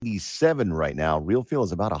87 right now. Real feel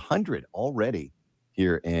is about 100 already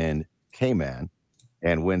here in Cayman,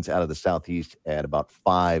 and winds out of the southeast at about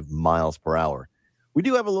 5 miles per hour. We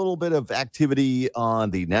do have a little bit of activity on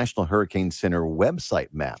the National Hurricane Center website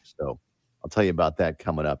map, so I'll tell you about that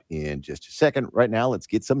coming up in just a second. Right now, let's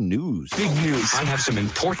get some news. Big news. I have some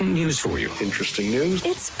important news for you. Interesting news.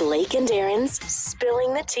 It's Blake and Aaron's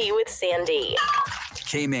Spilling the Tea with Sandy.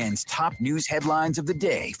 Cayman's top news headlines of the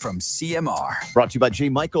day from CMR. Brought to you by J.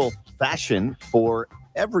 Michael, fashion for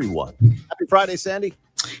everyone. Happy Friday, Sandy.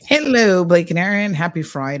 Hello, Blake and Aaron. Happy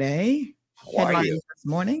Friday. How are you? This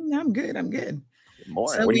morning. I'm good. Good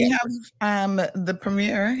morning. So we have the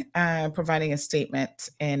Premier providing a statement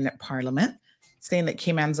in Parliament saying that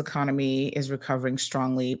Cayman's economy is recovering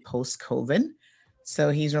strongly post-COVID.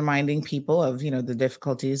 So he's reminding people of, the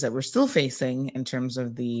difficulties that we're still facing in terms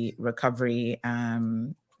of the recovery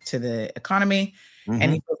to the economy. Mm-hmm.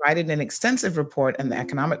 And he provided an extensive report on the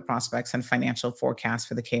economic prospects and financial forecast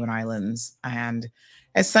for the Cayman Islands, and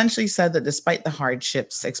essentially said that despite the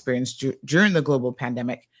hardships experienced during the global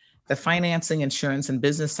pandemic, the financing, insurance, and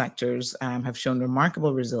business sectors have shown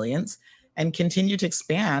remarkable resilience and continue to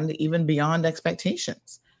expand even beyond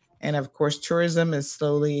expectations. And of course, tourism is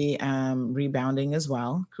slowly rebounding as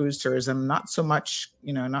well. Cruise tourism, not so much,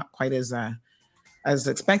 not quite as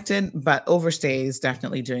expected, but overstay is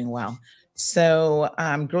definitely doing well. So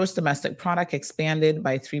gross domestic product expanded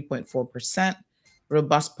by 3.4%.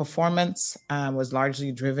 Robust performance was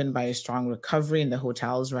largely driven by a strong recovery in the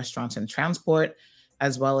hotels, restaurants, and transport,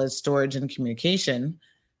 as well as storage and communication,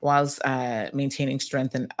 whilst maintaining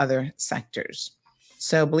strength in other sectors.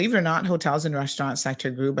 So believe it or not, hotels and restaurant sector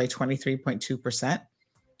grew by 23.2%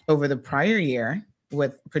 over the prior year,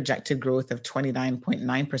 with projected growth of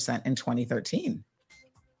 29.9% in 2013.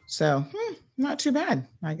 So not too bad,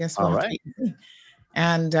 I guess. All right.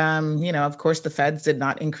 And, of course, the feds did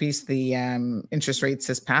not increase the interest rates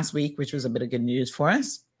this past week, which was a bit of good news for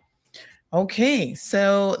us. Okay,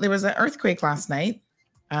 so there was an earthquake last night.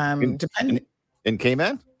 In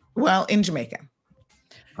Cayman? Well, in Jamaica.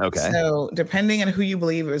 Okay. So depending on who you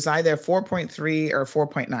believe, it was either 4.3 or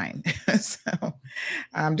 4.9. So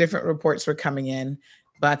different reports were coming in,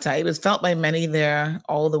 but it was felt by many there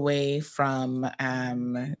all the way from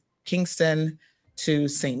Kingston to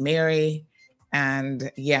St. Mary. And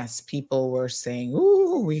yes, people were saying,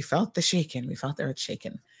 ooh, we felt the shaking. We felt the earth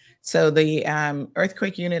shaking. So the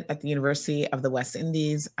earthquake unit at the University of the West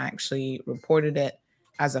Indies actually reported it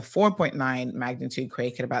as a 4.9 magnitude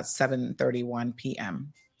quake at about 7:31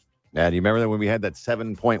 p.m. Now, do you remember that when we had that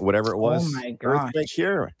 7 point whatever it was? Oh my gosh. Earthquake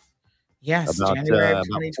here? Yes, about, January of about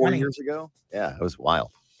 2020. 4 years ago. Yeah, it was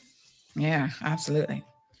wild. Yeah, absolutely.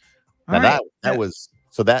 Now that was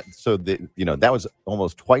that was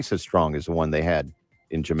almost twice as strong as the one they had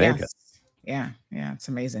in Jamaica. Yes. Yeah, it's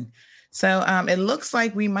amazing. So it looks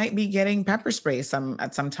like we might be getting pepper spray at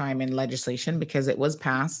some time in legislation, because it was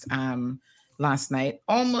passed last night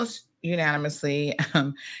almost unanimously.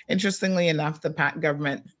 Interestingly enough, the PAC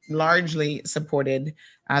government largely supported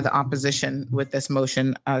the opposition with this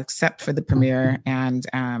motion, except for the Premier and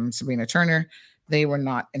Sabrina Turner. They were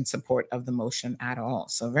not in support of the motion at all.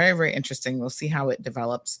 So very, very interesting. We'll see how it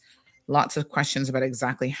develops. Lots of questions about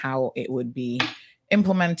exactly how it would be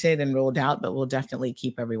implemented and rolled out, but we'll definitely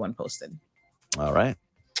keep everyone posted. All right.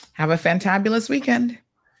 Have a fantabulous weekend.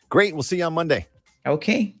 Great. We'll see you on Monday.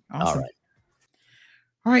 Okay. Awesome.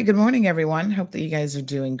 All right. Good morning, everyone. Hope that you guys are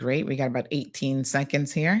doing great. We got about 18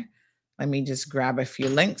 seconds here. Let me just grab a few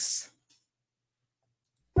links.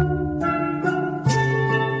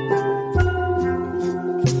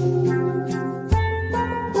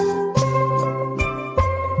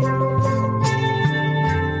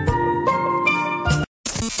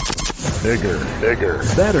 Bigger,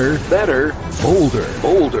 better,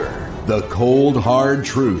 bolder. The cold, hard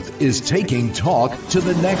truth is taking talk to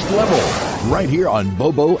the next level. Right here on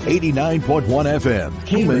Bobo 89.1 FM,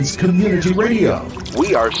 Cayman's Community Radio.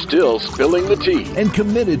 We are still spilling the tea and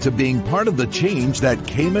committed to being part of the change that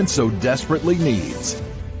Cayman so desperately needs.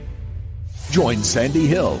 Join Sandy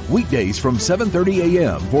Hill weekdays from 7:30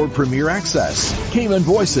 a.m. for Premier Access, Cayman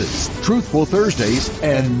Voices, Truthful Thursdays,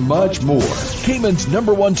 and much more. Cayman's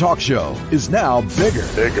 #1 talk show is now bigger,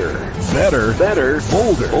 better,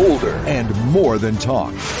 bolder, and more than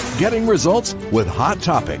talk. Getting results with hot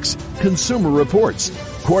topics, consumer reports,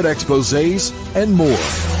 court exposés, and more.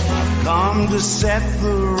 Come to set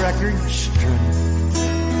the record straight.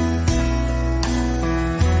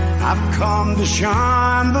 I've come to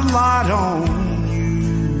shine the light on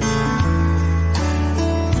you.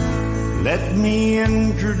 Let me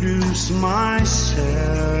introduce myself.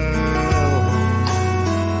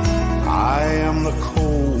 I am the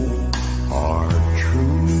cold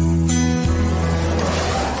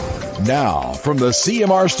Now, from the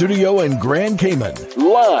CMR studio in Grand Cayman,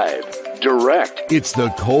 live, direct, it's the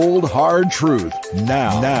cold, hard truth.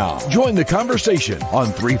 Now, join the conversation on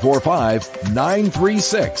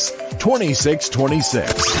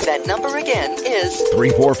 345-936-2626. That number again is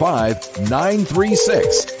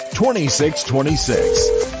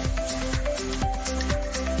 345-936-2626.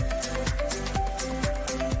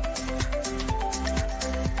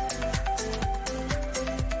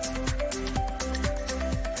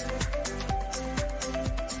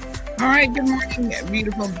 All right, good morning,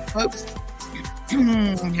 beautiful folks.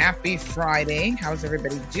 Happy Friday. How's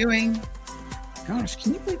everybody doing? Gosh,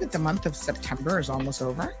 can you believe that the month of September is almost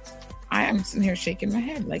over? I am sitting here shaking my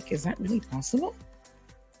head like, is that really possible?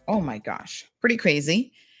 Oh my gosh, pretty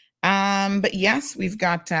crazy. But yes, we've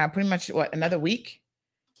got pretty much, another week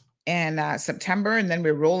and September, and then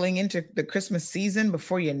we're rolling into the Christmas season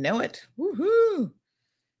before you know it. Woohoo!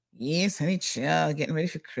 Yes, honey, chill, getting ready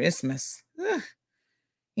for Christmas. Ugh.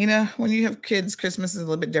 You know, when you have kids, Christmas is a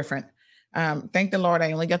little bit different. Thank the Lord,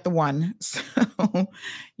 I only got the one. So,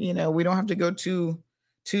 we don't have to go too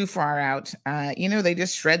far out. They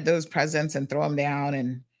just shred those presents and throw them down.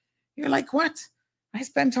 And you're like, what? I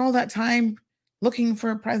spent all that time looking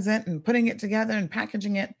for a present and putting it together and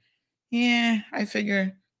packaging it. Yeah, I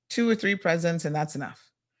figure 2 or 3 presents and that's enough.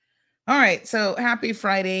 All right. So happy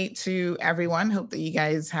Friday to everyone. Hope that you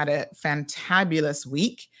guys had a fantabulous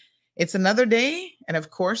week. It's another day, and of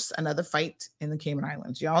course, another fight in the Cayman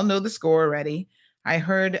Islands. You all know the score already. I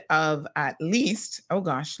heard of at least, oh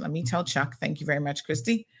gosh, let me tell Chuck. Thank you very much,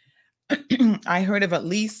 Christy. I heard of at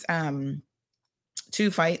least 2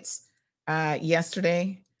 fights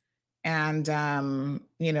yesterday. And,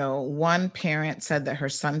 one parent said that her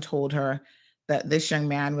son told her that this young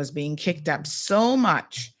man was being kicked up so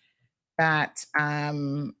much that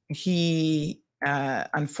he,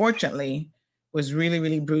 unfortunately, was really,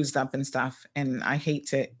 really bruised up and stuff. And I hate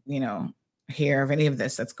to, hear of any of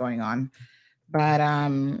this that's going on. But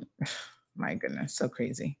my goodness, so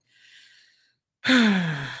crazy.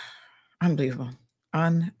 Unbelievable.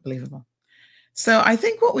 So I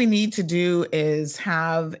think what we need to do is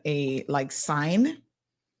have a sign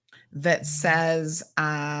that says,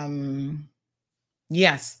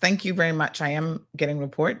 yes, thank you very much. I am getting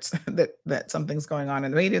reports that something's going on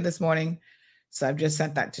in the radio this morning. So I've just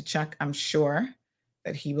sent that to Chuck. I'm sure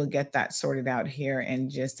that he will get that sorted out here in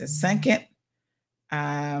just a second.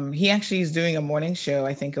 He actually is doing a morning show,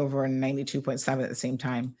 I think, over on 92.7 at the same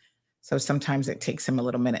time. So sometimes it takes him a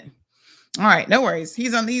little minute. All right, no worries.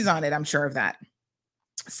 He's on it. I'm sure of that.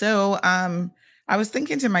 So I was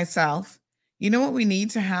thinking to myself, what we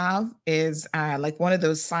need to have is one of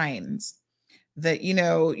those signs that,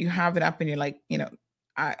 you have it up and you're like,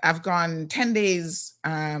 I've gone 10 days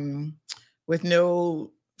with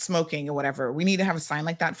no smoking or whatever. We need to have a sign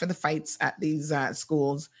like that for the fights at these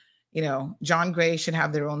schools. John Gray should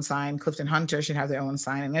have their own sign. Clifton Hunter should have their own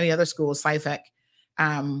sign. And any other schools, SciFec,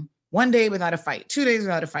 1 day without a fight, 2 days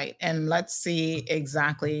without a fight. And let's see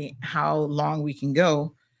exactly how long we can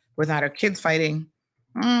go without our kids fighting.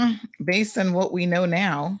 Based on what we know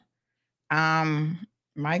now,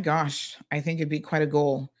 my gosh, I think it'd be quite a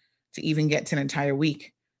goal to even get to an entire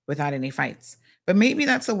week without any fights. But maybe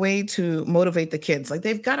that's a way to motivate the kids. Like,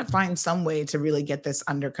 they've got to find some way to really get this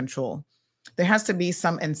under control. There has to be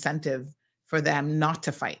some incentive for them not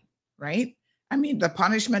to fight, right? I mean, the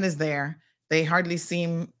punishment is there. They hardly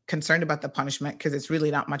seem concerned about the punishment because it's really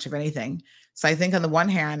not much of anything. So I think on the one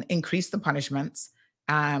hand, increase the punishments,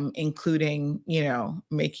 including,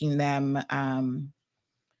 making them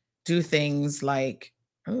do things like,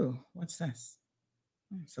 oh, what's this?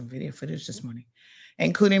 Some video footage this morning.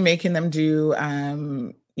 Including making them do,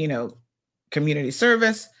 community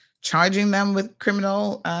service, charging them with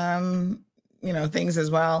criminal, things as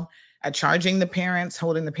well, charging the parents,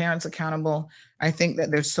 holding the parents accountable. I think that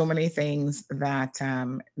there's so many things that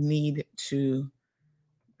need to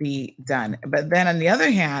be done. But then on the other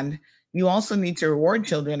hand, you also need to reward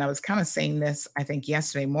children. I was kind of saying this, I think,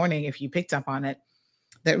 yesterday morning, if you picked up on it,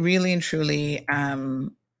 that really and truly,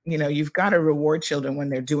 you've got to reward children when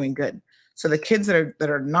they're doing good. So the kids that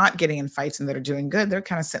are not getting in fights and that are doing good, they're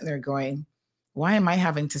kind of sitting there going, why am I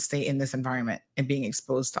having to stay in this environment and being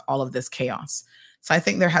exposed to all of this chaos? So I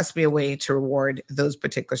think there has to be a way to reward those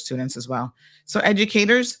particular students as well. So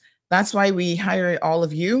educators, that's why we hire all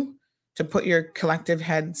of you to put your collective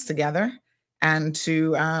heads together and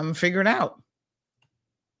to figure it out.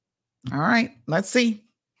 All right, let's see.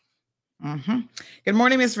 Good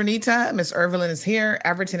morning, Miss Renita. Miss Irvelin is here.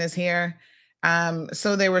 Everton is here.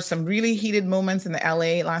 So there were some really heated moments in the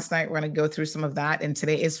LA last night. We're going to go through some of that. And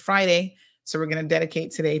today is Friday. So we're going to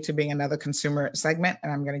dedicate today to being another consumer segment,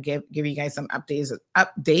 and I'm going to give you guys some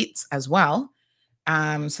updates as well,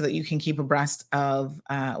 so that you can keep abreast of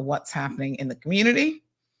what's happening in the community.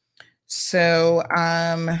 So,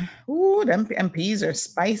 them MPs are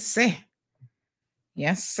spicy.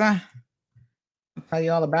 Yes, sir. I'll tell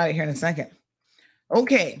you all about it here in a second.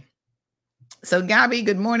 Okay. So, Gabby,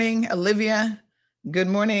 good morning. Olivia, good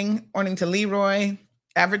morning. Morning to Leroy.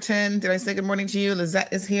 Everton, did I say good morning to you?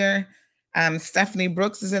 Lizette is here. Stephanie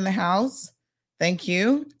Brooks is in the house. Thank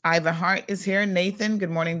you. Iva Hart is here. Nathan, good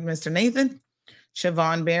morning, Mr. Nathan.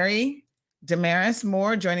 Siobhan Berry. Damaris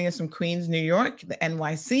Moore joining us from Queens, New York, the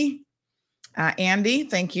NYC. Andy,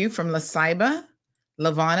 thank you, from La Ceiba.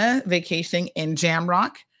 Lavana, vacationing in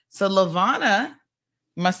Jamrock. So Lavana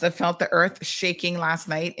must have felt the earth shaking last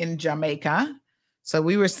night in Jamaica. So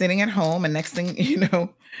we were sitting at home, and next thing you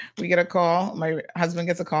know, we get a call. My husband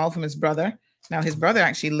gets a call from his brother. Now, his brother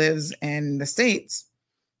actually lives in the States,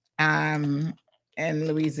 in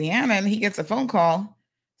Louisiana, and he gets a phone call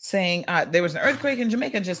saying there was an earthquake in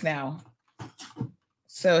Jamaica just now.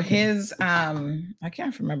 So his, I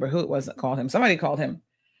can't remember who it was that called him. Somebody called him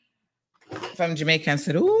from Jamaica and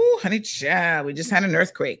said, "Ooh, honey, child, we just had an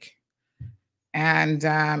earthquake." And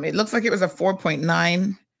it looks like it was a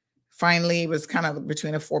 4.9. Finally, it was kind of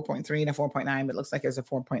between a 4.3 and a 4.9, but it looks like it was a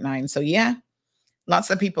 4.9. So yeah, lots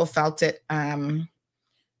of people felt it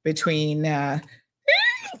between,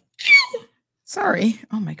 sorry.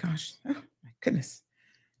 Oh my gosh. Oh my goodness.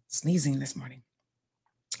 Sneezing this morning.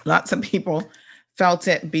 Lots of people felt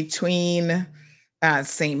it between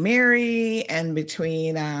St. Mary and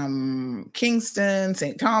between Kingston,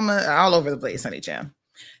 St. Thomas, all over the place, honey jam.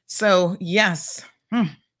 So yes.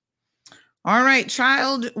 All right,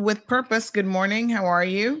 Child with Purpose. Good morning. How are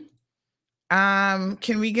you?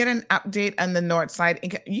 Can we get an update on the north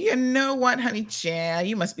side? You know what, honey jam?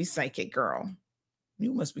 You must be psychic, girl.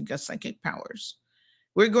 You must be just psychic powers.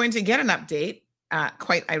 We're going to get an update,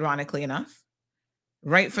 quite ironically enough,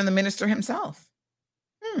 right from the minister himself.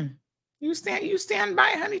 You stand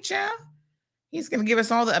by, honey child. He's going to give us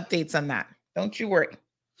all the updates on that. Don't you worry.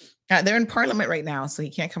 They're in Parliament right now, so he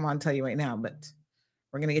can't come on and tell you right now, but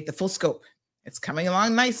we're going to get the full scope. It's coming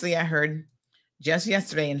along nicely, I heard just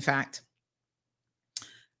yesterday, in fact.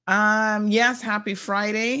 Yes, happy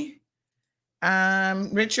Friday.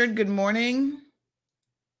 Richard, good morning.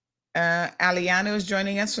 Aliano is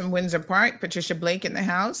joining us from Windsor Park. Patricia Blake in the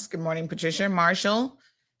house. Good morning, Patricia. Marshall,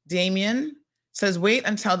 Damien says, wait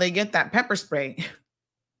until they get that pepper spray.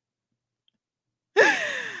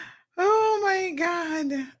 Oh my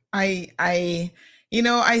God. I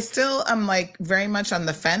still am like very much on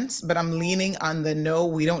the fence, but I'm leaning on the no,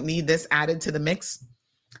 we don't need this added to the mix.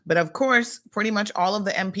 But of course, pretty much all of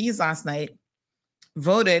the MPs last night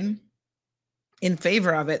voted in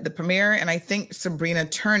favor of it. The premier and I think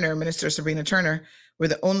Minister Sabrina Turner, were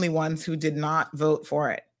the only ones who did not vote for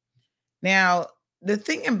it. Now, the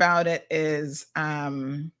thing about it is,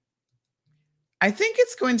 I think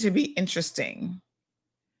it's going to be interesting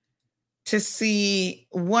to see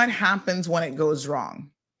what happens when it goes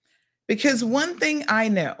wrong. Because one thing I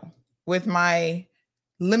know with my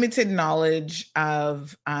limited knowledge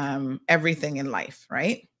of everything in life,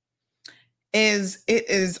 right, is it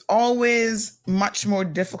is always much more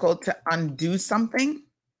difficult to undo something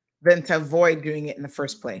than to avoid doing it in the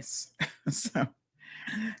first place. So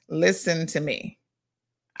listen to me.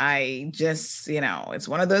 I just, it's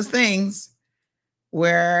one of those things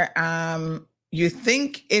where you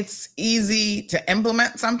think it's easy to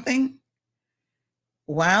implement something.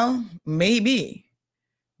 Well, maybe,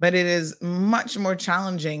 but it is much more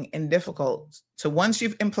challenging and difficult. So once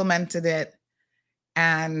you've implemented it,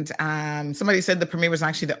 and somebody said the premier was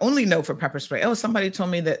actually the only no for pepper spray. Oh, somebody told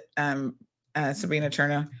me that Sabrina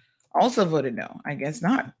Turner also voted no. I guess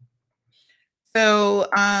not. So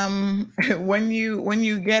when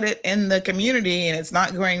you get it in the community and it's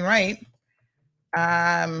not going right,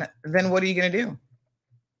 then what are you going to do?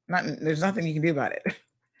 There's nothing you can do about it.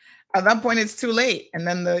 At that point, it's too late. And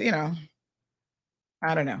then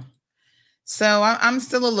I don't know. So I'm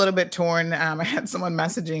still a little bit torn. I had someone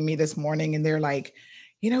messaging me this morning and they're like,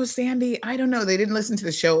 Sandy, I don't know. They didn't listen to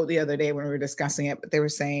the show the other day when we were discussing it, but they were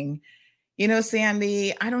saying,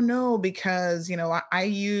 Sandy, I don't know, because, I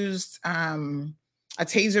used a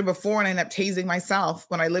taser before and I ended up tasing myself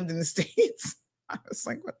when I lived in the States. I was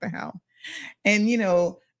like, what the hell? And,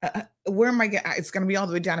 where am I getting? It's going to be all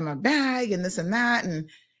the way down in my bag and this and that. And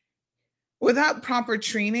without proper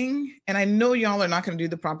training, and I know y'all are not going to do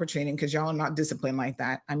the proper training because y'all are not disciplined like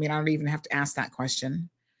that. I mean, I don't even have to ask that question.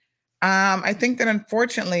 I think that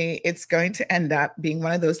unfortunately, it's going to end up being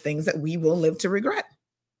one of those things that we will live to regret.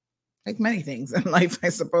 like many things in life, I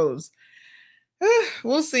suppose.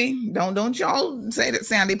 We'll see. Don't y'all say that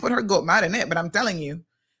Sandy put her goat mad in it, but I'm telling you,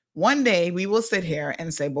 one day we will sit here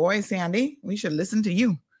and say, boy, Sandy, we should listen to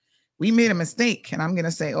you. We made a mistake. And I'm going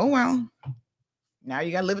to say, oh, well, now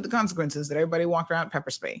you got to live with the consequences that everybody walked around pepper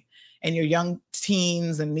spray and your young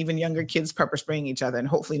teens and even younger kids pepper spraying each other. And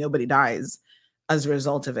hopefully nobody dies as a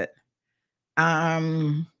result of it.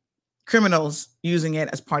 Criminals using it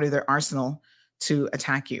as part of their arsenal to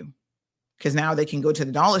attack you, because now they can go to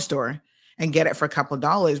the dollar store and get it for a couple of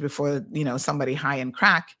dollars before, somebody high in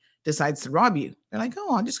crack decides to rob you. They're like,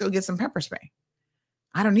 oh, I'll just go get some pepper spray.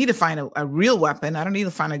 I don't need to find a real weapon. I don't need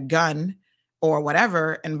to find a gun or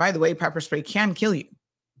whatever. And by the way, pepper spray can kill you.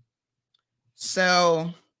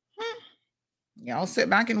 So I'll sit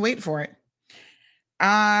back and wait for it.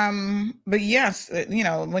 But yes,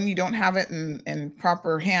 when you don't have it in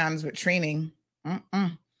proper hands with training,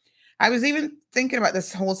 I was even thinking about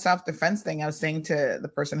this whole self-defense thing. I was saying to the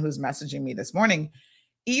person who's messaging me this morning,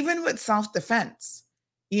 even with self-defense,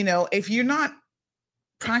 if you're not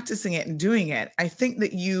practicing it and doing it, I think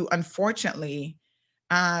that you unfortunately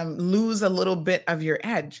lose a little bit of your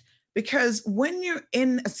edge. Because when you're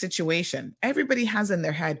in a situation, everybody has in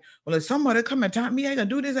their head, well, if somebody come attack me, I gotta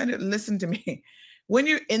do this. Listen to me. When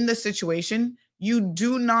you're in the situation, you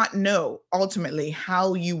do not know ultimately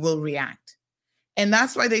how you will react. And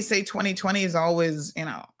that's why they say 2020 is always,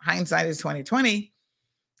 hindsight is 2020.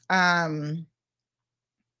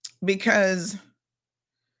 Because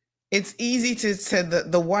it's easy to say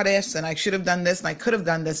the what ifs, and I should have done this and I could have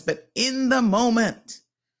done this. But in the moment,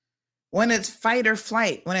 when it's fight or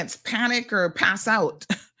flight, when it's panic or pass out,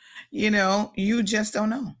 you just don't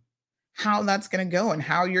know how that's going to go and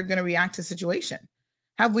how you're going to react to the situation.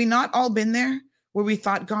 Have we not all been there where we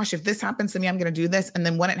thought, gosh, if this happens to me, I'm going to do this. And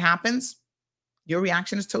then when it happens, your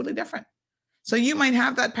reaction is totally different. So you might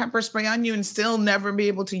have that pepper spray on you and still never be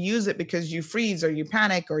able to use it because you freeze or you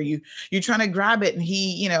panic or you're trying to grab it and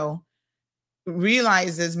he,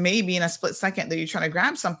 realizes maybe in a split second that you're trying to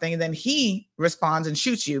grab something, and then he responds and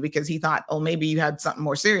shoots you because he thought, oh, maybe you had something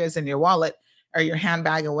more serious in your wallet or your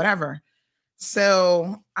handbag or whatever.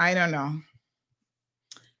 So I don't know.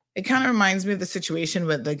 It kind of reminds me of the situation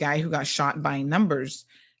with the guy who got shot buying numbers.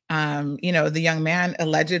 The young man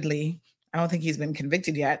allegedly, I don't think he's been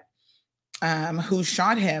convicted yet, who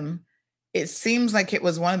shot him. It seems like it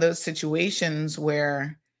was one of those situations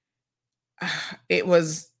where it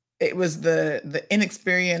was the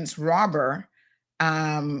inexperienced robber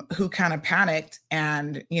who kind of panicked,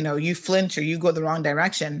 and you flinch or you go the wrong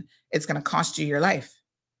direction, it's going to cost you your life.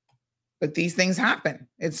 But these things happen.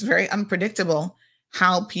 It's very unpredictable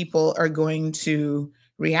how people are going to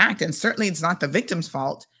react, and certainly it's not the victim's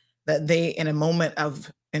fault that they, in a moment of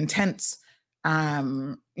intense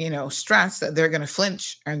stress, that they're going to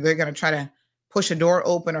flinch and they're going to try to push a door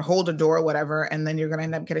open or hold a door or whatever, and then you're going to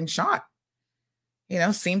end up getting shot.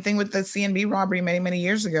 Same thing with the CNB robbery many, many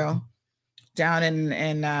years ago down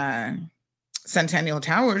in Centennial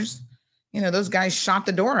Towers. Those guys shot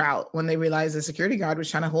the door out when they realized the security guard was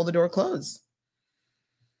trying to hold the door closed.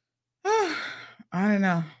 I don't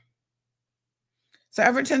know. So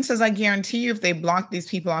Everton says, I guarantee you, if they block these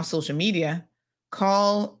people off social media,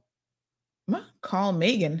 call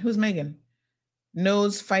Megan. Who's Megan?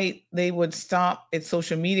 Nose fight, they would stop. It's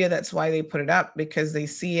social media. That's why they put it up, because they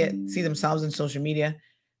see themselves in social media,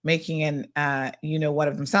 making an what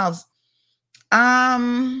of themselves.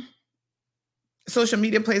 Social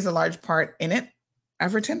media plays a large part in it,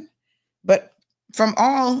 Everton. But from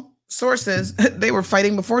all sources, they were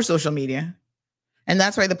fighting before social media. And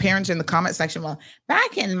that's why the parents are in the comment section, well,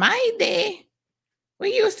 back in my day,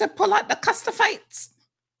 we used to pull out the Custer fights,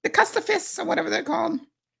 the Custer fists, or whatever they're called.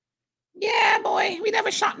 Yeah, boy, we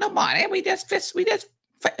never shot nobody. We just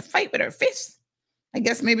fight with our fists. I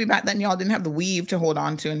guess maybe back then y'all didn't have the weave to hold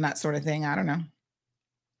on to and that sort of thing. I don't know.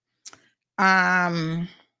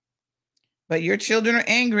 But your children are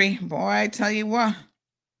angry. Boy, I tell you what.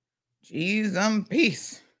 Jeez,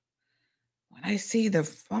 peace. When I see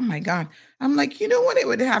oh my God, I'm like, you know what it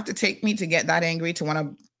would have to take me to get that angry, to want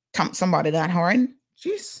to thump somebody that hard?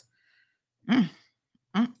 Jeez.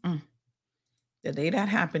 The day that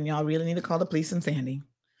happened, y'all really need to call the police in Sandy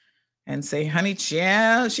and say, honey,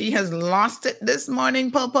 child, she has lost it this morning,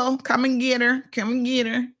 Popo. Come and get her. Come and get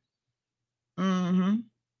her.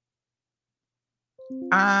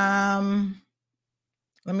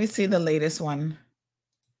 Let me see the latest one.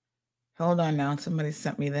 Hold on now. Somebody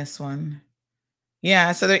sent me this one.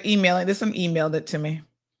 Yeah, so they're emailing. This one emailed it to me.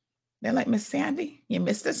 They're like, Miss Sandy, you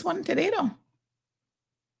missed this one today, though.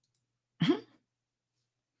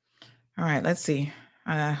 All right, let's see.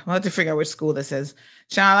 We'll have to figure out which school this is.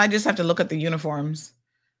 Child, I just have to look at the uniforms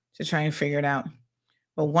to try and figure it out.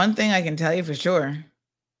 But one thing I can tell you for sure,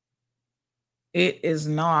 it is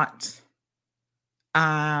not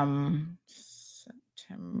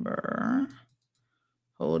September.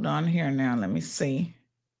 Hold on here now. Let me see.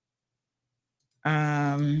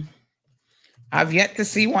 I've yet to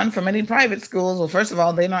see one from any private schools. Well, first of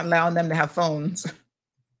all, they're not allowing them to have phones.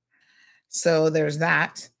 So there's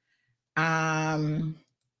that.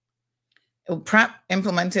 Prep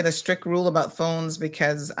implemented a strict rule about phones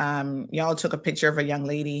because y'all took a picture of a young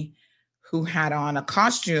lady who had on a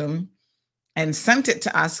costume and sent it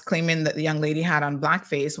to us claiming that the young lady had on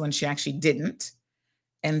blackface when she actually didn't.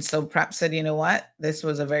 And so Prep said, you know what? This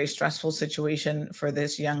was a very stressful situation for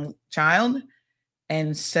this young child.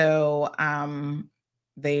 And so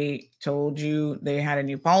they told you they had a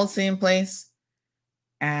new policy in place.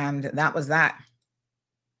 And that was that.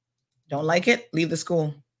 Don't like it? Leave the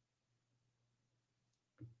school.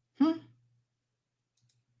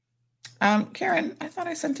 Karen, I thought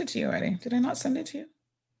I sent it to you already. Did I not send it to you?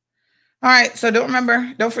 All right. So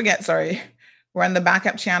don't forget, sorry. We're on the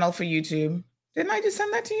backup channel for YouTube. Didn't I just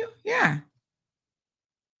send that to you? Yeah.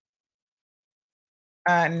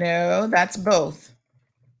 No, that's both.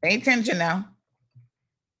 Pay attention now.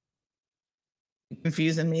 You're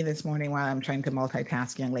confusing me this morning while I'm trying to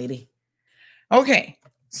multitask, young lady. Okay.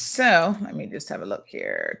 So let me just have a look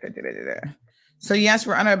here. So yes,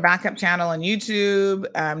 we're on our backup channel on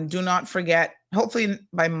YouTube. Do not forget, hopefully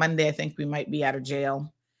by Monday, I think we might be out of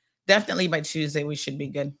jail. Definitely by Tuesday, we should be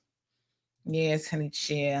good. Yes, honey,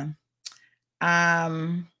 chill.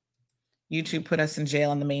 YouTube put us in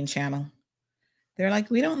jail on the main channel. They're like,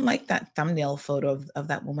 we don't like that thumbnail photo of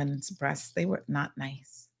that woman's breasts. They were not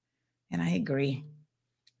nice. And I agree.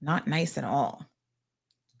 Not nice at all.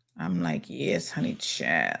 I'm like, yes, honey,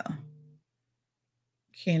 chill.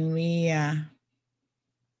 Can we,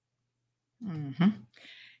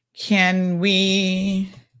 can we,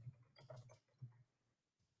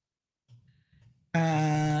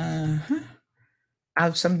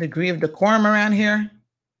 have some degree of decorum around here?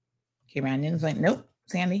 Cameronian's like, nope,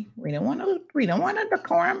 Sandy, we don't want a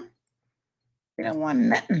decorum. We don't want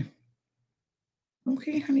nothing.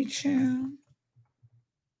 Okay, honey, chill.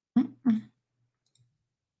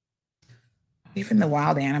 Even the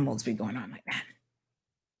wild animals be going on like that.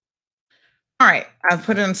 All right, I've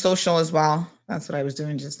put it on social as well. That's what I was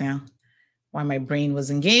doing just now, while my brain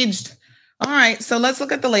was engaged. All right, so let's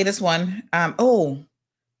look at the latest one.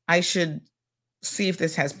 I should see if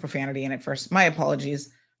this has profanity in it first. My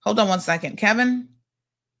apologies. Hold on one second. Kevin.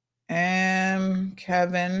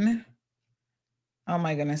 Kevin. Oh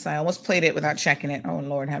my goodness, I almost played it without checking it. Oh,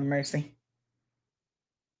 Lord, have mercy.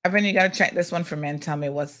 Kevin, you got to check this one for me and tell me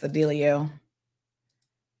what's the dealio.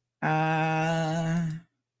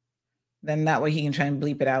 Then that way he can try and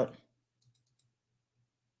bleep it out.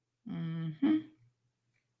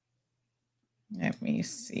 Let me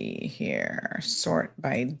see here. Sort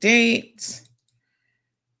by date.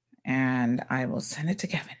 And I will send it to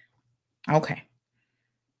Kevin. Okay.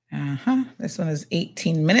 This one is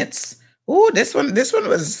 18 minutes. Oh, this one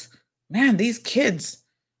was, man, these kids.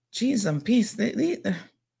 Jeez, and peace.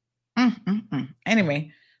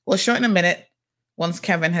 Anyway, we'll show it in a minute once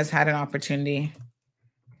Kevin has had an opportunity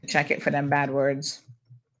to check it for them bad words.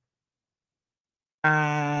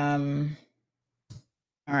 All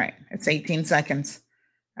right, it's 18 seconds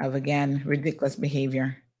of, again, ridiculous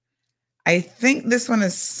behavior. I think this one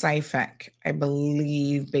is SciFec, I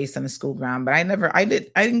believe, based on the school ground, but I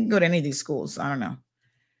didn't go to any of these schools. So I don't know.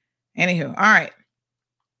 Anywho, all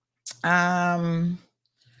right.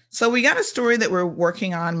 So we got a story that we're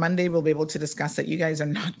working on. Monday, we'll be able to discuss it. You guys are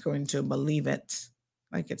not going to believe it.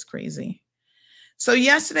 Like, it's crazy. So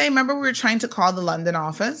yesterday, remember we were trying to call the London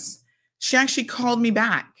office? She actually called me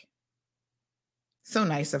back. So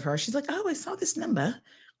nice of her. She's like, oh, I saw this number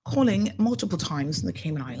calling multiple times in the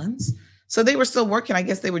Cayman Islands. So they were still working. I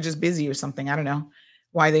guess they were just busy or something. I don't know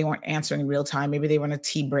why they weren't answering in real time. Maybe they were on a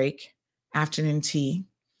tea break, afternoon tea.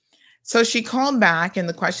 So she called back, and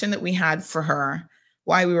the question that we had for her,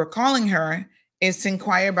 why we were calling her, is to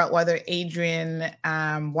inquire about whether Adrian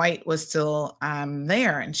White was still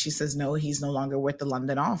there. And she says, no, he's no longer with the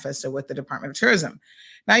London office or with the Department of Tourism.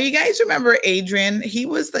 Now, you guys remember Adrian? He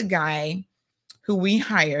was the guy who we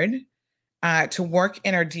hired to work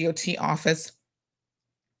in our DOT office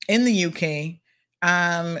in the UK,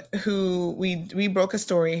 who we broke a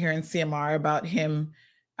story here in CMR about him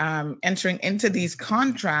entering into these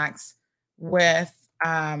contracts with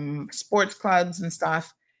sports clubs and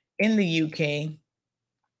stuff in the UK.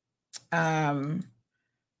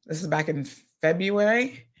 This is back in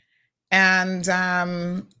February. And,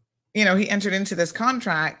 he entered into this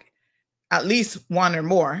contract, at least one or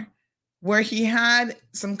more, where he had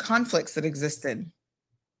some conflicts that existed.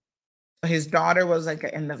 His daughter was like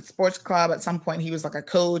in the sports club. At some point, he was like a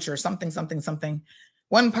coach or something.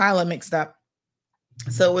 One pile of mixed up.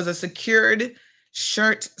 So it was a secured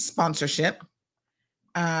shirt sponsorship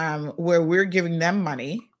where we're giving them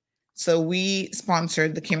money. So we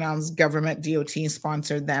sponsored, the Cayman Islands government, DOT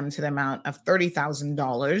sponsored them to the amount of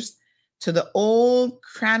 $30,000 to the old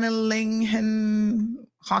Cranilinghan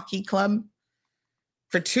Hockey Club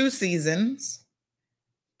for 2 seasons.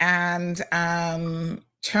 And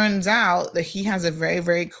turns out that he has a very,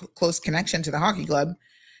 very close connection to the hockey club,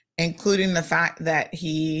 including the fact that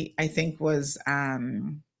he, I think, was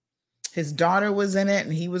his daughter was in it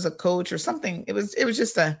and he was a coach or something. It was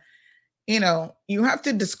just you have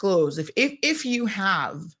to disclose if you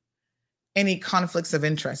have any conflicts of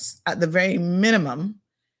interest. At the very minimum,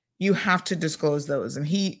 you have to disclose those, and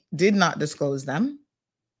he did not disclose them,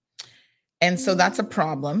 and so that's a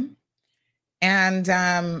problem. And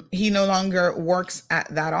he no longer works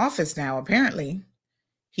at that office now, apparently.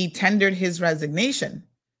 He tendered his resignation.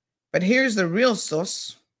 But here's the real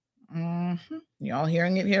sauce. Y'all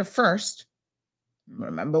hearing it here first.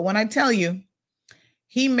 Remember when I tell you,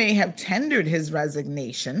 he may have tendered his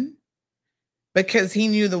resignation because he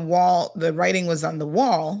knew the writing was on the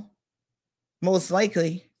wall, most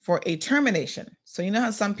likely for a termination. So you know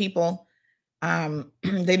how some people,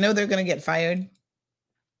 they know they're going to get fired,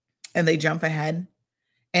 and they jump ahead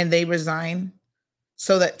and they resign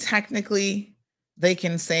so that technically they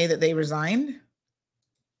can say that they resigned.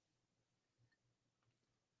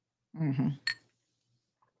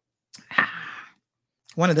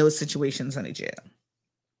 One of those situations in a jail.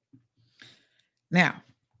 Now,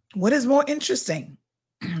 what is more interesting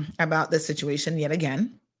about this situation, yet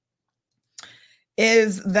again,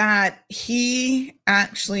 is that he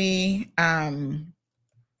actually, the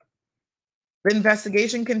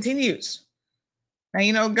investigation continues.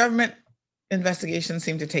 Now, government investigations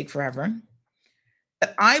seem to take forever.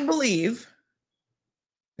 But I believe,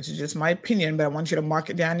 this is just my opinion, but I want you to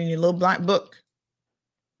mark it down in your little black book.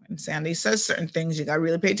 When Sandy says certain things, you got to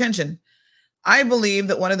really pay attention. I believe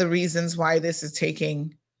that one of the reasons why this is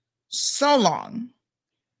taking so long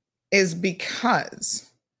is because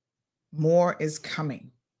more is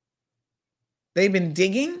coming. They've been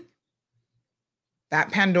digging.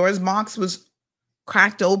 That Pandora's box was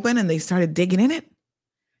cracked open and they started digging in it,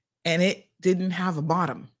 and it didn't have a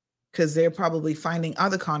bottom because they're probably finding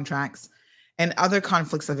other contracts and other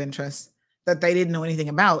conflicts of interest that they didn't know anything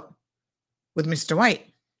about with Mr. White.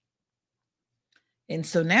 And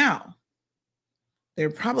so now they're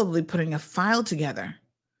probably putting a file together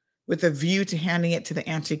with a view to handing it to the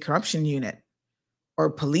anti-corruption unit or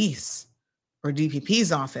police or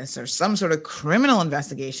DPP's office or some sort of criminal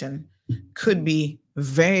investigation. Could be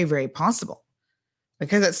very, very possible.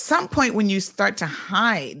 Because at some point when you start to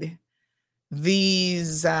hide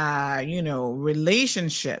these,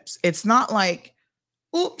 relationships, it's not like,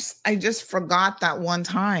 oops, I just forgot that one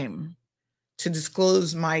time to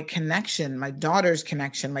disclose my connection, my daughter's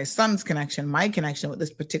connection, my son's connection, my connection with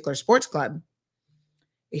this particular sports club.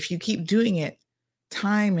 If you keep doing it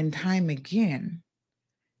time and time again,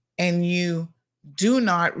 and you do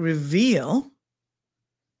not reveal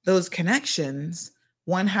those connections,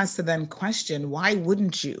 one has to then question, why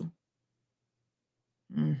wouldn't you?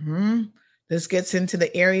 This gets into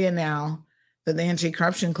the area now that the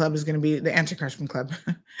Anti-Corruption Club is going to be, the Anti-Corruption Club,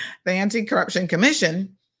 the Anti-Corruption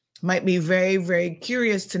Commission might be very, very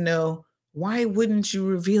curious to know, why wouldn't you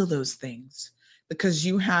reveal those things? Because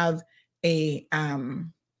you have a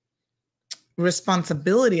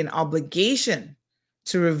responsibility and obligation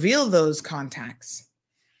to reveal those contacts.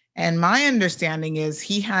 And my understanding is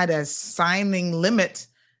he had a signing limit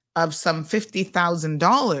of some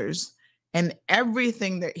 $50,000, and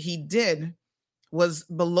everything that he did was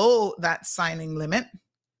below that signing limit,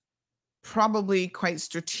 probably quite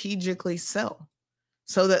strategically so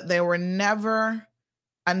that there were never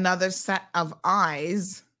another set of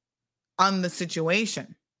eyes on the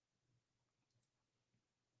situation,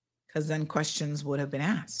 because then questions would have been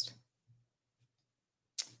asked.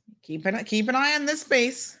 Keep an eye on this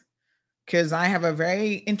space, because I have a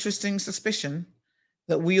very interesting suspicion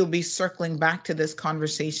that we'll be circling back to this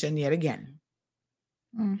conversation yet again.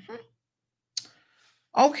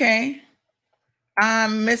 Okay.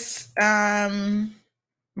 Miss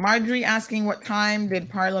Marjorie asking, what time did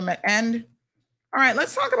Parliament end? All right,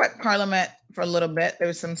 let's talk about Parliament for a little bit.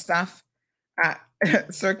 There's some stuff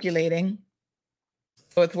circulating,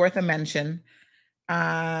 so it's worth a mention.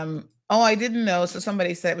 I didn't know. So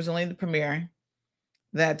somebody said it was only the premiere.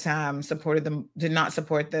 that did not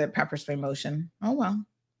support the pepper spray motion. Oh well.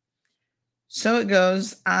 So it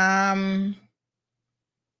goes.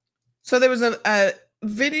 So there was a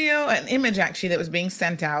video, an image actually that was being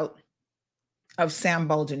sent out of Sam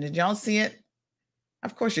Bolden. Did y'all see it?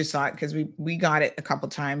 Of course you saw it because we got it a couple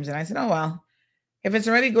times, and I said, oh well, if it's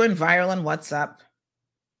already going viral on WhatsApp,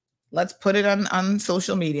 let's put it on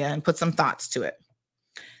social media and put some thoughts to it.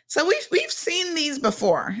 So we've seen these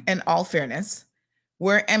before, in all fairness,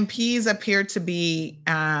 where MPs appear to be,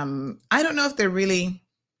 I don't know if they're really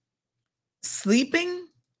sleeping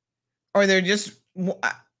or they're just,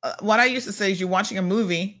 what I used to say is you're watching a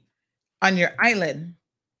movie on your eyelid.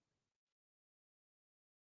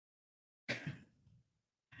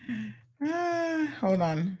 Hold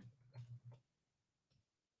on.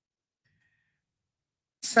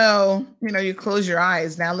 So, you close your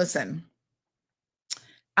eyes. Now listen,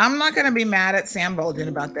 I'm not going to be mad at Sam Bolden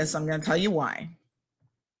about this. I'm going to tell you why.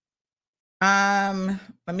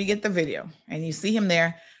 Let me get the video, and you see him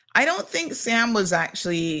there. I don't think Sam was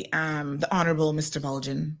actually the Honorable Mr.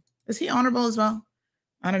 Bolden. Is he honorable as well?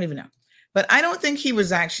 I don't even know. But I don't think he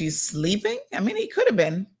was actually sleeping. I mean, he could have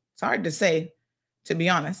been. It's hard to say, to be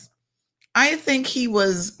honest. I think he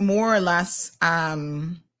was more or less,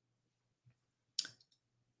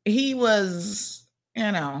 he was,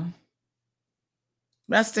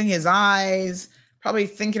 resting his eyes, probably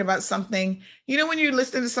thinking about something. When you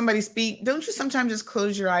listen to somebody speak, don't you sometimes just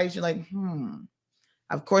close your eyes? You're like,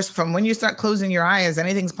 Of course, from when you start closing your eyes,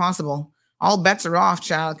 anything's possible. All bets are off,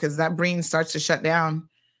 child, because that brain starts to shut down.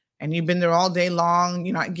 And you've been there all day long.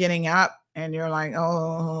 You're not getting up. And you're like,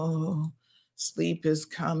 oh, sleep is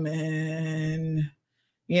coming.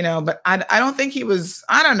 But I don't think he was,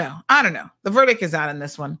 I don't know. The verdict is out on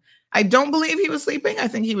this one. I don't believe he was sleeping. I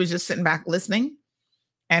think he was just sitting back listening.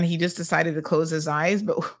 And he just decided to close his eyes.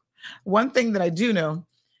 But one thing that I do know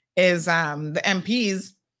is the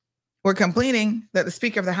MPs were complaining that the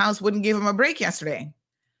Speaker of the House wouldn't give him a break yesterday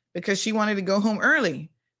because she wanted to go home early.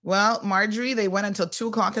 Well, Marjorie, they went until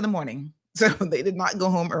 2:00 in the morning. So they did not go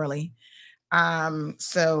home early.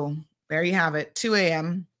 So there you have it, 2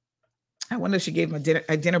 a.m. I wonder if she gave him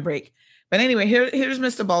a dinner break. But anyway, here's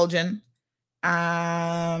Mr. Bolden.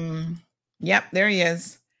 Yep, there he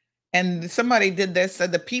is. And somebody did this,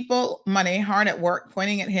 said the people, money, hard at work,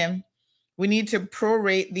 pointing at him. We need to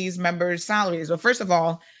prorate these members' salaries. Well, first of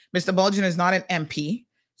all, Mr. Bolden is not an MP.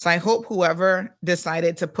 So I hope whoever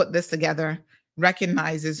decided to put this together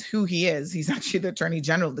recognizes who he is. He's actually the Attorney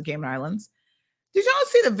General of the Cayman Islands. Did y'all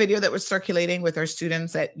see the video that was circulating with our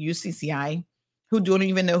students at UCCI who don't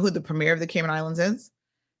even know who the Premier of the Cayman Islands is?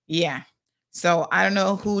 Yeah. So I don't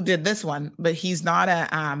know who did this one, but he's not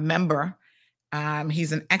a member.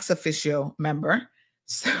 He's an ex officio member.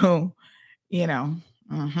 So,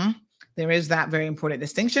 there is that very important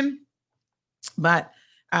distinction. But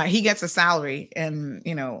he gets a salary, and,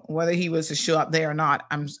 whether he was to show up there or not,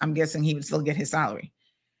 I'm guessing he would still get his salary.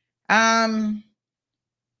 Yeah,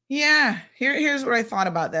 here's what I thought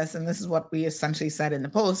about this. And this is what we essentially said in the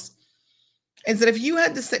post, is that if you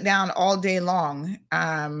had to sit down all day long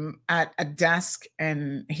at a desk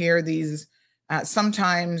and hear these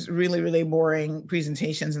sometimes really, really boring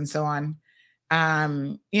presentations and so on,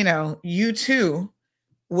 you too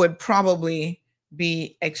would probably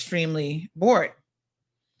be extremely bored.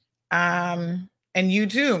 And you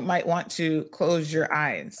too might want to close your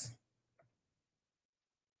eyes.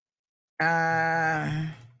 Hold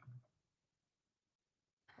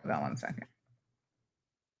on one second.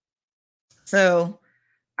 So,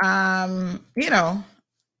 I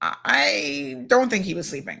don't think he was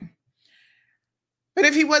sleeping. But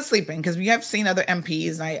if he was sleeping, because we have seen other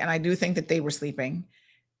MPs, and I do think that they were sleeping,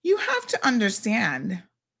 you have to understand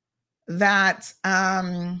that,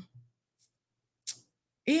 I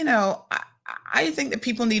think that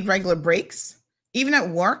people need regular breaks, even at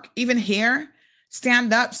work, even here.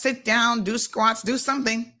 Stand up, sit down, do squats, do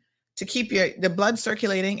something to keep the blood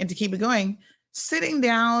circulating and to keep it going. Sitting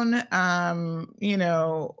down,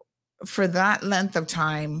 for that length of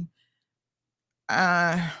time,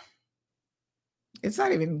 it's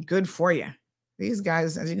not even good for you. These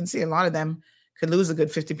guys, as you can see, a lot of them could lose a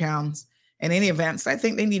good 50 pounds in any event. So I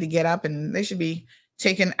think they need to get up, and they should be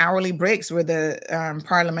taking hourly breaks where the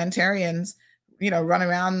parliamentarians, run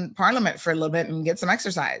around Parliament for a little bit and get some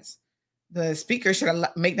exercise. The speaker should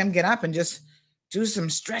make them get up and just do some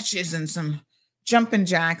stretches and some jumping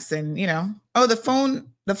jacks and, oh, the phone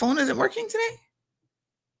isn't working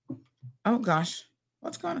today. Oh gosh,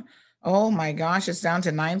 what's going on? Oh my gosh, it's down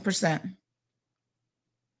to 9%.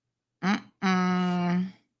 All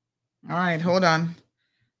right, hold on.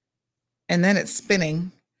 And then it's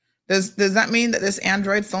spinning. Does that mean that this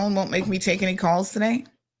Android phone won't make me take any calls today?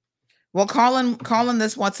 Well, call in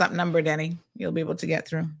this WhatsApp number, Denny. You'll be able to get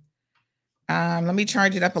through. Let me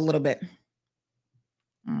charge it up a little bit.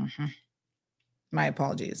 My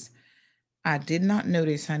apologies. I did not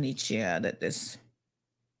notice, honey, Chia, that this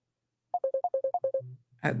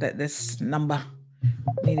number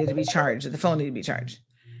needed to be charged. The phone needed to be charged.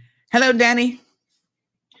 Hello, Danny.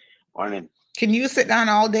 Morning. Can you sit down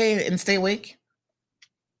all day and stay awake?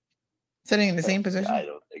 Sitting in the same position? I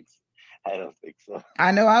don't think so.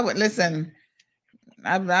 I know I would. Listen,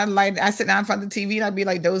 I sit down in front of the TV and I'd be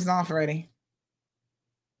like dozing off already.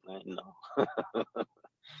 I know.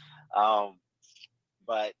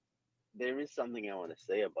 But there is something I want to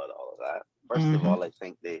say about all of that. First of all, I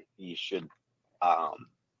think they should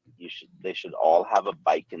all have a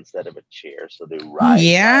bike instead of a chair, so they ride.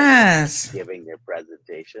 Yes. Giving their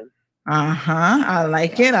presentation. I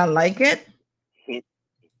like it. I like it. Hint.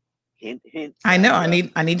 I know. I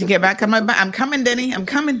need to get back on my bike. I'm coming, Denny. I'm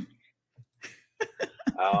coming.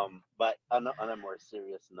 But on a more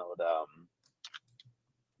serious note,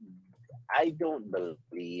 I don't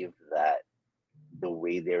believe that the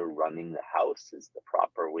way they're running the house is the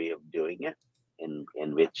proper way of doing it, in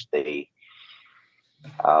which they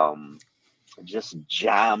just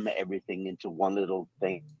jam everything into one little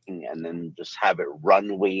thing and then just have it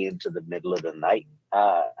run way into the middle of the night.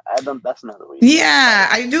 That's not the way. Yeah,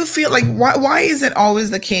 I do feel like why is it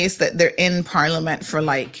always the case that they're in Parliament for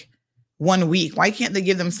like 1 week? Why can't they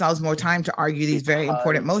give themselves more time to argue these very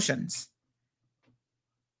important motions?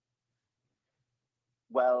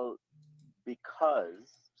 Well,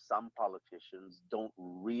 because some politicians don't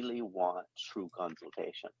really want true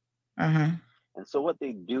consultation. And so what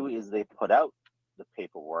they do is they put out the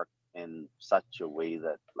paperwork in such a way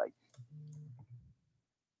that, like,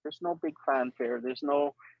 there's no big fanfare, there's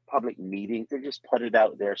no public meetings. They just put it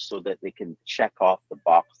out there so that they can check off the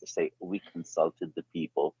box to say, we consulted the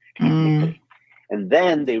people technically. And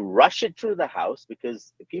then they rush it through the House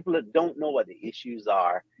because the people that don't know what the issues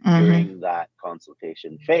are during that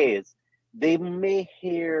consultation phase, they may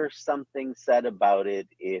hear something said about it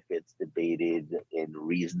if it's debated in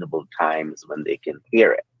reasonable times when they can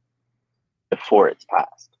hear it before it's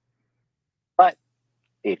passed. But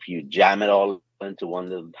if you jam it all into one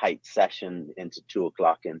little tight session into 2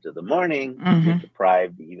 o'clock into the morning, you're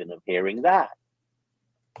deprived even of hearing that.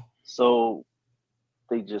 So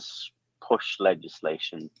they just push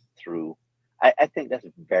legislation through. I think that's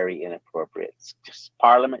very inappropriate. Just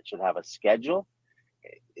Parliament should have a schedule.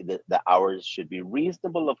 The hours should be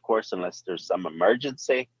reasonable, of course, unless there's some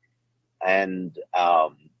emergency, and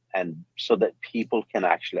so that people can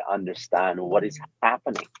actually understand what is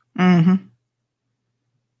happening. I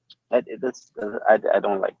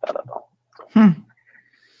don't like that at all.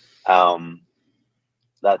 So,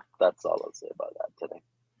 that's all I'll say about that today.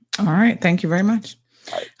 All right, thank you very much.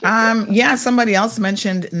 Right, somebody else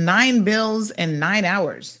mentioned 9 bills in 9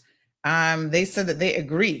 hours. They said that they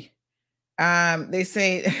agree. They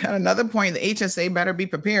say at another point, the HSA better be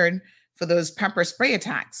prepared for those pepper spray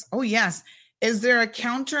attacks. Oh, yes. Is there a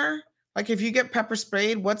counter? Like if you get pepper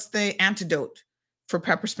sprayed, what's the antidote for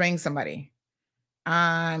pepper spraying somebody?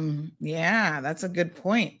 Yeah, that's a good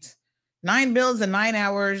point. 9 bills in 9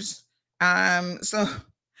 hours. So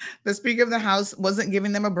the Speaker of the House wasn't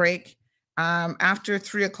giving them a break. After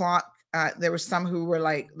 3 o'clock, there were some who were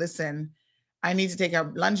like, listen, I need to take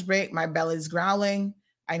a lunch break. My belly's growling.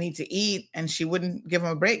 I need to eat. And she wouldn't give him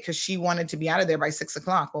a break because she wanted to be out of there by 6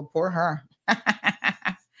 o'clock. Well, poor her.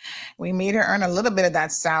 We made her earn a little bit of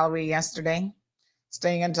that salary yesterday,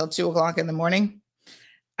 staying until 2 o'clock in the morning.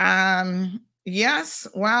 Yes,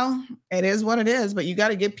 well, it is what it is, but you got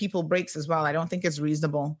to give people breaks as well. I don't think it's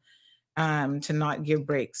reasonable to not give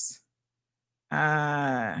breaks.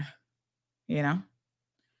 Kevin,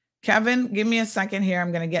 give me a second here.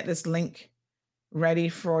 I'm going to get this link ready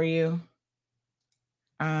for you.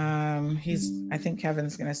 I think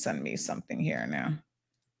Kevin's going to send me something here now.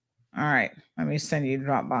 All right. Let me send you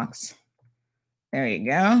Dropbox. There you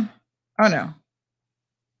go. Oh, no.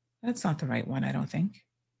 That's not the right one, I don't think.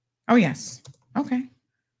 Oh, yes. Okay.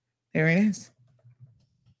 There it is.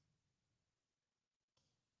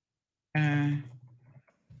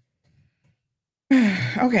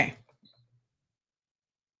 Okay.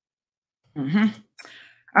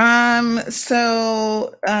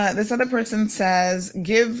 So this other person says,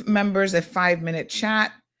 give members a 5-minute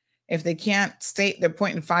chat. If they can't state their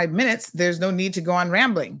point in 5 minutes, there's no need to go on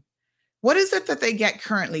rambling. What is it that they get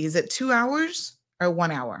currently? Is it 2 hours or 1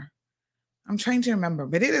 hour? I'm trying to remember,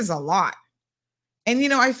 but it is a lot. And,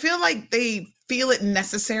 I feel like they feel it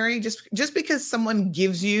necessary just because someone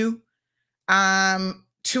gives you 2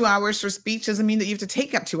 2 hours for speech doesn't mean that you have to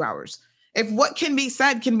take up 2 hours. If what can be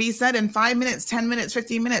said in 5 minutes, 10 minutes,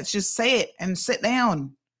 15 minutes, just say it and sit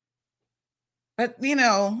down. But,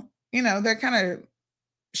 they're kind of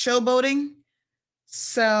showboating.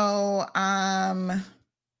 So I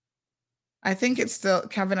think it's still,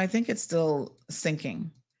 Kevin, I think it's still sinking.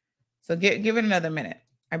 So give it another minute.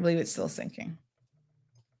 I believe it's still sinking.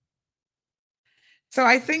 So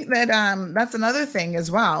I think that that's another thing as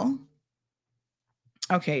well.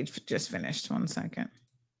 Okay, just finished. 1 second.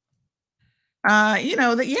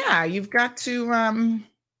 You've got to,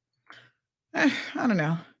 I don't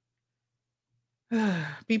know,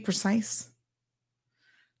 be precise.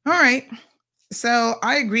 All right. So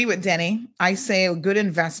I agree with Denny. I say a good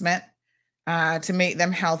investment to make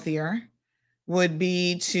them healthier would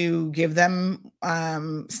be to give them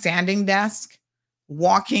standing desk,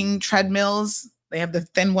 walking treadmills. They have the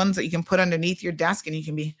thin ones that you can put underneath your desk and you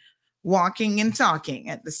can be walking and talking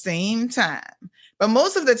at the same time. But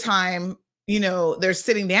most of the time, they're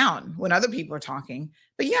sitting down when other people are talking.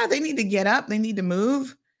 But yeah, they need to get up. They need to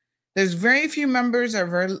move. There's very few members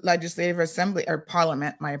of our legislative assembly or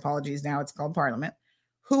parliament, my apologies, now it's called parliament,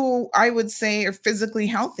 who I would say are physically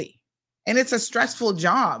healthy. And it's a stressful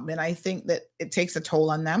job. And I think that it takes a toll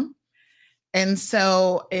on them. And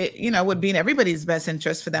so it, would be in everybody's best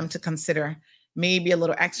interest for them to consider maybe a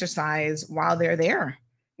little exercise while they're there.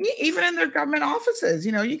 Even in their government offices,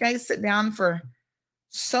 you guys sit down for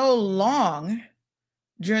so long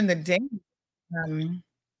during the day.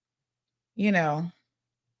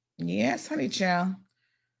 Yes, honey child.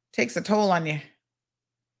 Takes a toll on you.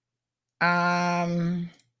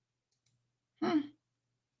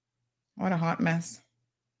 What a hot mess.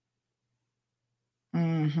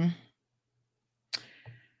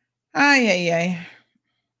 Ay.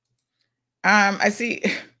 I see.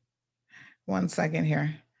 1 second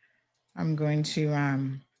here. I'm going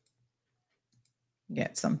to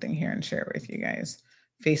get something here and share with you guys.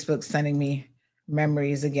 Facebook's sending me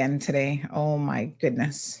memories again today. Oh my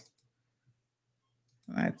goodness.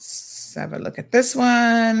 Let's have a look at this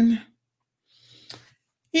one.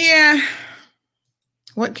 Yeah.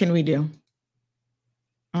 What can we do?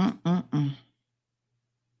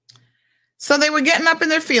 So they were getting up in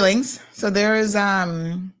their feelings. So there is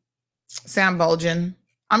Sam Bulgin.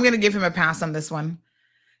 I'm going to give him a pass on this one.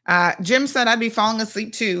 Jim said I'd be falling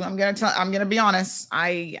asleep too. I'm going to be honest.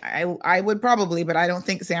 I would probably, but I don't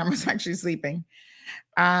think Sam was actually sleeping.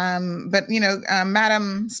 But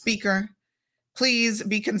Madam Speaker, please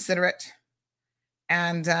be considerate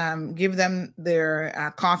and give them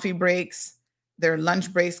their coffee breaks, their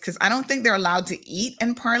lunch breaks, because I don't think they're allowed to eat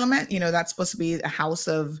in Parliament. That's supposed to be a house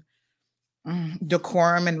of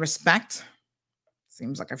decorum and respect.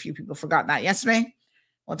 Seems like a few people forgot that yesterday.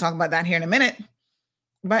 We'll talk about that here in a minute.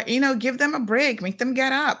 But, give them a break. Make them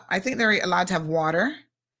get up. I think they're allowed to have water.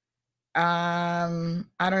 I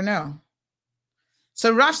don't know.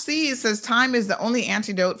 So Rush C says time is the only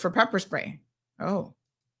antidote for pepper spray. Oh.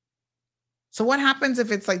 So what happens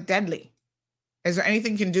if it's like deadly? Is there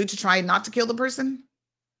anything you can do to try not to kill the person?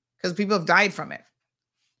 Because people have died from it.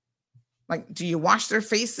 Like, do you wash their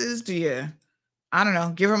faces? Do you, I don't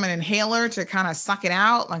know, give them an inhaler to kind of suck it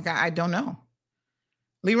out? Like, I don't know.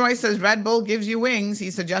 Leroy says Red Bull gives you wings.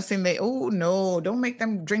 He's suggesting don't make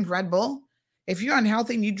them drink Red Bull. If you're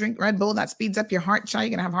unhealthy and you drink Red Bull, that speeds up your heart shot. You're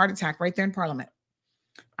going to have a heart attack right there in Parliament.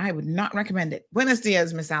 I would not recommend it. Buenos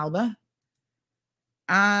dias, Miss Alba.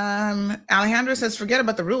 Alejandro says, forget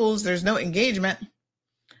about the rules. There's no engagement.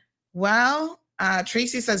 Well,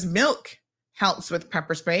 Tracy says milk helps with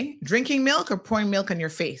pepper spray. Drinking milk or pouring milk on your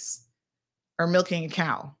face or milking a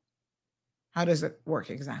cow. How does it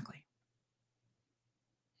work exactly?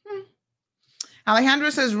 Alejandro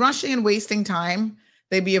says rushing and wasting time.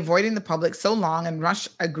 They be avoiding the public so long and rush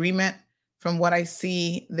agreement from what I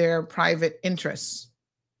see their private interests.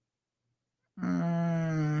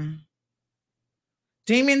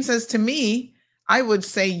 Damien says to me, I would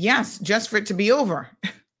say yes, just for it to be over.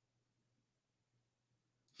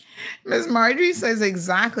 Ms. Marjorie says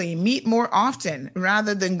exactly. Meet more often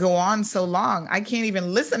rather than go on so long. I can't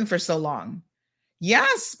even listen for so long.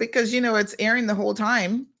 Yes, because, it's airing the whole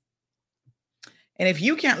time. And if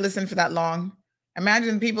you can't listen for that long,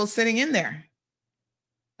 imagine people sitting in there.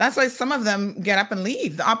 That's why some of them get up and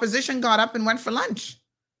leave. The opposition got up and went for lunch.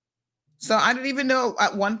 So I don't even know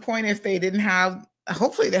at one point if they didn't have,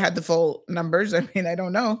 hopefully they had the full numbers. I mean, I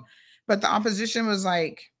don't know. But the opposition was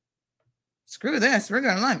like, screw this, we're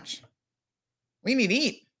going to lunch. We need to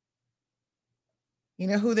eat. You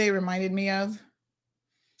know who they reminded me of?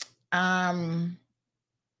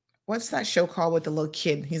 What's that show called with the little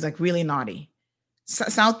kid? He's like really naughty.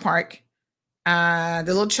 South Park. The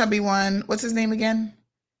little chubby one. What's his name again?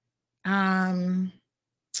 Oh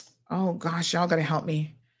gosh, y'all gotta help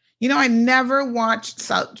me. You know, I never watched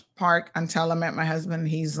South Park until I met my husband.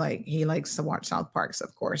 He likes to watch South Parks,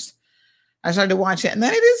 of course. I started to watch it, and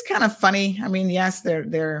then it is kind of funny. I mean, yes,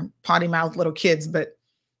 they're potty mouth little kids, but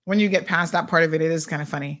when you get past that part of it, it is kind of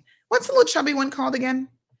funny. What's the little chubby one called again?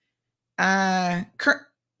 Kurtman.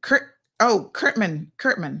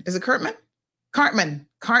 Is it Kurtman?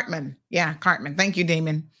 Cartman. Yeah, Cartman. Thank you,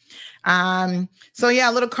 Damon. So yeah,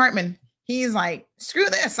 little Cartman. He's like, screw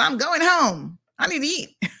this, I'm going home. I need to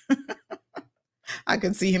eat. I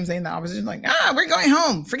could see him saying the opposite, like, we're going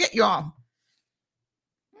home. Forget y'all.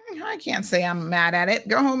 I can't say I'm mad at it.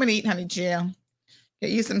 Go home and eat, honey chill. Get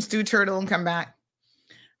you some stewed turtle and come back.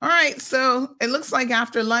 All right, so it looks like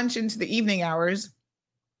after lunch into the evening hours,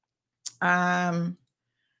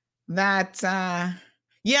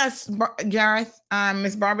 yes, Gareth,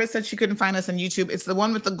 Miss Barbara said she couldn't find us on YouTube. It's the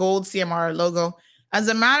one with the gold CMR logo. As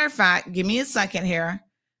a matter of fact, give me a second here.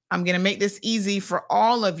 I'm going to make this easy for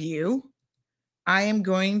all of you. I am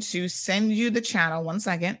going to send you the channel. 1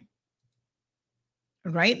 second.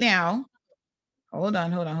 Right now. Hold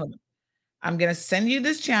on. I'm going to send you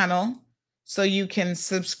this channel so you can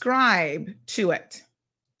subscribe to it.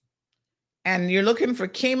 And you're looking for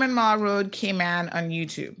Cayman Mall Road Cayman on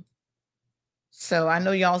YouTube. So I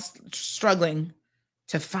know y'all struggling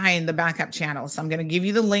to find the backup channel. So I'm going to give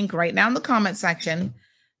you the link right now in the comment section.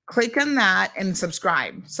 Click on that and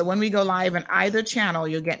subscribe. So when we go live on either channel,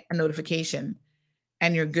 you'll get a notification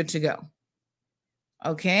and you're good to go.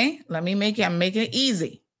 Okay, I'm making it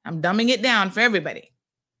easy. I'm dumbing it down for everybody.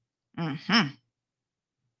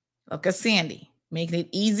 Look at Sandy, making it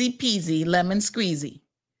easy peasy, lemon squeezy.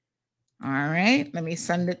 All right, let me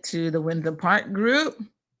send it to the Windsor Park group.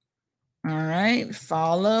 All right,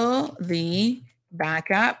 follow the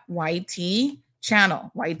backup YT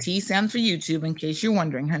channel. YT stands for YouTube, in case you're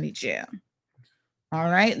wondering, honey chill. All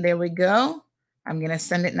right, there we go. I'm going to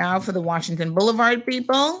send it now for the Washington Boulevard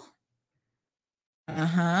people.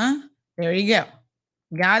 There you go.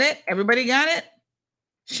 Got it? Everybody got it?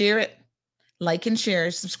 Share it. Like and share.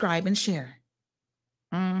 Subscribe and share.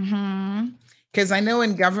 Because I know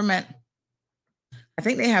in government, I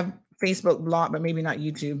think they have Facebook block, but maybe not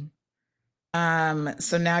YouTube.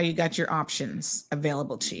 So now you got your options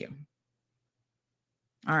available to you.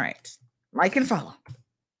 All right. Like and follow.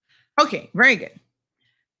 Okay, very good.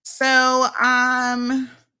 So,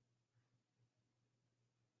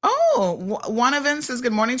 one of them says,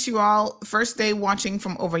 good morning to you all. First day watching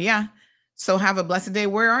from over. Yeah. So have a blessed day.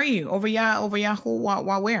 Where are you? Over. Yeah. Who,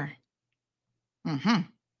 what, where? Benji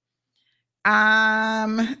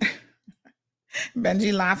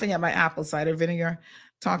laughing at my apple cider vinegar,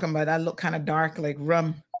 talking about I look kind of dark like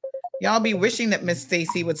rum. Y'all be wishing that Miss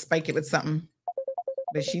Stacy would spike it with something,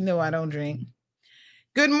 but she know I don't drink.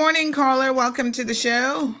 Good morning, caller. Welcome to the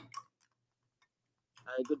show.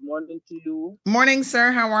 Hi, good morning to you. Morning,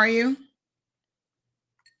 sir. How are you?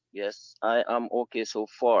 Yes, I am okay so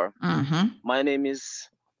far. My name is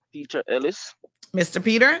Peter Ellis. Mr.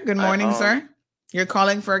 Peter, good morning, sir. You're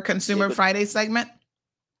calling for a Consumer Friday segment?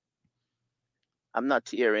 I'm not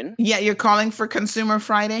hearing. Yeah, you're calling for Consumer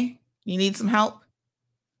Friday? You need some help?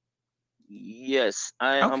 Yes,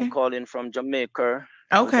 I am calling from Jamaica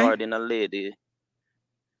regarding a lady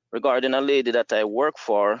that I work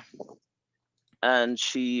for, and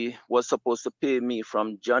she was supposed to pay me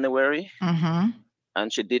from January, and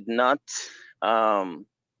she did not.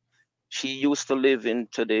 She used to live in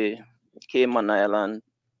the Cayman Island,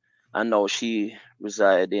 and now she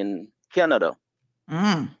resides in Canada.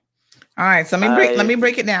 All right, so let me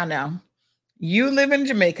break it down now. You live in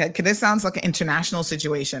Jamaica, because this sounds like an international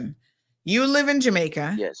situation. You live in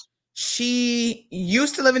Jamaica. Yes. She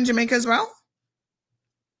used to live in Jamaica as well?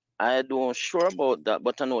 I don't sure about that,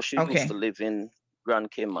 but I know she used to live in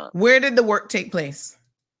Grand Cayman. Where did the work take place?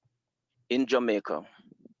 In Jamaica.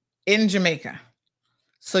 In Jamaica.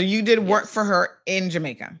 So you did work for her in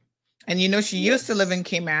Jamaica. And you know she used to live in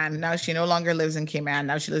Cayman. Now she no longer lives in Cayman.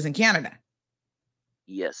 Now she lives in Canada.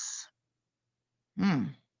 Yes.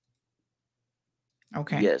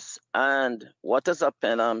 Okay. Yes. And what has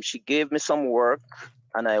happened? She gave me some work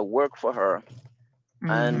and I worked for her.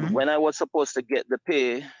 And when I was supposed to get the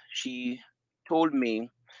pay, she told me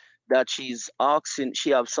that she's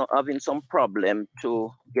having some problem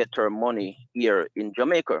to get her money here in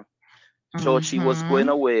Jamaica. So she was going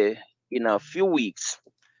away in a few weeks.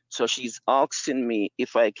 So she's asking me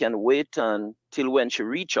if I can wait until when she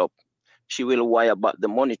reach up, she will wire back the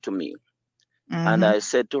money to me. And I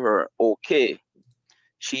said to her, okay.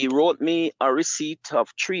 She wrote me a receipt of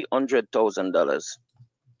 $300,000.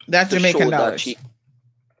 That's Jamaican dollars.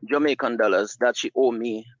 Jamaican dollars that she owe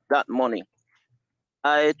me that money.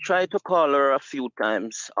 I tried to call her a few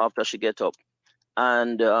times after she get up,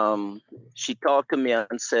 and she talked to me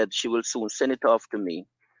and said she will soon send it off to me.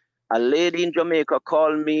 A lady in Jamaica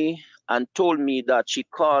called me and told me that she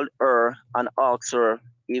called her and asked her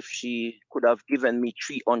if she could have given me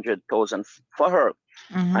 300,000 for her.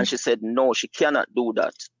 And she said, no, she cannot do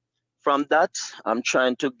that. From that, I'm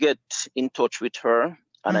trying to get in touch with her,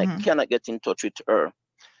 and I cannot get in touch with her.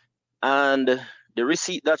 And the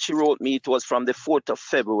receipt that she wrote me, it was from the 4th of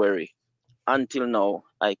February. Until now,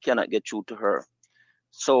 I cannot get through to her.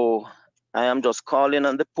 So I am just calling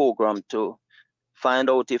on the program to find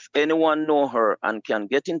out if anyone know her and can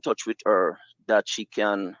get in touch with her, that she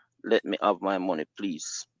can let me have my money,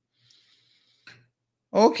 please.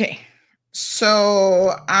 Okay.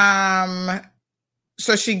 So,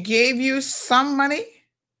 so she gave you some money?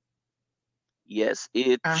 Yes,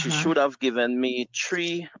 she should have given me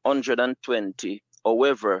 320.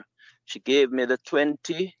 However, she gave me the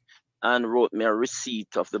 20 and wrote me a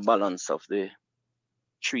receipt of the balance of the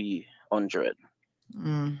 300.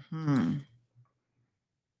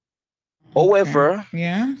 However,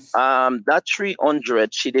 yes, that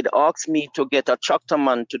 300, she did ask me to get a tractor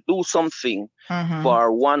man to do something for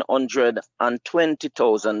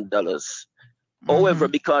 $120,000. However,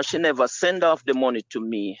 because she never sent off the money to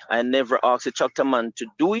me, I never asked the tractor man to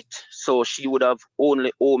do it. So she would have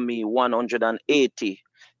only owed me 180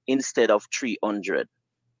 instead of 300.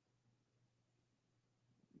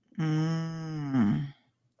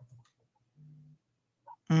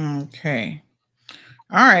 Okay.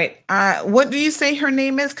 All right. What do you say her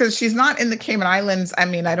name is? Because she's not in the Cayman Islands. I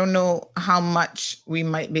mean, I don't know how much we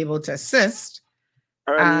might be able to assist.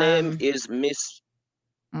 Her name is Miss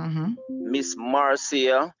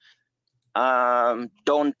Marcia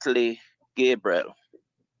Dontley Gabriel.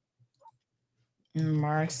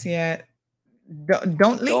 Marcia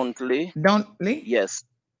Dontley? Dontley? Yes.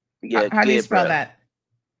 Yeah. How do you spell that?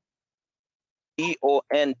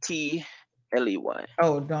 Dontley.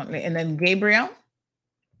 Oh, Dontley. And then Gabriel?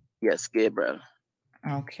 Yes, Gabriel.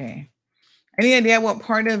 Okay. Any idea what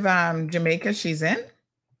part of Jamaica she's in?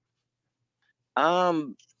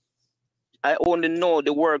 I only know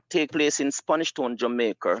the work take place in Spanish Town,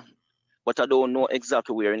 Jamaica, but I don't know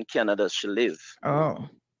exactly where in Canada she lives. Oh.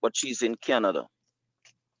 But she's in Canada.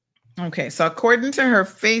 Okay, so according to her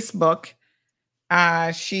Facebook,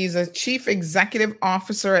 she's a chief executive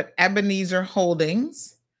officer at Ebenezer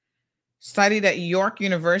Holdings, studied at York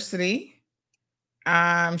University.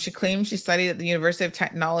 She claims she studied at the University of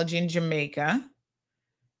Technology in Jamaica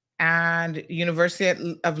and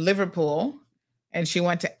University of Liverpool. And she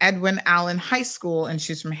went to Edwin Allen High School, and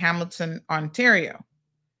she's from Hamilton, Ontario.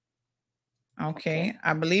 Okay,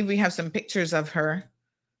 I believe we have some pictures of her,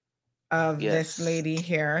 this lady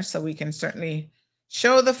here, so we can certainly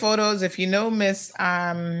show the photos. If you know Miss,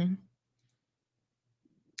 what's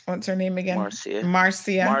her name again?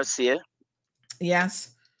 Marcia. Yes,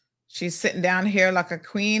 she's sitting down here like a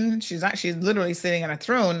queen. She's literally sitting on a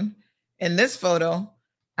throne in this photo.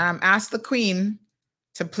 Ask the queen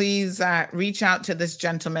to please reach out to this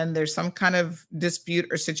gentleman. There's some kind of dispute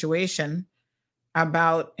or situation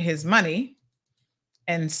about his money.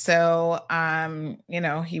 And so,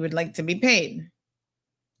 he would like to be paid.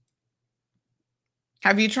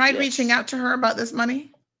 Have you tried reaching out to her about this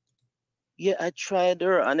money? Yeah, I tried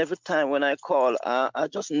her, and every time when I call, I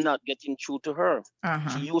just not getting through to her.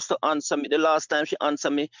 She used to answer me. The last time she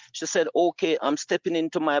answered me, she said, okay, I'm stepping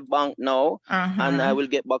into my bank now, and I will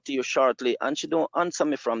get back to you shortly. And she don't answer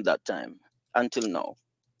me from that time until now.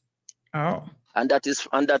 Oh. And that is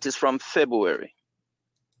from February.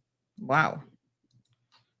 Wow.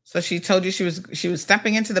 So she told you she was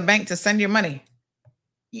stepping into the bank to send your money?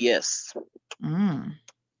 Yes.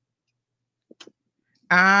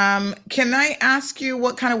 Can I ask you,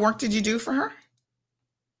 what kind of work did you do for her?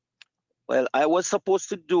 Well, I was supposed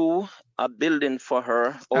to do a building for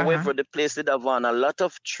her. However, the place did have on a lot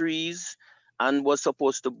of trees and was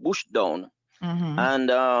supposed to bush down.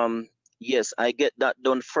 And yes, I get that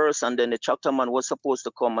done first, and then the tractor man was supposed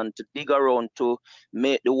to come and to dig around to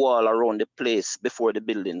make the wall around the place before the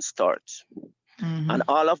building starts. And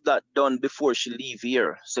all of that done before she leave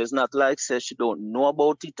here. So it's not like says she don't know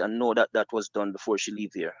about it and know that that was done before she leave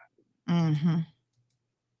here.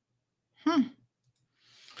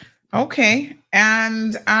 Okay.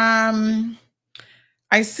 And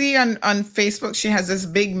I see on Facebook she has this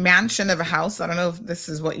big mansion of a house. I don't know if this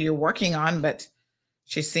is what you're working on, but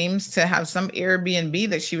she seems to have some Airbnb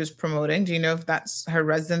that she was promoting. Do you know if that's her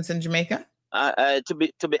residence in Jamaica? To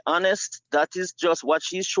be honest, that is just what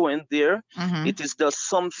she's showing there. Mm-hmm. It is just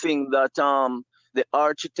something that the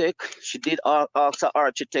architect, she did ask the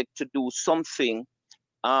architect to do something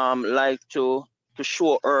like to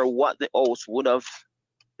show her what the house would have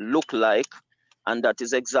looked like, and that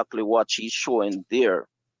is exactly what she's showing there.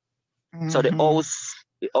 Mm-hmm. So the house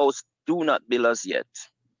do not build as yet.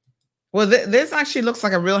 Well, this actually looks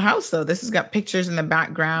like a real house, though. This has got pictures in the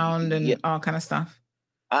background and all kind of stuff.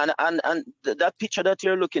 And that picture that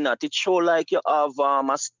you're looking at, it show like you have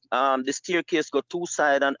the staircase go two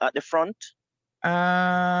side and at the front.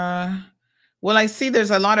 Well, I see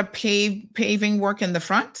there's a lot of paving work in the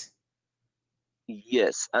front.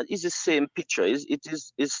 Yes, and it's the same picture. It's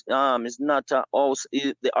not a house.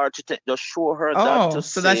 The architect just show her that. Oh,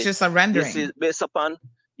 so that's just a rendering. This is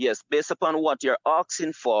based upon what you're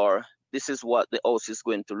asking for. This is what the house is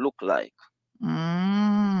going to look like.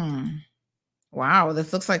 Wow,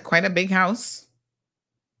 this looks like quite a big house.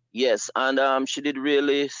 Yes, and she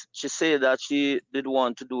said that she did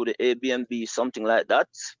want to do the Airbnb, something like that,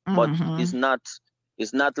 but it's not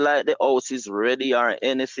like the house is ready or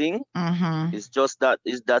anything. It's just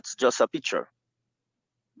that's just a picture.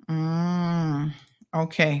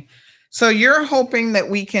 Okay, so you're hoping that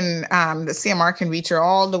we can the CMR can reach her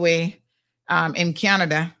all the way in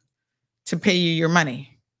Canada to pay you your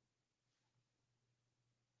money.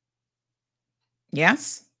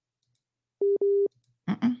 Yes.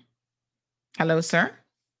 Hello, sir.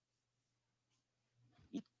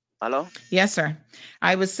 Hello? Yes, sir.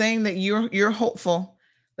 I was saying that you're hopeful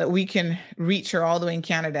that we can reach her all the way in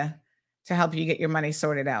Canada to help you get your money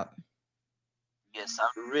sorted out. Yes, I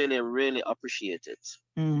really, really appreciate it.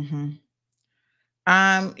 You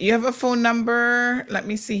have a phone number. Let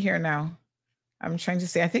me see here now. I'm trying to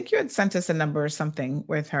see. I think you had sent us a number or something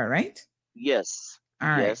with her, right? Yes. All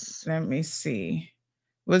right. Yes. Let me see.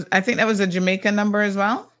 I think that was a Jamaica number as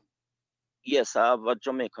well? Yes, I have a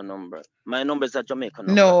Jamaica number. My number is a Jamaica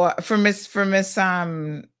number. No, for Miss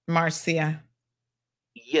Marcia.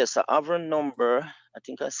 Yes, I have her number. I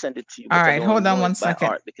think I sent it to you. All right, hold on one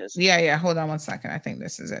second. Yeah, hold on one second. I think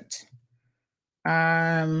this is it.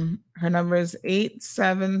 Her number is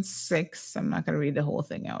 876. I'm not going to read the whole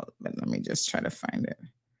thing out, but let me just try to find it.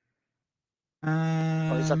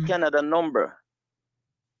 It's a Canada number.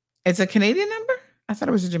 It's a Canadian number? I thought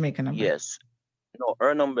it was a Jamaican number. Yes. No,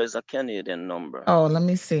 her number is a Canadian number. Oh, let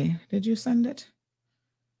me see. Did you send it?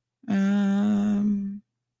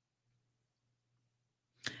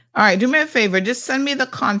 All right, do me a favor. Just send me the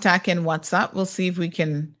contact in WhatsApp. We'll see if we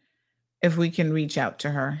can reach out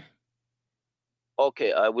to her.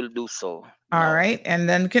 Okay, I will do so. All right, and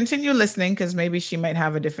then continue listening because maybe she might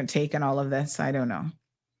have a different take on all of this. I don't know.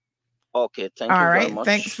 Okay, thank you very much.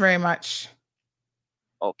 Thanks very much.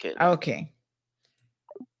 Okay.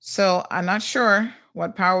 So I'm not sure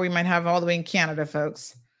what power we might have all the way in Canada,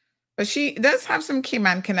 folks. But she does have some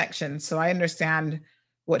Cayman connections. So I understand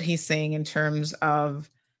what he's saying in terms of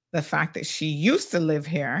the fact that she used to live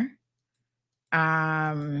here.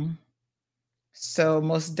 So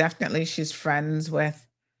most definitely she's friends with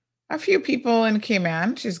a few people in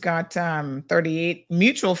Cayman. She's got 38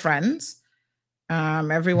 mutual friends.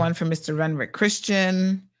 Everyone from Mr. Renwick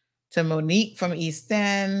Christian to Monique from East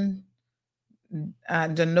End.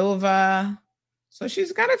 Denova. So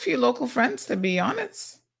she's got a few local friends, to be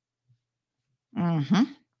honest.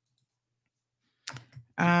 Some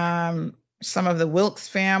of the Wilkes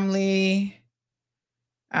family.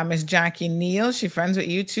 Miss Jackie Neal. She's friends with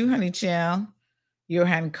you too, honey chill.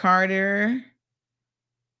 Johan Carter.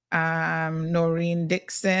 Noreen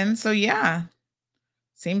Dixon. So yeah.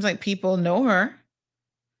 Seems like people know her.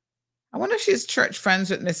 I wonder if she's church friends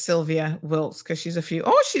with Miss Sylvia Wilkes, because she's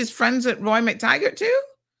she's friends with Roy McTaggart too?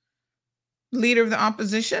 Leader of the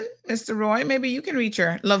opposition, Mr. Roy. Maybe you can reach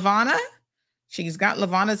her. Lavana. She's got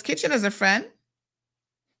Lavana's Kitchen as a friend.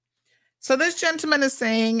 So this gentleman is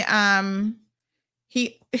saying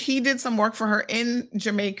he did some work for her in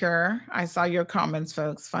Jamaica. I saw your comments,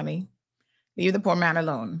 folks. Funny. Leave the poor man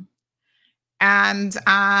alone. And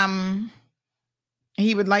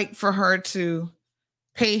he would like for her to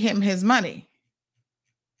pay him his money.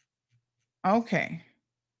 Okay.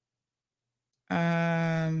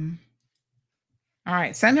 All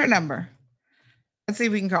right, send her number. Let's see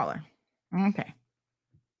if we can call her. Okay.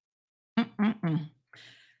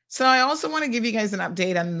 So I also want to give you guys an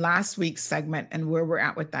update on last week's segment and where we're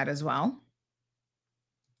at with that as well.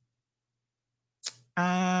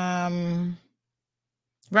 Rough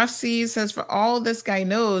Seas says, for all this guy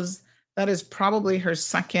knows, that is probably her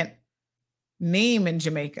second name in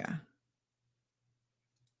Jamaica.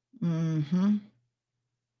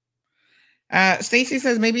 Stacy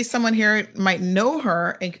says maybe someone here might know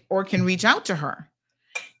her or can reach out to her.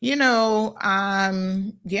 Yeah,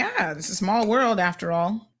 it's a small world after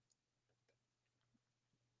all.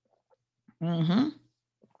 Mm-hmm.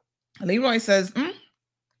 Leroy says,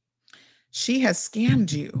 she has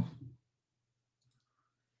scammed you.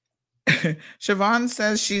 Siobhan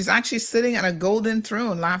says she's actually sitting on a golden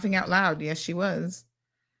throne laughing out loud. Yes, she was.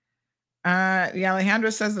 Alejandro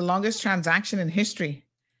says the longest transaction in history.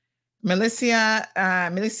 Milicia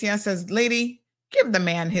says, lady, give the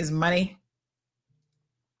man his money.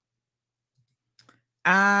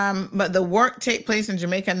 But the work take place in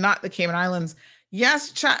Jamaica, not the Cayman Islands.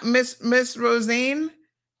 Yes, Miss Rosane,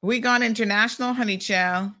 we gone international, honey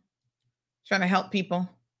child. Trying to help people.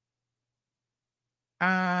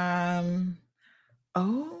 Oh,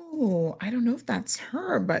 I don't know if that's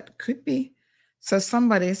her, but could be. So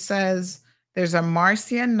somebody says there's a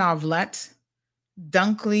Marcia Novelet,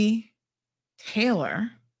 Dunkley Taylor.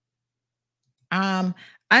 I'm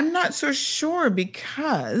not so sure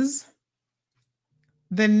because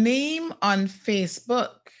the name on Facebook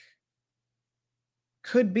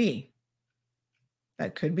could be.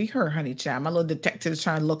 That could be her, honey child. My little detective's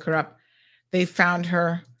trying to look her up. They found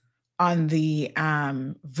her on the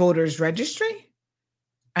voters registry,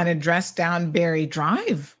 an address down Berry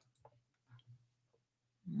Drive.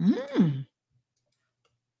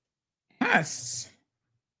 Yes.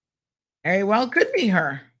 Very well could be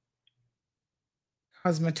her.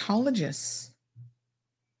 Cosmetologist.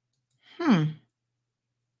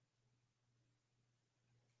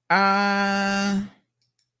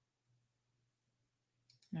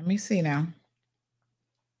 Let me see now.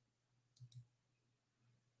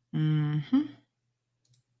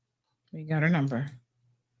 We got her number.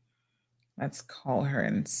 Let's call her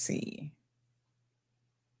and see.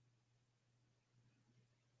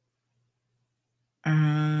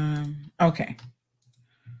 Okay.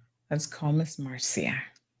 Let's call Miss Marcia.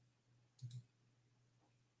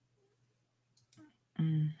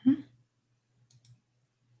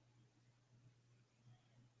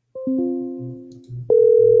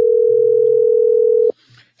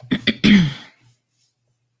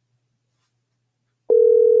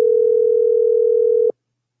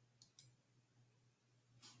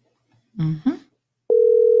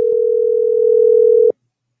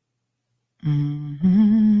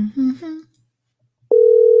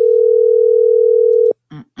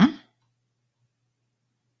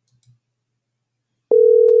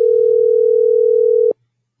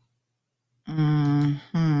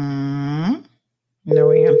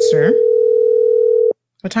 No answer.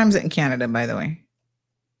 What time is it in Canada, by the way?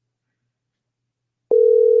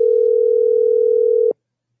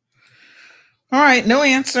 All right, no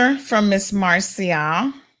answer from Miss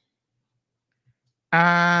Marcia.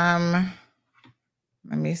 Let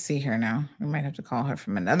me see here now. We might have to call her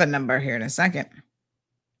from another number here in a second.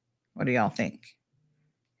 What do y'all think?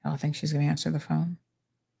 Y'all think she's going to answer the phone?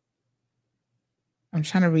 I'm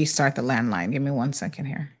trying to restart the landline. Give me 1 second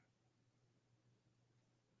here.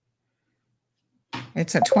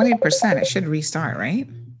 It's at 20%. It should restart, right?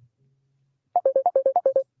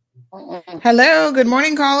 Hello. Good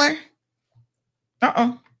morning, caller.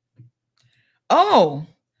 Oh,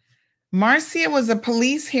 Marcia was a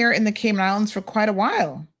police here in the Cayman Islands for quite a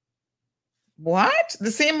while. What?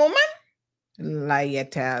 The same woman?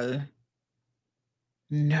 Layetel.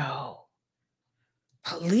 No.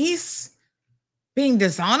 Police being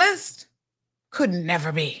dishonest? Could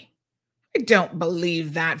never be. I don't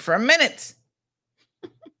believe that for a minute.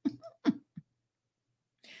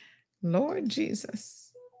 Lord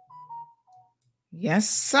Jesus. Yes,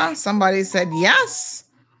 sir. Somebody said yes.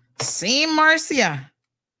 See Marcia.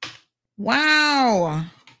 Wow.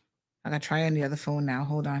 I gotta try on the other phone now.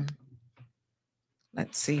 Hold on.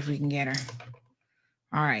 Let's see if we can get her.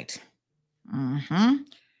 All right.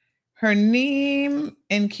 Her name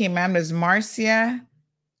in Cayman is Marcia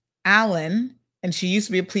Allen, and she used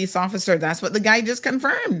to be a police officer. That's what the guy just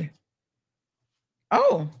confirmed.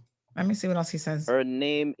 Oh, let me see what else he says. Her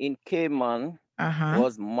name in Cayman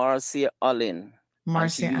was Marcia Allen.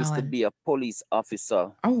 Marcia and she used to be a police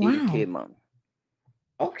officer in Cayman.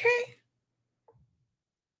 Okay.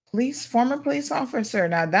 Former police officer.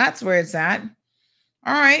 Now that's where it's at.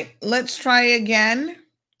 All right, let's try again.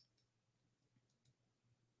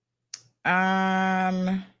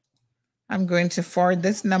 I'm going to forward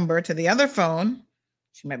this number to the other phone.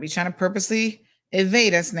 She might be trying to purposely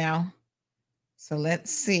evade us now. So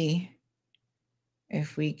let's see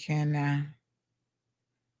if we can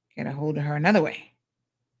get a hold of her another way.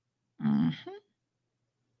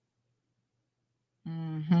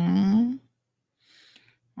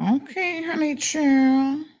 Okay, honey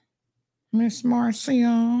child. Miss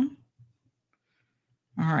Marcia.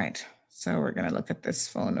 All right. So we're going to look at this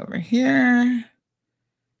phone over here.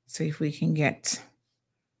 See if we can get...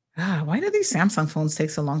 why do these Samsung phones take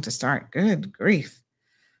so long to start? Good grief.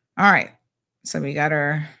 All right. So we got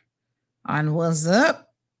her on WhatsApp.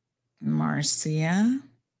 Marcia.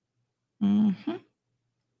 Mm-hmm.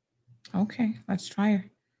 Okay. Let's try her.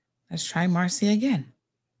 Let's try Marcia again.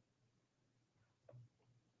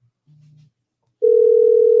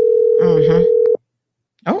 Mm-hmm.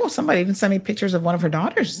 Oh, somebody even sent me pictures of one of her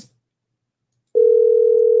daughters.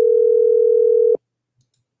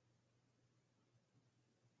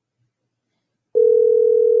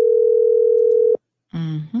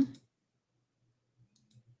 Mm-hmm.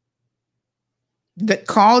 The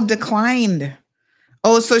call declined.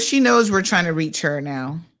 Oh, so she knows we're trying to reach her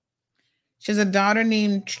now. She has a daughter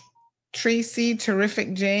named Tracy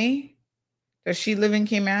Terrific J. Does she live in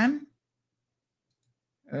Cayman?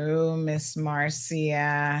 Oh, Miss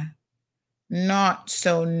Marcia. Not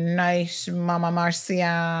so nice, Mama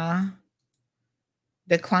Marcia.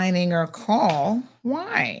 Declining our call.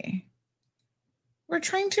 Why? We're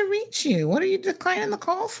trying to reach you. What are you declining the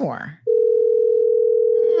call for?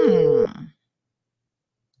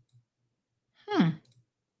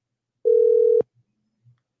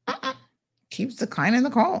 Keeps declining the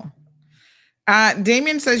call.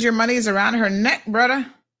 Damien says your money is around her neck, brother.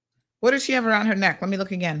 What does she have around her neck? Let me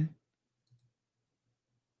look again.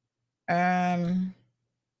 That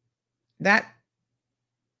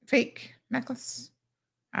fake necklace?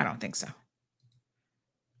 I don't think so.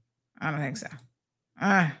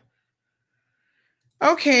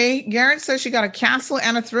 Okay. Garrett says she got a castle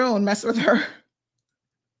and a throne. Mess with her.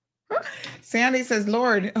 Sandy says,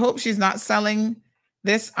 Lord, hope she's not selling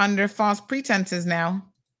this under false pretenses now.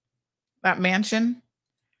 That mansion.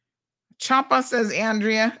 Choppa says,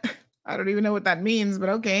 Andrea. I don't even know what that means, but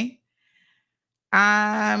okay.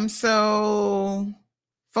 So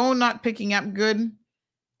phone not picking up good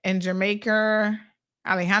in Jamaica.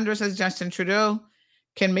 Alejandro says Justin Trudeau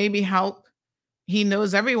can maybe help. He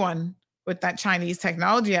knows everyone with that Chinese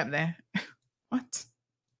technology up there. What?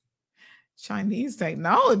 Chinese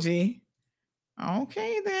technology?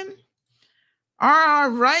 Okay, then. All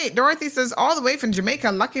right. Dorothy says all the way from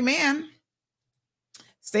Jamaica. Lucky man.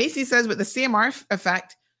 Stacy says with the CMR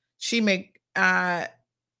effect, she may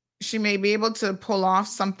be able to pull off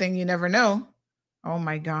something you never know. Oh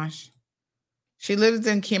my gosh. She lives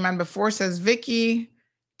in Cayman before, says Vicky.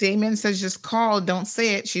 Damien says just call, don't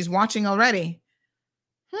say it. She's watching already.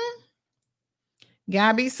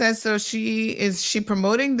 Gabby says, so is she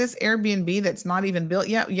promoting this Airbnb that's not even built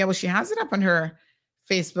yet? Yeah, well, she has it up on her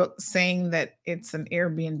Facebook saying that it's an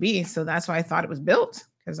Airbnb. So that's why I thought it was built,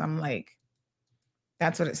 because I'm like,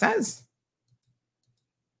 that's what it says.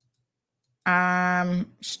 No,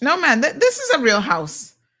 man, this is a real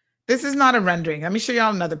house. This is not a rendering. Let me show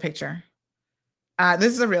y'all another picture.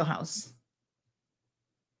 This is a real house.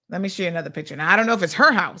 Let me show you another picture. Now, I don't know if it's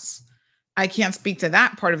her house. I can't speak to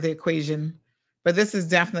that part of the equation, but this is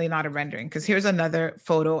definitely not a rendering, because here's another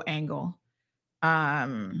photo angle.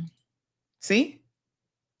 See?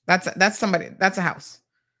 That's somebody. That's a house.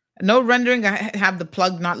 No rendering. I have the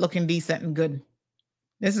plug not looking decent and good.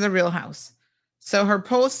 This is a real house. So her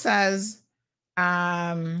post says,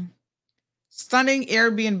 stunning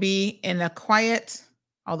Airbnb in a quiet,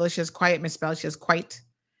 although she has quiet misspelled, she has quite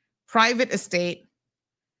private estate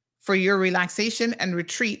for your relaxation and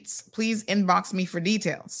retreats. Please inbox me for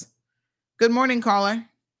details. Good morning, caller.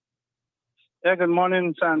 Yeah, good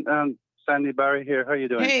morning, Sandy Barry here. How you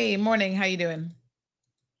doing? Hey, morning. How you doing?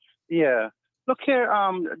 Yeah. Look here,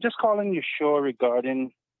 just calling your show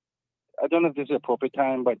regarding, I don't know if this is the appropriate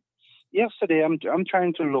time, but yesterday I'm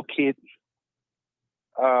trying to locate,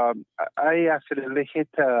 I accidentally hit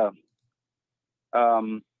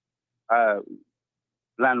Land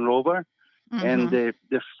Rover, and the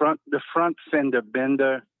front fender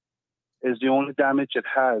bender is the only damage it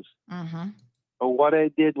has. But what I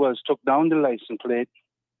did was took down the license plate,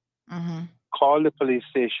 called the police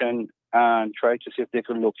station, and tried to see if they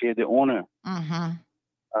could locate the owner.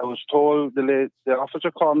 I was told, the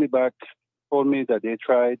officer called me back, told me that they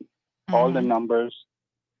tried all the numbers,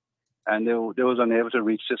 and they was unable to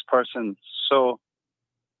reach this person. So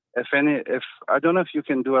if I don't know if you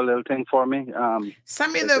can do a little thing for me.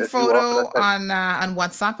 Send me the photo on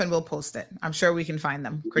WhatsApp and we'll post it. I'm sure we can find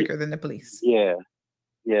them quicker than the police. Yeah.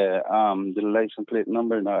 The license plate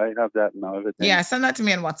number. Now I have that now. Everything. Yeah, send that to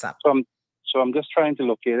me on WhatsApp. So I'm just trying to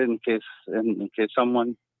locate it in case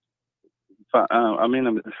someone.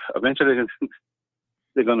 Eventually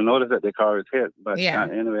they're going to notice that their car is hit. But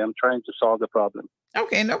anyway, I'm trying to solve the problem.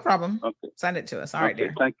 Okay, no problem. Okay. Send it to us. All right,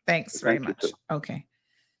 dear. Thanks very much. Too. Okay.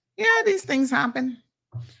 Yeah, these things happen.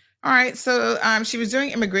 All right. So she was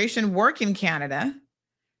doing immigration work in Canada.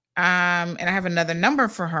 And I have another number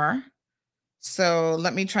for her. So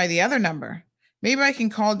let me try the other number. Maybe I can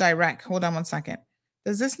call direct. Hold on one second.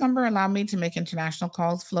 Does this number allow me to make international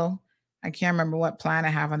calls, Flo? I can't remember what plan I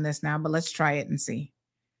have on this now, but let's try it and see.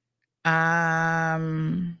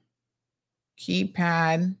 Keypad.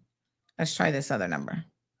 Let's try this other number.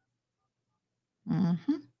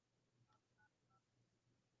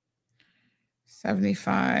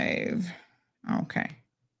 75. Okay.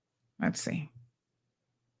 Let's see.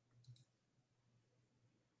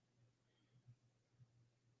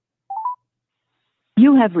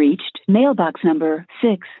 You have reached mailbox number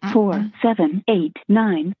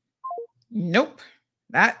 64789. Nope.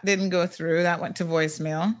 That didn't go through. That went to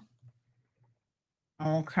voicemail.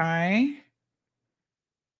 Okay.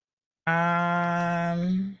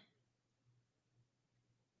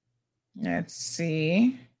 Let's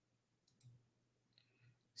see.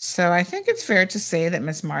 So I think it's fair to say that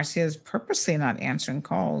Miss Marcia is purposely not answering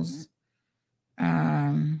calls.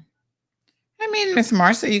 I mean, Miss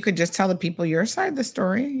Marcia, you could just tell the people your side of the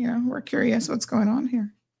story. You know, we're curious what's going on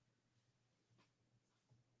here.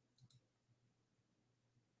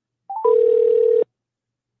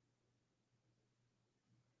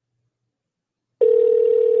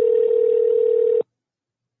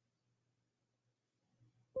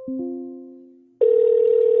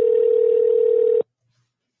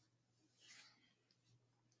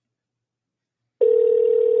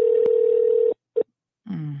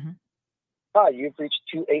 Hi, you've reached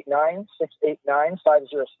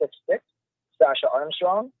 289-689-5066, Sasha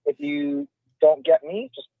Armstrong. If you don't get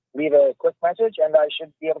me, just leave a quick message and I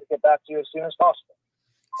should be able to get back to you as soon as possible.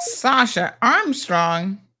 Sasha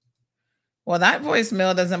Armstrong? Well, that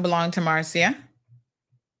voicemail doesn't belong to Marcia.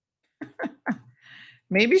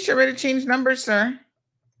 Maybe she already changed numbers, sir.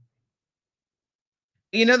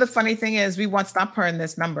 You know, the funny thing is we WhatsApp her in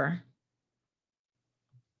this number.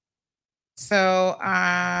 So,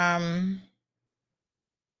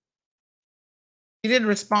 she did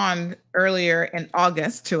respond earlier in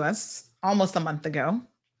August to us, almost a month ago,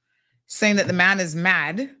 saying that the man is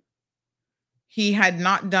mad. He had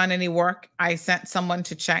not done any work. I sent someone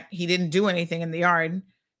to check. He didn't do anything in the yard,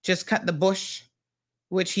 just cut the bush,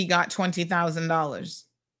 which he got $20,000.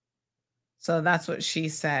 So that's what she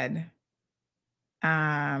said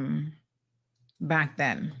back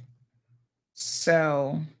then.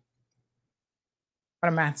 So what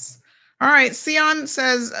a mess. All right. Sion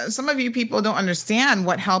says, some of you people don't understand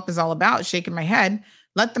what help is all about. Shaking my head.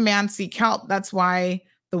 Let the man seek help. That's why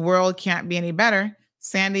the world can't be any better.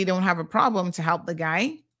 Sandy don't have a problem to help the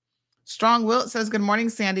guy. Strong Wilt says, good morning,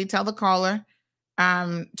 Sandy. Tell the caller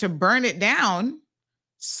to burn it down.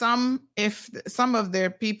 If some of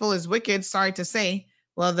their people is wicked, sorry to say.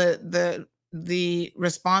 Well, the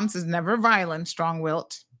response is never violent, Strong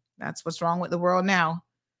Wilt. That's what's wrong with the world now.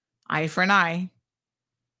 Eye for an eye.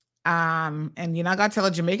 And you're not gonna tell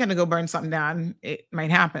a Jamaican to go burn something down. It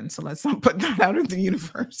might happen. So let's not put that out into the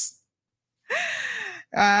universe.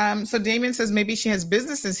 So Damien says maybe she has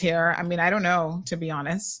businesses here. I mean, I don't know, to be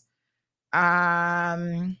honest.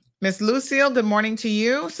 Miss Lucille, good morning to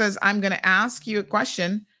you. Says, I'm gonna ask you a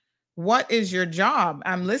question. What is your job?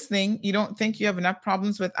 I'm listening. You don't think you have enough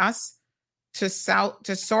problems with us to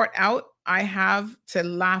sort out? I have to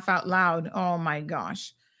laugh out loud. Oh my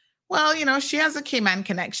gosh. Well, you know, she has a Cayman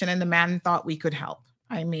connection and the man thought we could help.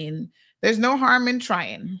 I mean, there's no harm in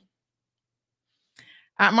trying.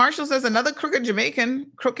 Marshall says another crooked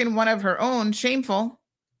Jamaican crooking one of her own. Shameful.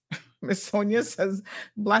 Miss Sonia says,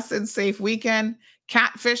 blessed, safe weekend.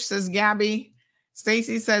 Catfish, says Gabby.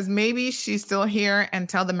 Stacy says maybe she's still here and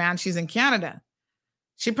tell the man she's in Canada.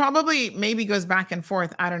 She probably maybe goes back and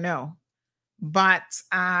forth. I don't know. But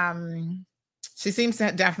she seems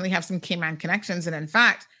to definitely have some Cayman connections. And in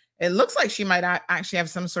fact, it looks like she might actually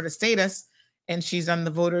have some sort of status and she's on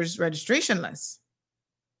the voters registration list.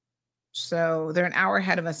 So they're an hour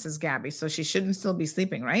ahead of us, says Gabby. So she shouldn't still be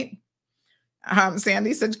sleeping, right?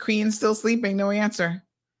 Sandy said Queen's still sleeping. No answer.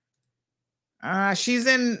 That's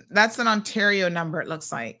an Ontario number, it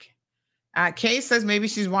looks like. Kay says maybe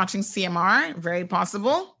she's watching CMR. Very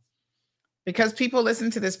possible. Because people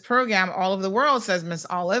listen to this program all over the world, says Miss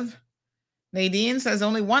Olive. Nadine says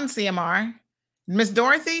only one CMR. Miss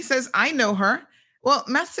Dorothy says, I know her. Well,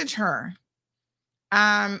 message her.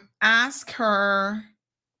 Ask her,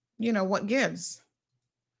 you know, what gives.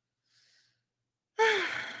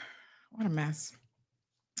 What a mess.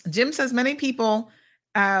 Jim says many people,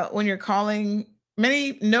 many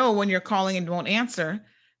know when you're calling and won't answer.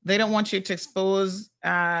 They don't want you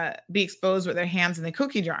to be exposed with their hands in the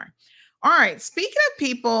cookie jar. All right. Speaking of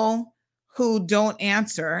people who don't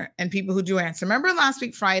answer and people who do answer, remember last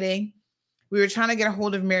week, Friday, we were trying to get a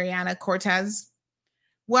hold of Mariana Cortez.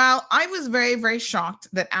 Well, I was very, very shocked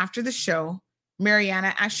that after the show,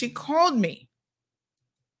 Mariana actually called me.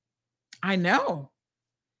 I know.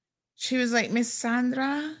 She was like, Miss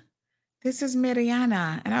Sandra, this is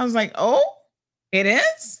Mariana. And I was like, oh, it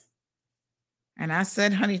is? And I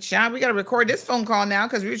said, honey, child, we got to record this phone call now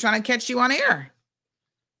because we were trying to catch you on air.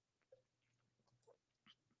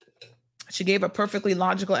 She gave a perfectly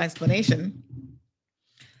logical explanation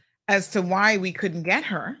as to why we couldn't get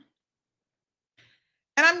her.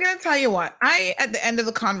 And I'm going to tell you what, at the end of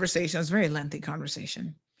the conversation, it was a very lengthy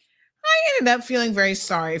conversation, I ended up feeling very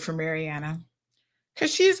sorry for Mariana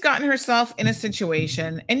because she's gotten herself in a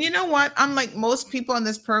situation. And you know what? Unlike most people on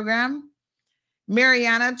this program,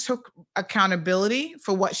 Mariana took accountability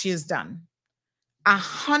for what she has done.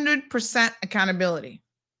 100% accountability.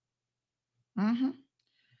 Mm-hmm.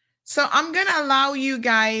 So I'm going to allow you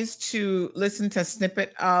guys to listen to a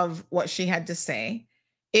snippet of what she had to say.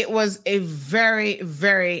 It was a very,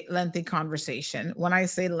 very lengthy conversation. When I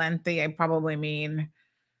say lengthy, I probably mean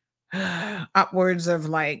upwards of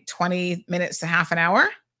like 20 minutes to half an hour.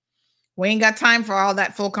 We ain't got time for all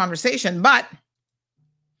that full conversation, but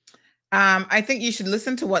I think you should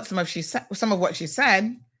listen to what some of what she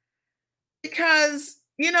said, because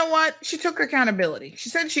you know what? She took accountability. She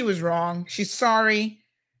said she was wrong. She's sorry.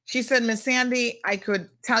 She said, Miss Sandy, I could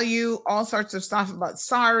tell you all sorts of stuff about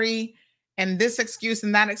sorry and this excuse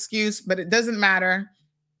and that excuse, but it doesn't matter.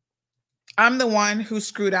 I'm the one who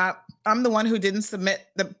screwed up. I'm the one who didn't submit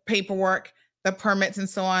the paperwork, the permits, and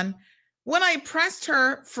so on. When I pressed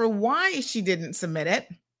her for why she didn't submit it,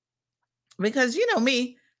 because you know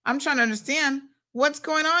me, I'm trying to understand what's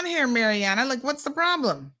going on here, Mariana. Like, what's the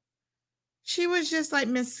problem? She was just like,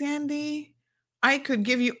 Miss Sandy, I could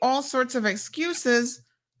give you all sorts of excuses,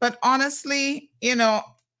 but honestly, you know,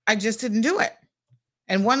 I just didn't do it.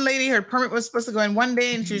 And one lady, her permit was supposed to go in one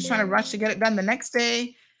day and she was trying to rush to get it done the next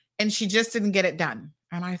day, and she just didn't get it done.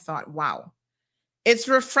 And I thought, wow, it's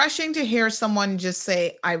refreshing to hear someone just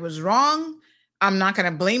say, I was wrong. I'm not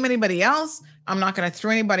going to blame anybody else. I'm not going to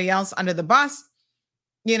throw anybody else under the bus.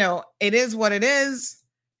 You know, it is what it is.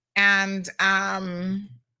 And I'm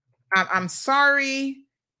sorry.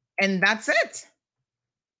 And that's it.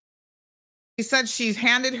 She said she's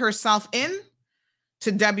handed herself in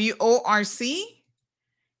to WORC.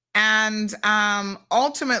 And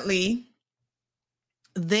ultimately,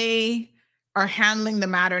 they are handling the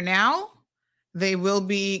matter now. They will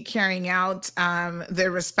be carrying out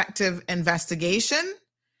their respective investigation.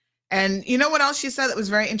 And you know what else she said that was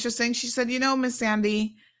very interesting? She said, you know, Miss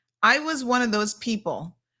Sandy, I was one of those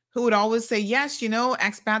people who would always say, yes, you know,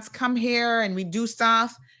 expats come here and we do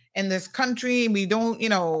stuff in this country. We don't, you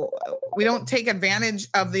know, we don't take advantage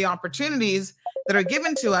of the opportunities that are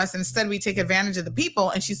given to us. Instead, we take advantage of the people.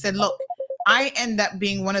 And she said, look, I end up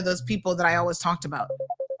being one of those people that I always talked about.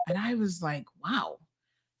 And I was like, wow.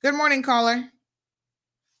 Good morning, caller.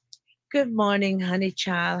 Good morning, honey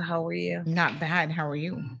child. How are you? Not bad. How are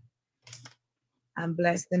you? I'm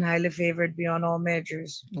blessed and highly favored beyond all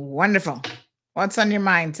measures. Wonderful. What's on your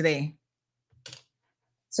mind today?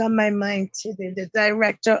 It's on my mind today, the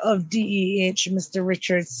director of DEH, Mr.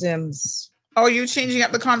 Richard Sims. Oh, you changing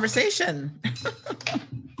up the conversation.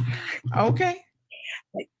 Okay.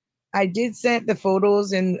 I did send the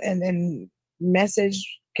photos and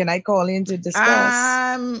message. Can I call in to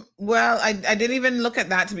discuss? Well, I didn't even look at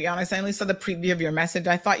that, to be honest. I only saw the preview of your message.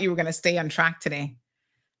 I thought you were going to stay on track today.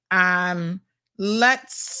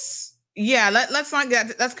 Let's not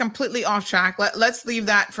get, that's completely off track. Let's leave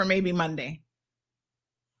that for maybe Monday.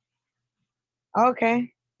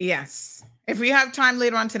 Okay. Yes. If we have time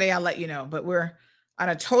later on today, I'll let you know, but we're on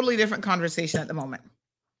a totally different conversation at the moment.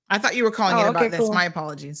 I thought you were calling in about this. Cool. My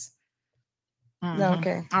apologies. Mm-hmm.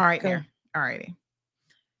 Okay. All right, dear. All righty.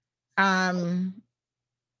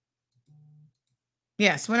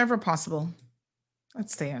 Yes, whenever possible,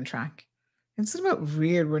 let's stay on track. It's about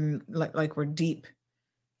weird when like we're deep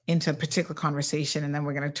into a particular conversation and then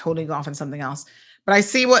we're going to totally go off on something else. But I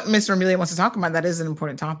see what Miss Amelia wants to talk about. That is an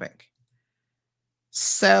important topic.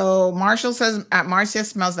 So Marshall says Marcia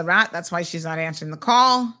smells the rat. That's why she's not answering the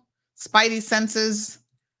call. Spidey senses.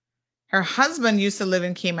 Her husband used to live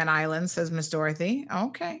in Cayman Islands, says Miss Dorothy.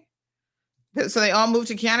 Okay. So they all moved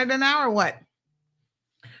to Canada now or what?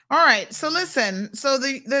 All right. So listen. So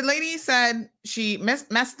the lady said she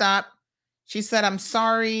messed up. She said, I'm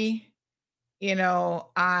sorry. You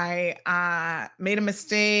know, I made a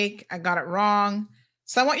mistake. I got it wrong.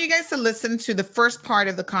 So I want you guys to listen to the first part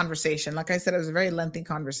of the conversation. Like I said, it was a very lengthy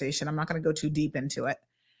conversation. I'm not going to go too deep into it.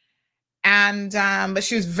 And, but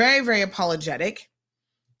she was very, very apologetic.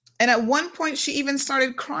 And at one point she even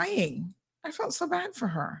started crying. I felt so bad for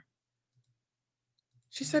her.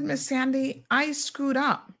 She said, Miss Sandy, I screwed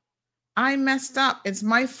up. I messed up. It's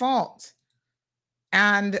my fault.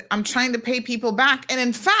 And I'm trying to pay people back. And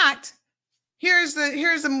in fact, here's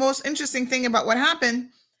the most interesting thing about what happened.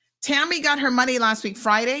 Tammy got her money last week,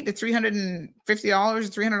 Friday, the $350 or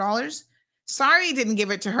 $300. Sari didn't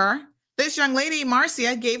give it to her. This young lady,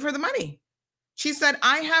 Marcia, gave her the money. She said,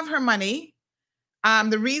 I have her money.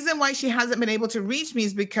 The reason why she hasn't been able to reach me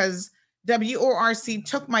is because WORC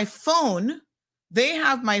took my phone. They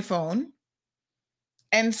have my phone.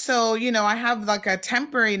 And so, I have like a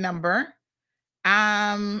temporary number.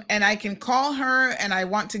 And I can call her and I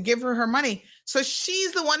want to give her money. So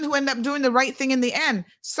she's the one who ended up doing the right thing in the end.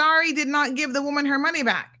 Sari did not give the woman her money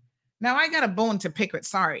back. Now I got a bone to pick with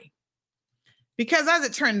Sari. Because as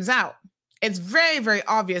it turns out, it's very, very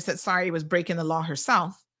obvious that Sari was breaking the law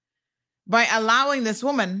herself by allowing this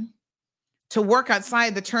woman to work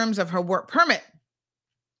outside the terms of her work permit.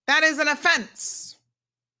 That is an offense.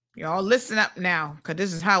 Y'all listen up now, because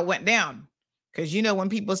this is how it went down. Because, when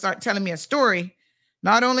people start telling me a story,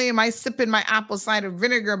 not only am I sipping my apple cider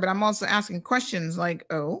vinegar, but I'm also asking questions like,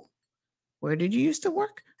 oh, where did you used to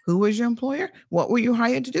work? Who was your employer? What were you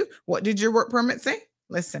hired to do? What did your work permit say?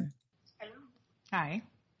 Listen. Hello. Hi.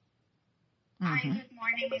 Hi, good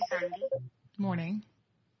morning, Miss Sandy. Morning.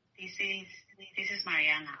 This is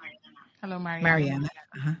Mariana. Hello, Mariana.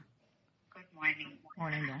 Uh-huh. Good morning.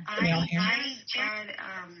 Morning there. I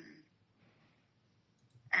got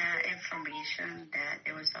information that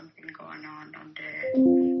there was something going on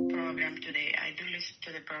the program today. I do listen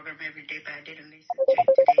to the program every day, but I didn't listen to it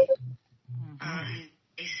today.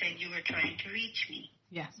 They said you were trying to reach me.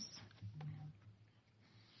 Yes.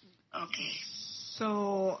 Okay.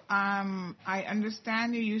 So, I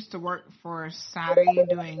understand you used to work for Sari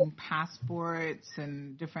doing passports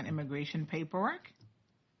and different immigration paperwork.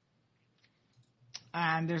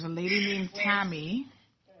 And there's a lady named Tammy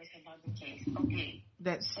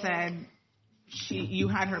that said you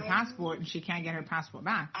had her passport and she can't get her passport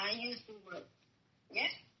back. I used to work. Yes.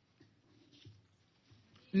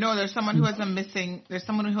 No, there's someone who has a missing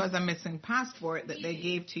passport that they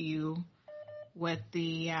gave to you with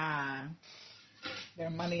their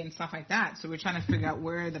money and stuff like that. So we're trying to figure out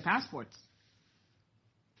where are the passports.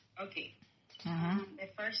 Okay. The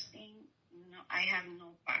first thing, I have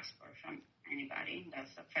no passport from anybody. That's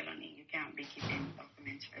a felony. You can't be keeping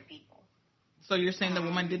documents for people. So you're saying the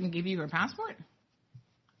woman didn't give you her passport?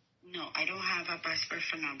 No, I don't have a passport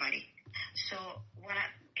for nobody. So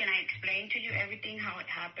can I explain to you everything, how it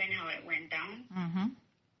happened, how it went down? Mm-hmm.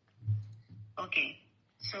 Okay.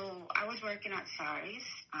 So I was working at Sari's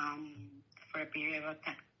for a period of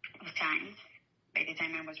time. By the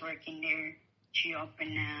time I was working there, she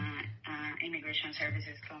opened an immigration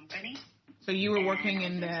services company. So you were working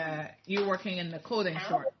in the clothing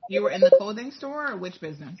store. You were in the clothing store, or which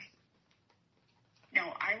business? No,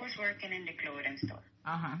 I was working in the clothing store.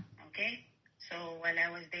 Uh-huh. Okay? So while I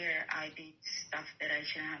was there, I did stuff that I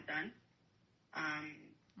shouldn't have done.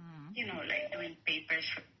 Like doing papers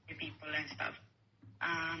for people and stuff.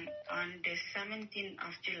 On the 17th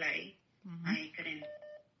of July, I couldn't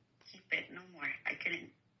keep it no more. I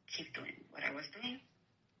couldn't keep doing what I was doing.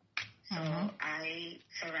 So I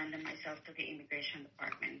surrendered myself to the immigration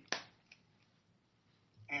department.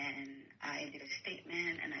 And I did a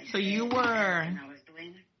statement, and I said everything I was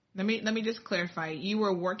doing. Let me just clarify. You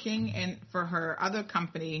were working for her other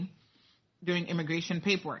company doing immigration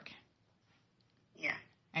paperwork. Yeah.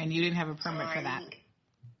 And you didn't have a permit for that.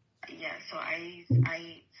 Yeah, so I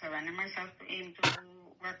surrendered myself to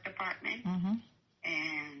work department.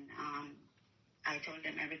 And I told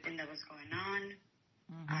them everything that was going on.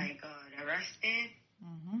 I got arrested.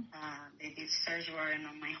 They did search warrant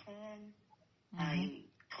on my home. I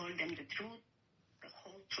told them the truth, the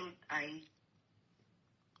whole truth. I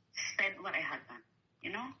said what I had done,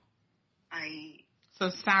 So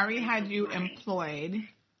Sari had you employed in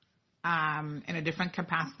a different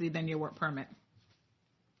capacity than your work permit.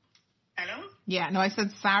 Hello? Yeah, no, I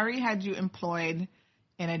said Sari had you employed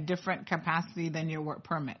in a different capacity than your work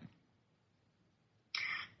permit.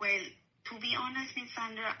 Well, to be honest, Miss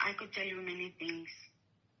Sandra, I could tell you many things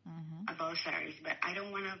about Sari's, but I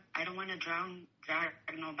don't wanna drag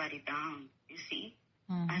nobody down. You see,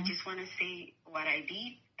 I just wanna say what I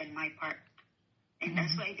did and my part, and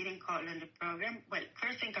that's why I didn't call on the program. Well,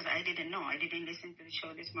 first thing, because I didn't know, I didn't listen to the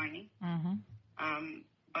show this morning.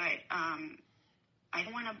 I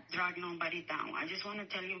don't want to drag nobody down. I just want to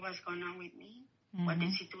tell you what's going on with me, what the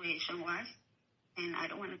situation was, and I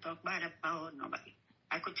don't want to talk bad about nobody.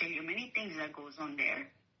 I could tell you many things that goes on there.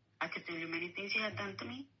 I could tell you many things he had done to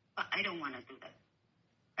me, but I don't want to do that.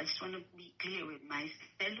 I just want to be clear with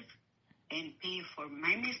myself and pay for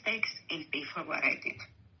my mistakes and pay for what I did.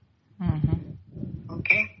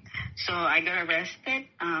 Okay? So I got arrested.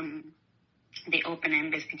 They opened an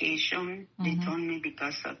investigation. They told me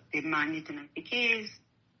because of the magnitude of the case,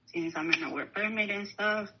 since I'm in a work permit and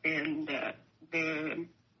stuff, then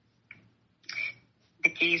the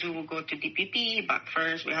case will go to DPP, but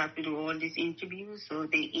first we have to do all these interviews. So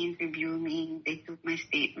they interviewed me. They took my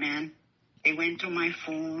statement. They went through my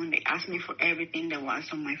phone. They asked me for everything that was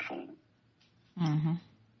on my phone.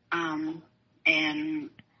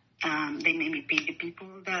 They made me pay the people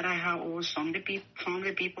that I have owed. Some of the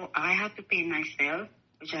people I had to pay myself,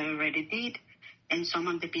 which I already did, and some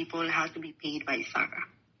of the people had to be paid by Sarah.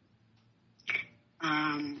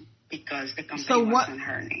 Because the company was on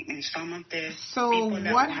her name, and some of the people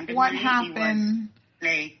that wanted what money, happened? It was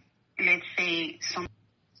like, let's say, some.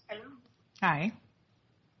 Hello. Hi.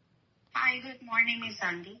 Hi. Good morning, Miss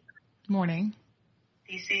Sandy. Morning.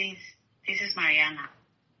 This is Mariana.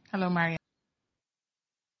 Hello, Mariana.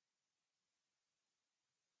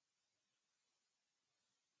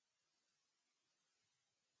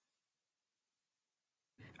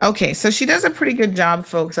 Okay, so she does a pretty good job,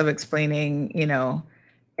 folks, of explaining,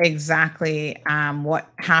 exactly what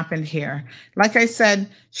happened here. Like I said,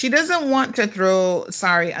 she doesn't want to throw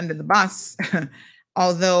Sari under the bus,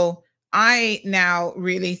 although I now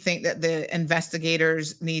really think that the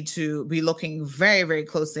investigators need to be looking very, very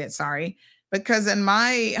closely at Sari, because in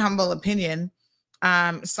my humble opinion,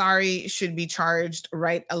 Sari should be charged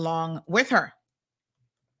right along with her.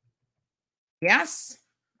 Yes,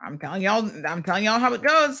 I'm telling y'all how it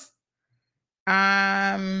goes.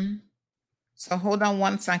 So hold on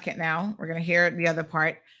one second now. We're going to hear the other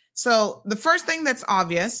part. So the first thing that's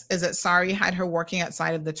obvious is that Sari had her working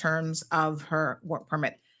outside of the terms of her work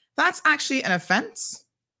permit. That's actually an offense.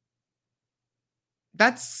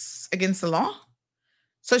 That's against the law.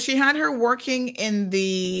 So she had her working in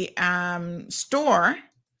the store,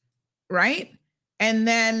 right? And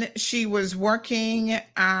then she was working,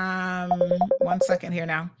 one second here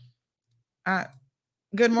now.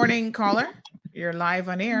 Good morning, caller. You're live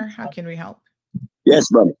on air. How can we help?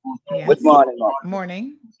 Yes, ma'am. Yes. Good morning, ma'am.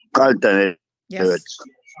 Morning. Carlton. Yes.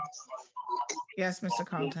 Yes, Mr.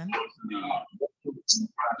 Carlton.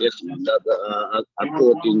 Yes, ma'am. I'm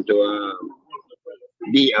talking to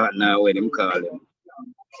DR now when I'm calling.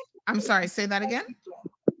 I'm sorry, say that again.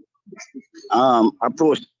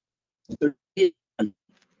 Approach to DR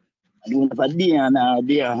now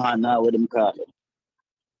when I'm calling.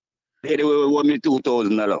 Lady will want me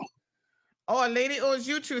 $2,000. Oh, a lady owes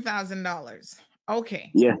you $2,000. Okay.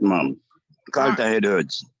 Yes, ma'am. Carlton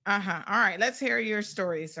Edwards. All right. Let's hear your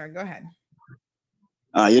story, sir. Go ahead.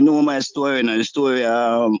 You know my story, and the story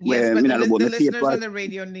yes, where but the listeners on the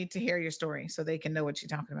radio need to hear your story so they can know what you're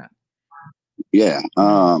talking about. Yeah.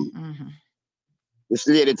 This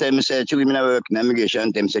lady tell me say she women work in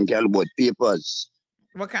immigration time saying about papers.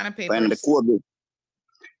 What kind of papers? Find the code.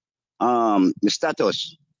 The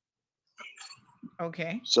status.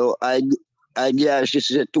 Okay. So I gave she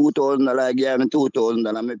said $2,000. I gave me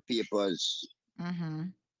 $2,000 on my papers.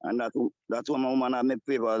 And that's when my woman had my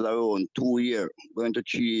papers around 2 years, going to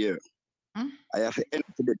 3 years. I have to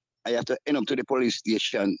end up to the police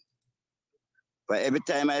station. But every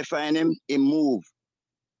time I find him, he move.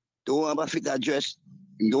 Don't have a fit address.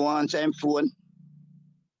 Don't answer him phone.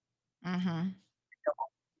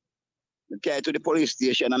 Okay, to the police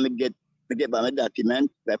station and I get by my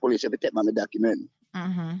document. The police have to take by my document.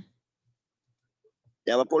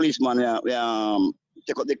 They have a policeman we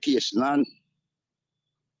take up the case now.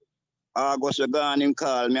 August we gone him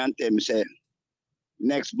call me and tell me say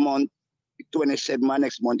next month, 27th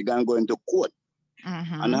next month, you're going to court.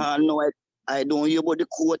 And I know I don't hear about the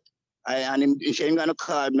court. And he saying gonna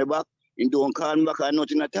call me back. He don't call me back or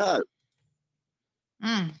nothing at all.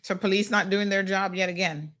 So police not doing their job yet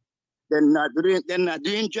again. They're not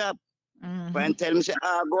doing job. But tell me say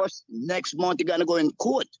August next month you're gonna go in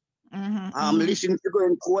court. I'm listening to go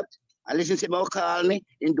in court. I listen to him call me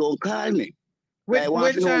and don't call me. Which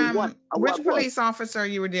police officer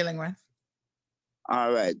you were dealing with?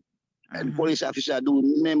 All right. The police officer, I do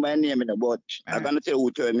remember my name, but I'm going to tell you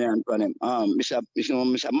who turned me on for him. Mr.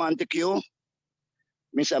 Montague.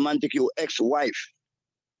 Mr. Montague, ex-wife.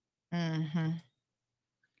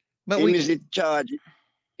 But he is the charge.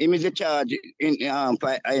 He is the charge.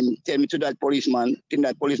 Tell me to that policeman. Think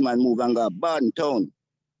that policeman move and go bad in town.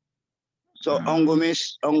 So I'm going to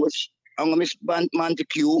miss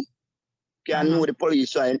Montague can know the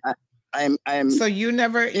police. So I'm. So you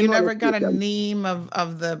never got a name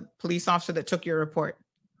of the police officer that took your report?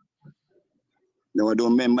 No, I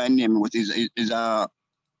don't remember his name. What is not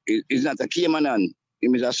a Cayman. He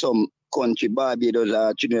is some country Barbados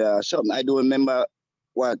or Trinidad or something. I don't remember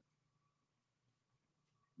what.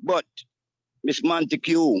 But Miss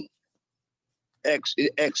Montague, ex,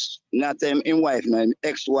 not in wife, no,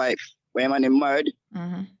 ex-wife, when I'm married,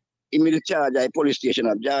 he made a charge at the police station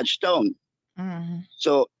of Georgetown.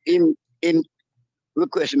 So in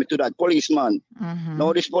request me to that policeman.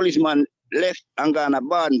 Now this policeman left and gone a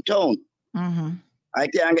Barn town. I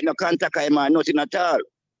can't get no contact with him or nothing at all.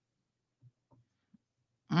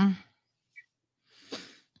 All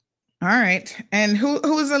right. And who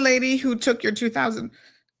was the lady who took your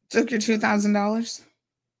 $2,000?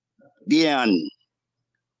 Dion.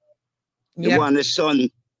 The one the son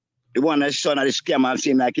of the scammer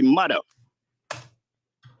seemed like his mother.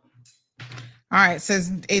 All right. It says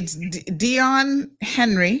it's Dion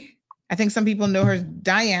Henry. I think some people know her as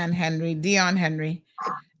Diane Henry. Dion Henry.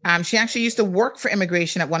 She actually used to work for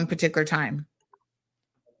immigration at one particular time.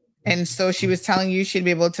 And so she was telling you she'd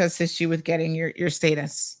be able to assist you with getting your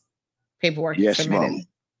status paperwork submitted. Mom.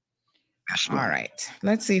 Yes, all right.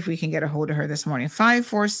 Let's see if we can get a hold of her this morning.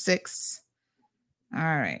 546. All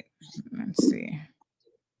right. Let's see.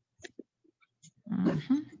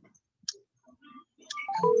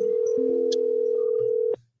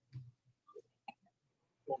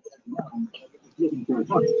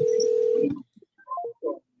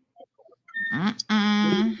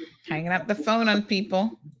 Hanging up the phone on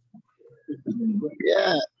people.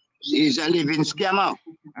 Yeah, she's a living scammer.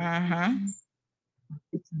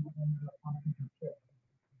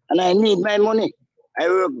 And I need my money. I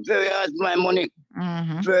work very hard for my money.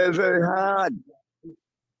 Very, very hard.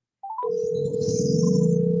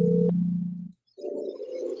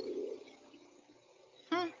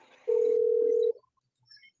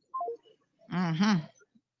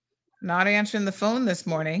 Not answering the phone this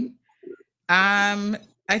morning. I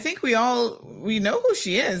think we know who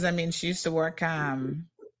she is. I mean, she used to work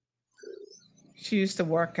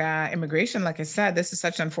immigration. Like I said, this is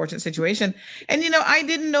such an unfortunate situation. And I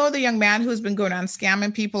didn't know the young man who's been going on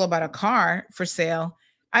scamming people about a car for sale.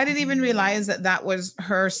 I didn't even realize that was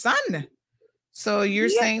her son. So you're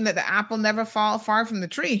saying that the apple never fall far from the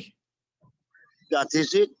tree. That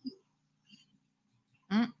is it.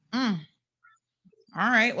 All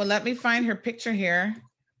right. Well, let me find her picture here.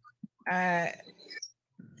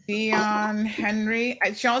 Dion Henry.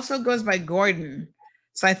 She also goes by Gordon.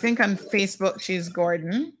 So I think on Facebook she's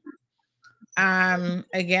Gordon.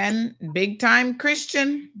 Again, big time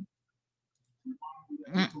Christian.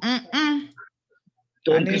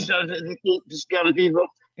 Don't be scam people.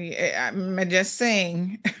 I'm just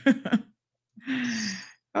saying.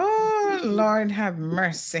 Oh, Lord have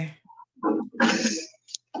mercy.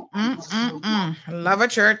 Love a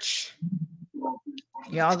church.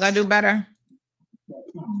 Y'all gotta do better.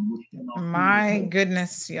 My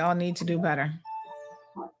goodness, y'all need to do better.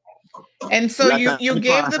 And so you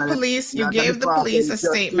gave the police a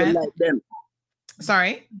statement.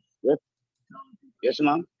 Sorry? Yes,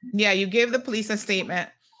 ma'am. Yeah, you gave the police a statement.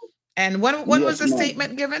 And when was the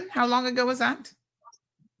statement given? How long ago was that?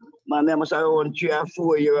 My name was around 3 or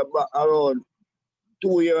 4 years back, around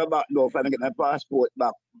 2 years back now, if I get my passport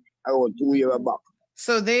back, around 2 years back.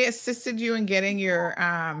 So they assisted you in getting your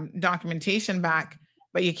documentation back,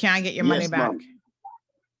 but you can't get your money back. Ma'am.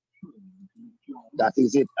 That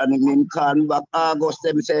is it. And then come back August,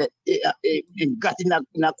 they say it got in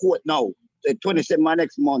a court now. The 27th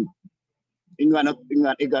next month. You're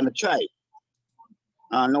gonna try.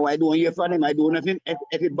 No, I don't hear from him. I don't know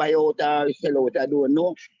if he buy out or sell out. I don't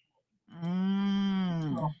know.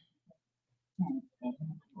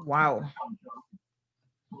 Wow.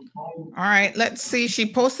 All right, let's see.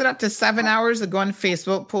 She posted up to 7 hours ago on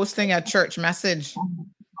Facebook, posting a church message.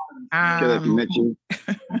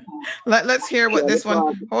 Let's hear what this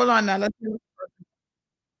one. Hold on now. Let's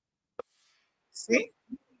see.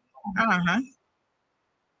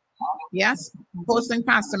 Yes, posting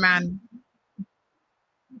Pastor Man.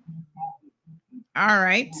 All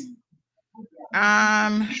right.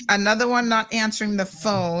 Another one not answering the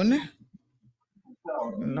phone.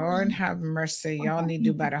 Lord have mercy. Y'all need to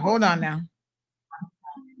do better. Hold on now.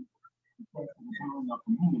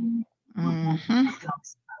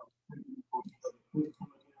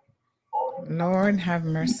 Lord have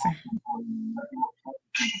mercy.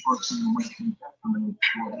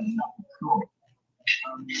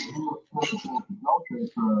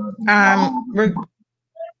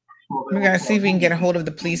 We're going to see if we can get a hold of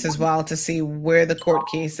the police as well to see where the court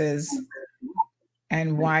case is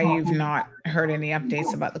and why you've not heard any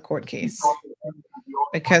updates about the court case.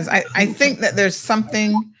 Because I think that there's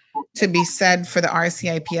something to be said for the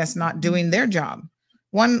RCIPS not doing their job.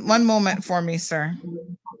 One moment for me, sir.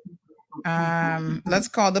 Let's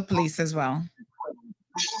call the police as well.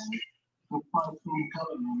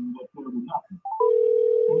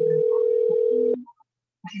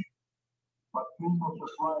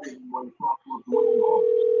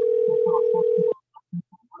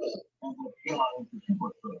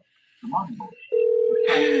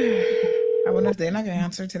 I wonder if they're not going to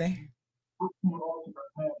answer today.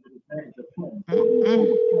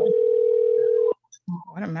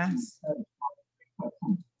 What a mess.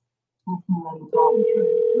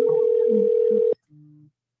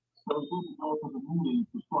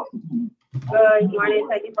 Good morning.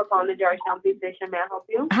 Thank you for calling the Georgetown Police Station. May I help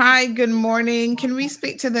you? Hi, good morning. Can we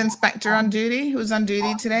speak to the inspector on duty? Who's on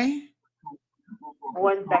duty today?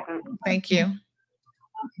 1 second. Thank you.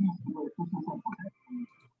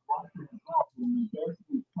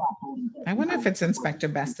 I wonder if it's Inspector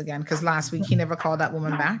Best again, because last week he never called that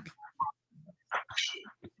woman back.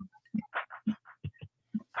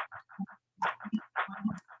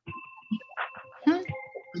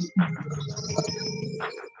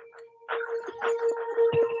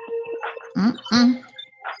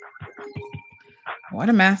 What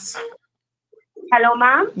a mess. Hello,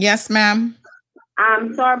 ma'am? Yes, ma'am.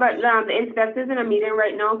 I'm sorry, but the inspector's in a meeting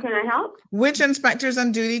right now. Can I help? Which inspector's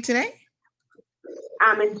on duty today?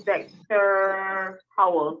 Inspector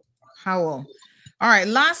Howell. Howell. All right.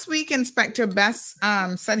 Last week, Inspector Best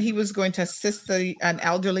said he was going to assist an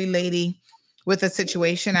elderly lady with a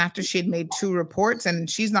situation after she had made 2 reports, and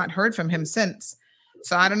she's not heard from him since.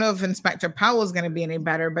 So I don't know if Inspector Powell is going to be any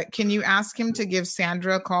better, but can you ask him to give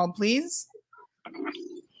Sandra a call, please?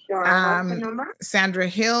 Sure. What's the number? Sandra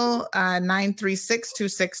Hill,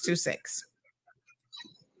 936-2626.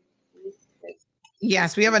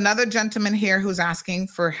 Yes, we have another gentleman here who's asking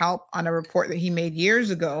for help on a report that he made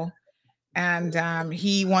years ago, and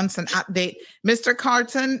he wants an update. Mr.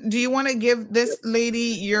 Carlton, do you want to give this lady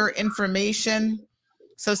your information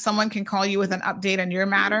so someone can call you with an update on your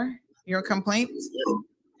matter, your complaint?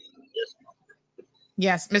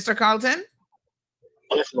 Yes, Mr. Carlton?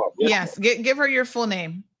 Yes, ma'am. Yes, give her your full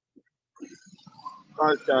name.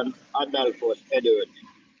 Carlton Adolphus Edwards.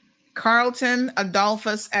 Carlton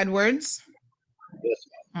Adolphus Edwards. Yes,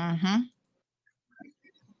 ma'am. Mm-hmm.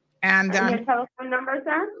 And your telephone number,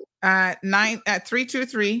 sir?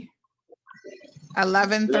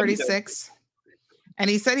 323-1136. And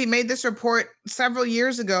he said he made this report several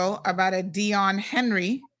years ago about a Dion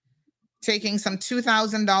Henry taking some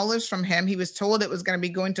 $2,000 from him. He was told it was going to be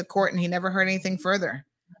going to court, and he never heard anything further.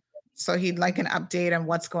 So he'd like an update on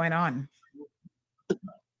what's going on.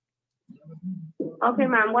 Okay,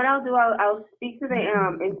 ma'am. What I'll do, I'll speak to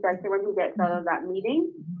the inspector when he gets out of that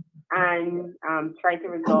meeting and try to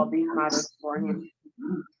resolve these matters for him.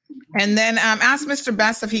 And then ask Mr.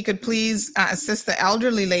 Best if he could please assist the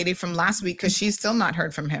elderly lady from last week, because she's still not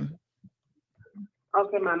heard from him.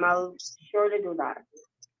 Okay, ma'am. I'll sure to do that.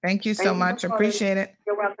 Thank you so much. Appreciate it.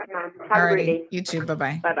 You're welcome, ma'am. Have a great day. You too.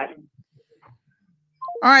 Bye-bye. Bye-bye.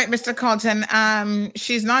 All right, Mr. Carlton.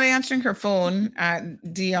 She's not answering her phone,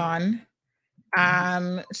 Dion.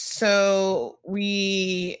 So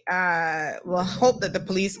we will hope that the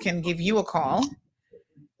police can give you a call.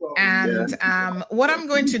 And what I'm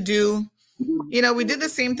going to do, we did the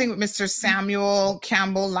same thing with Mr. Samuel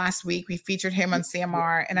Campbell last week. We featured him on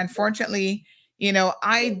CMR. And unfortunately,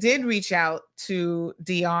 I did reach out to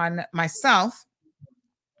Dion myself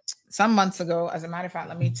some months ago. As a matter of fact,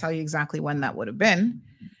 let me tell you exactly when that would have been.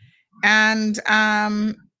 And,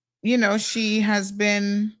 she has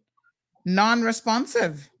been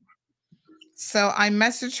non-responsive. So I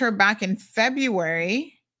messaged her back in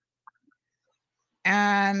February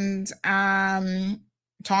and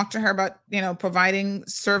talked to her about, not providing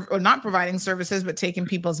services, but taking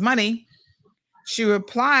people's money. She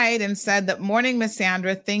replied and said that, "Morning, Miss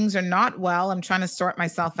Sandra, things are not well. I'm trying to sort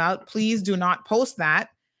myself out. Please do not post that.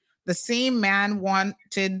 The same man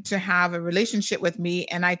wanted to have a relationship with me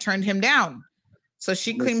and I turned him down." So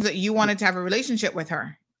she claims that you wanted to have a relationship with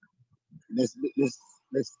her. Miss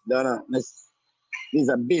Donna, he's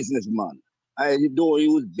a businessman. I don't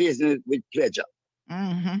use business with pleasure.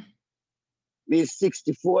 Mm-hmm. Me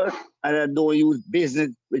 64 and I don't use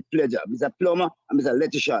business with pleasure. I'm a plumber, I'm a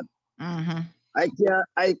electrician. Mm-hmm. I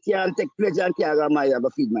can't take pleasure and can't go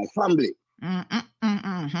feed my family.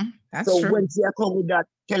 Mm-hmm. That's so true. when she come with that,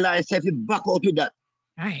 tell her herself to back out with that.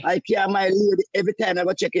 Aye. I carry my lady every time I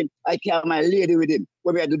go check in. I carry my lady with him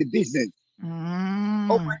when we do the business.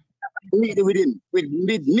 Oh, my lady with him, with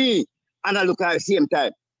me, and I look at the same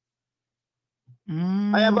time.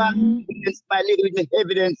 I have my lady with the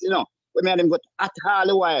evidence, you know, when me and him got at all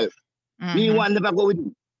a while. Me one never go with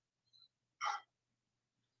him.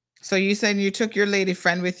 So you said you took your lady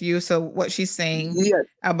friend with you. So what she's saying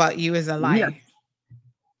about you is a lie. Yes.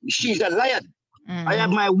 She's a liar. I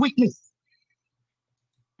have my witness.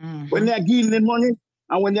 When they are giving me money,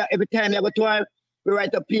 and when they every time they go to her, we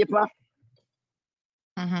write a paper,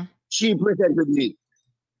 she present with me.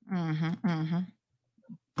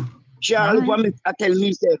 She look for me, I tell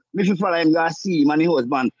me, say, me if follow him, go see him and his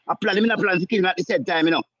husband. I plan him in a plan to kill him at the same time,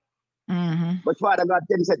 you know. But Father God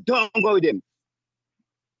tell me, said, don't go with him.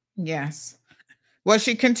 Yes. Well,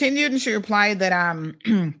 she continued and she replied that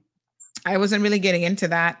I wasn't really getting into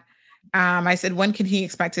that. I said, when can he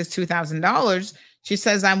expect his $2,000? She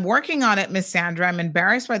says, I'm working on it, Miss Sandra. I'm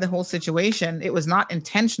embarrassed by the whole situation. It was not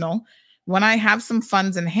intentional. When I have some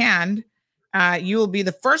funds in hand, you will be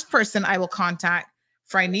the first person I will contact,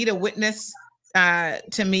 for I need a witness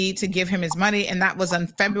to me to give him his money. And that was on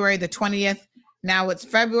February the 20th. Now it's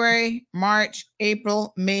February, March,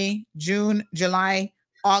 April, May, June, July,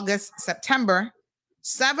 August, September,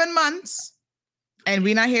 7 months. And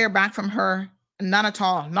we not hear back from her, none at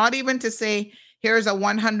all. Not even to say, here's a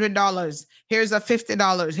 $100, here's a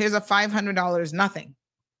 $50, here's a $500, nothing.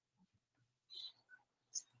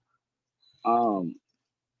 I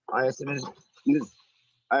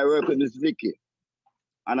work with Miss Vicky.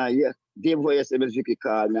 And day before yesterday, Miss Vicky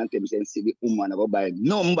called me and tell me, say, see the woman, I go buy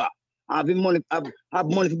number. I have money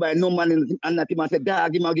to buy number, and that him said,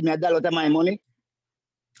 dog, give me $1 of my money.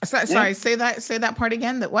 Sorry, say that part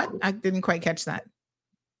again. That what? I didn't quite catch that.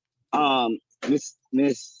 Miss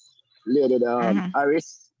Lady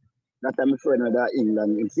Harris, that I'm a friend of that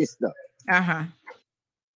England, and sister. I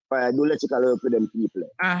do electrical work with them people.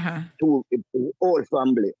 To whole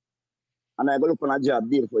family. And I go look on a job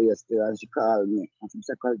deal for yesterday, and she called me. And she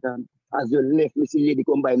said, Carlton, as you left, me see lady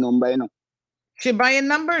come buy number, you know. She buying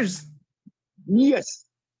numbers? Yes.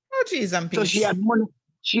 Oh, geez, I'm peace. So she had money.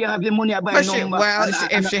 She have the money to buy number.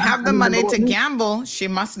 If she have the money to gamble, she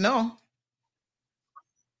must know.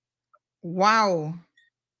 Wow.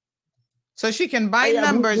 So she can buy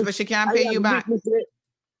numbers, but she can't pay you back.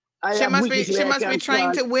 She must be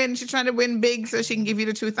trying to win. She's trying to win big so she can give you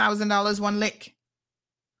the $2,000 one lick.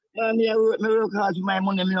 Man, I work hard for my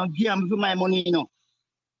money. I don't gamble for my money, you know.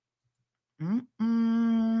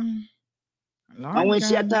 Lord and when God.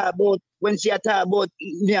 she talk about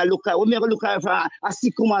me, I look at her for a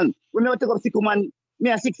sick woman. We never take up sick woman. Me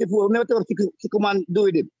a 64. We never take up sick woman do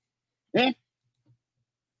with him. Eh?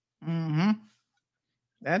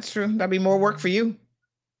 That's true. That'd be more work for you.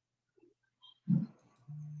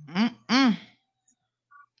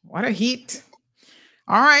 What a heat.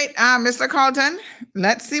 All right, Mr. Carlton,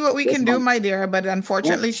 let's see what we can do, my dear. But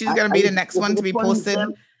unfortunately, she's going to be the next one to be posted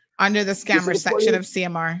under the scammer section of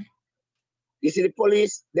CMR. You see the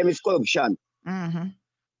police, them is corruption.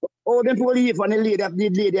 Oh, them police and the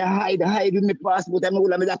lady hide with my passport and all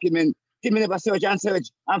my document. They never search and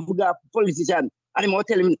forgot politician. And they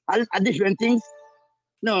tell me a different things.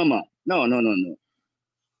 No, man. No.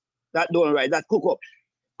 That don't right. That cook up.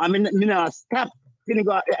 I mean, me not stop.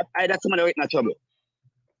 That's somebody right in trouble.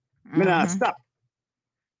 Me not stop.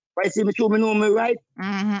 If I see me me know me right.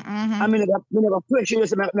 I mean, never pressure you,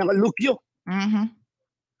 so I never look you.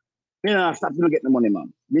 Me not stop to get the money,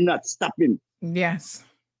 man. Me not stopping. Yes.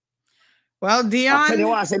 Well, Dion,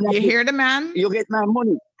 you hear the man? You get my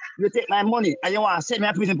money. You take my money, and you want to send me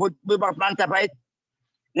a prison put back plant up, right?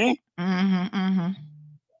 Eh?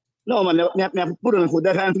 No, man, I have to put on my foot.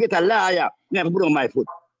 If I get a liar, I have to put on my foot.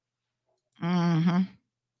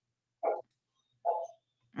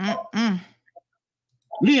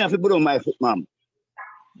 Me have to put on my foot, ma'am.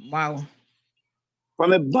 Wow.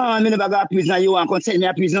 From a barn, I never got a prison, you want to send me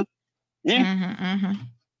a prison? Eh?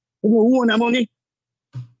 You own the money?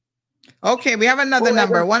 Okay, we have another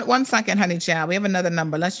number. One second, honey child. We have another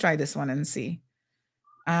number. Let's try this one and see.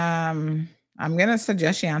 I'm gonna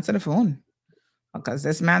suggest you answer the phone because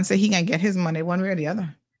this man said he can get his money one way or the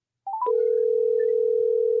other.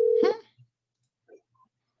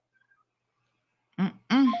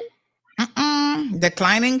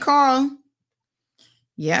 Declining call.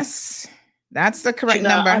 Yes, that's the correct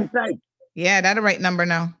number. Yeah, that's the right number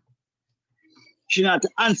now. She not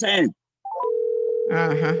answering.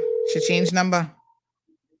 She changed number.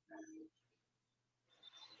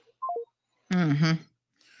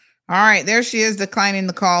 All right, there she is declining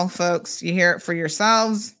the call, folks. You hear it for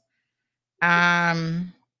yourselves.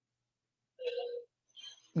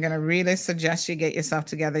 I'm going to really suggest you get yourself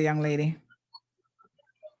together, young lady.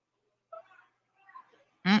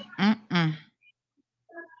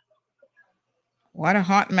 What a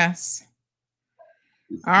hot mess.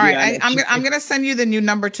 All right. I'm going to send you the new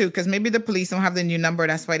number too, because maybe the police don't have the new number.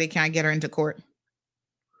 That's why they can't get her into court.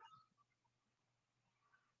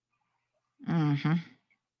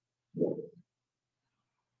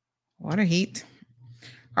 What a heat.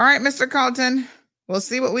 All right, Mr. Carlton, we'll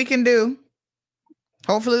see what we can do.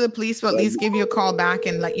 Hopefully the police will at least give you a call back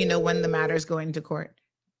and let you know when the matter is going to court.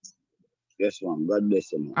 Yes, ma'am. God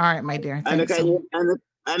bless you. All right, my dear. I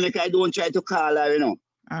don't try to call her, you know.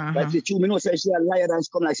 But the 2 minutes say she a liar and she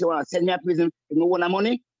come like she want to send me a prison if no want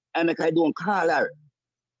money. I don't call her.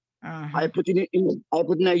 I put in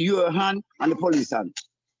your hand and the police hand.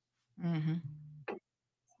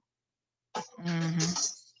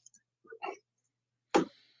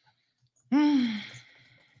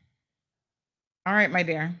 All right, my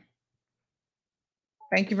dear.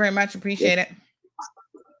 Thank you very much. Appreciate it.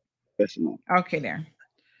 Yes, ma'am. Okay, there.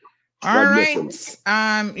 All right.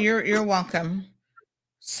 You're welcome.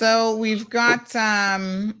 So we've got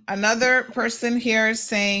another person here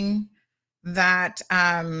saying that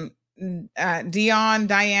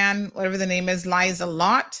Diane, whatever the name is, lies a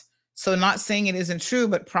lot. So not saying it isn't true,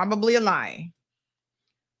 but probably a lie.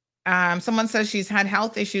 Someone says she's had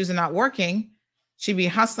health issues and not working. She'd be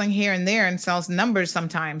hustling here and there and sells numbers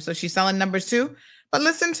sometimes. So she's selling numbers too. But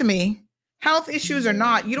listen to me, health issues or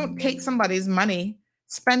not, you don't take somebody's money,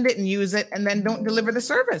 spend it and use it, and then don't deliver the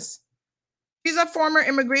service. She's a former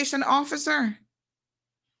immigration officer,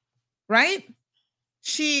 right?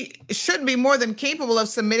 She should be more than capable of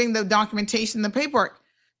submitting the documentation, the paperwork.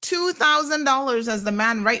 $2,000, as the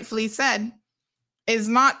man rightfully said, is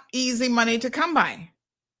not easy money to come by.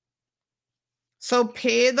 So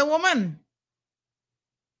pay the woman.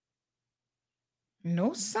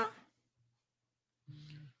 No, sir.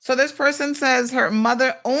 So this person says her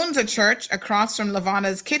mother owns a church across from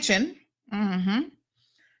Lavana's kitchen.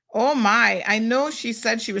 Oh my, I know she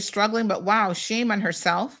said she was struggling, but wow, shame on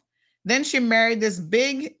herself. Then she married this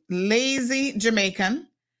big, lazy Jamaican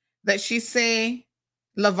that she say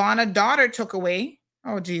Lavana daughter took away.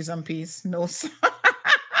 Oh, geez, I'm peace. No, sir.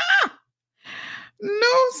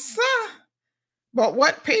 No, sir. But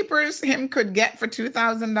what papers him could get for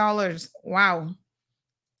 $2,000? Wow.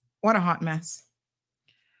 What a hot mess.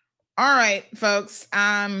 All right, folks.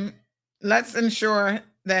 Let's ensure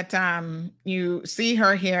that you see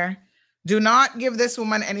her here. Do not give this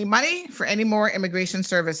woman any money for any more immigration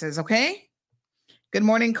services, okay? Good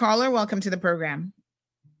morning, caller. Welcome to the program.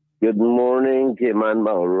 Good morning, Cayman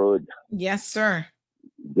Mount Road. Yes, sir.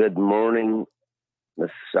 Good morning,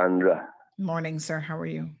 Miss Sandra. Morning, sir. How are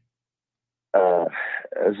you?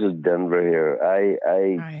 This is Denver here.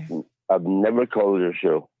 I've never called your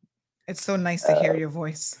show. It's so nice to hear your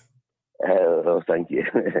voice. Oh, thank you.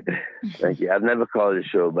 Thank you. I've never called the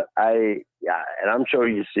show, but and I'm sure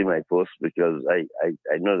you see my post because I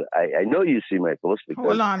know you see my post because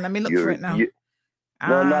hold on, let me look for it now.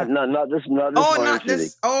 No, not this. Oh, not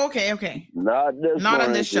this. Oh, okay. Not this. Not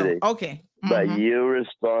on this show. City. Okay. But you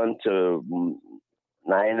respond to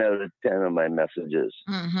 9 out of 10 of my messages.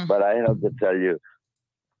 But I have to tell you,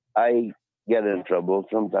 I get in trouble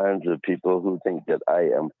sometimes with people who think that I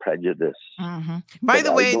am prejudiced. By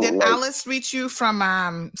the way, did Alice reach you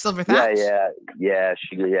from Silver Thatch? Yeah,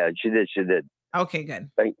 she did. Okay, good.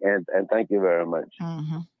 Thank you very much.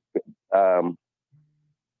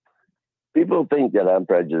 People think that I'm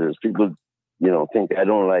prejudiced. People, think I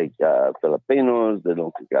don't like Filipinos. They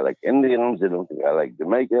don't think I like Indians. They don't think I like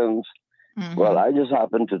Jamaicans. Well, I just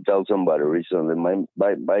happened to tell somebody recently.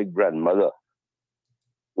 My grandmother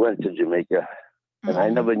went to Jamaica, and I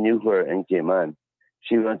never knew her in Cayman.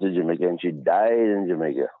 She went to Jamaica, and she died in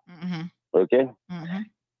Jamaica. Okay?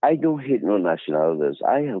 I don't hate no nationalities.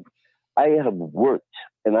 I have worked,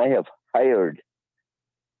 and I have hired.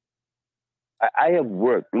 I have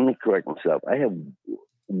worked. Let me correct myself. I have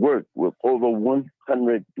worked with over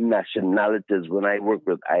 100 nationalities when I work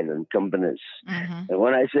with island companies. And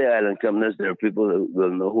when I say island companies, there are people who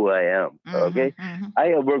will know who I am. Okay? I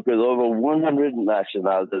have worked with over 100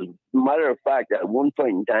 nationalities. Matter of fact, at one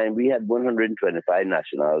point in time, we had 125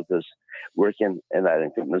 nationalities working in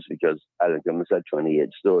island companies because island companies had 28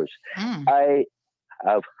 stores. I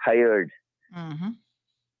have hired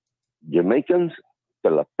Jamaicans,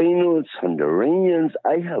 Filipinos, Honduranians.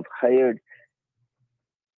 I have hired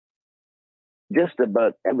just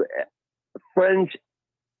about French,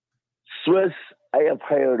 Swiss. I have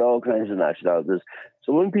hired all kinds of nationalities.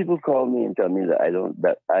 So when people call me and tell me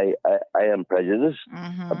that I am prejudiced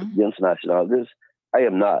against nationalities, I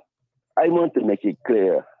am not. I want to make it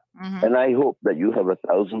clear, and I hope that you have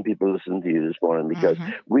 1,000 people listening to you this morning, because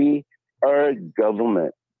our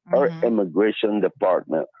government, our immigration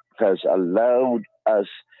department has allowed us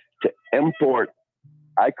to import,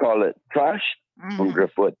 I call it trash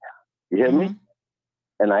underfoot. You hear me?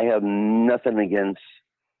 And I have nothing against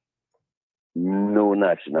no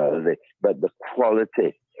nationality, but the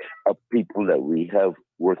quality of people that we have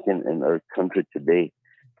working in our country today,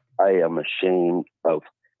 I am ashamed of,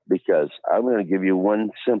 because I'm going to give you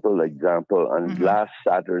one simple example. On last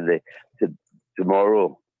Saturday,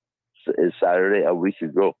 tomorrow is Saturday, a week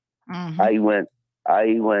ago, I went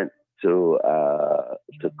to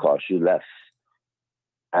Courchevel,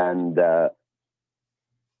 and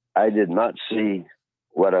I did not see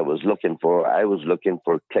what I was looking for. I was looking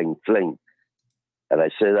for King Fling. And I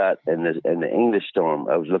say that in the English term.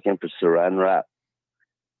 I was looking for Saran wrap,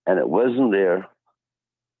 and it wasn't there.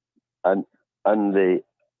 And on the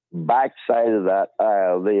back side of that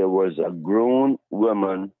aisle, there was a grown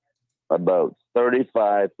woman, about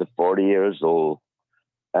 35 to 40 years old.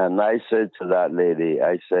 And I said to that lady,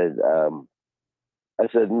 I said,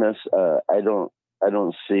 Miss, I don't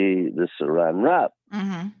see the Saran wrap.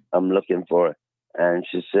 I'm looking for it. And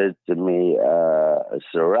she said to me,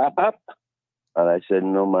 Saran wrap? And I said,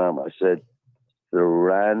 no, ma'am. I said,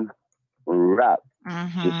 Saran wrap.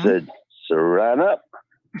 She said, Saran up.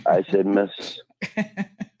 I said,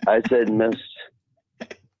 miss,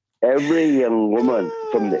 every young woman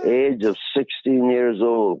from the age of 16 years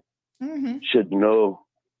old should know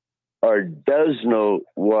or does know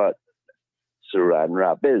what Saran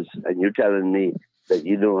wrap is. And you're telling me that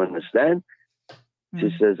you don't understand?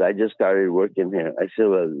 She says, I just started working here. I said,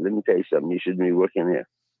 well, let me tell you something. You shouldn't be working here.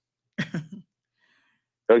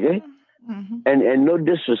 Okay? And no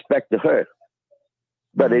disrespect to her.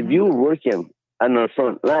 But if you're working on the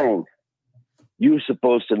front line, you're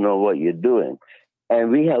supposed to know what you're doing. And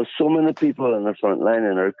we have so many people on the front line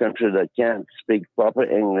in our country that can't speak proper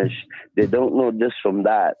English. They don't know this from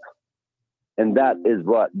that. And that is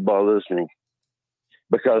what bothers me.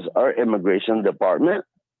 Because our immigration department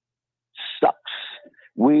sucks.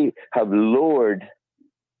 We have lowered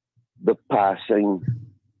the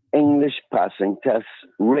English passing test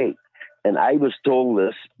rate. And I was told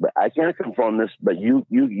this, but I can't confirm this, but you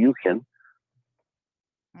can.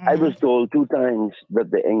 I was told 2 times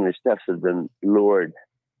that the English test has been lowered.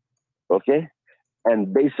 Okay?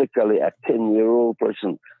 And basically a 10-year-old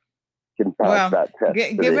person can pass that test.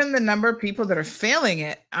 Given the number of people that are failing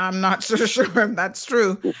it, I'm not so sure if that's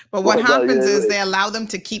true. But what happens is they allow them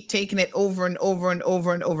to keep taking it over and over and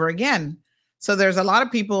over and over again. So there's a lot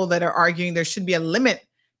of people that are arguing there should be a limit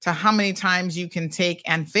to how many times you can take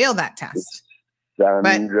and fail that test.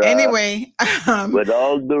 Sandra, but anyway, with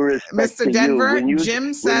all due respect, Mr. Denver,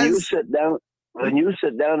 Jim says when you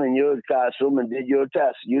sit down in your classroom and did your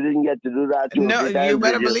test, you didn't get to do that. No, you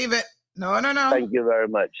better believe it. No. Thank you very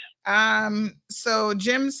much. So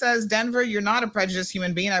Jim says, Denver, you're not a prejudiced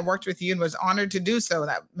human being. I worked with you and was honored to do so.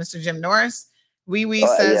 That Mr. Jim Norris.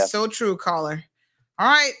 Says, so true, caller. All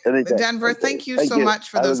right, Denver, thank you so much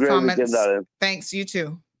for those comments. Weekend, thanks, you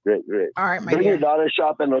too. Great. All right, my Bring dear. your daughter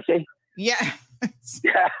shopping, okay? Yeah.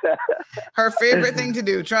 Her favorite thing to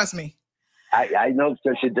do, trust me. I know,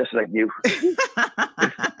 because she's just like you.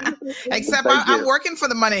 Except I'm working for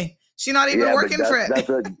the money. She's not even working for it.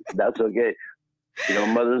 That's okay. You know,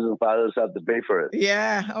 mothers and fathers have to pay for it.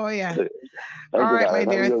 Yeah. Oh, yeah. All right, my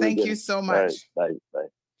dear. Thank you so much. Bye.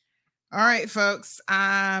 All right, folks.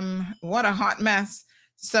 What a hot mess.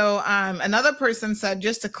 So another person said,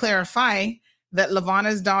 just to clarify, that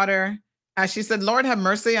Lavana's daughter, she said, Lord have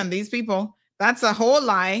mercy on these people. That's a whole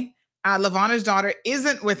lie. Lavana's daughter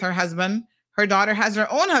isn't with her husband. Her daughter has her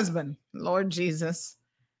own husband. Lord Jesus.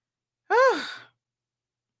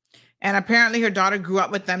 And apparently her daughter grew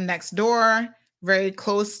up with them next door, very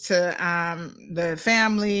close to the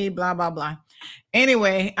family, blah, blah, blah.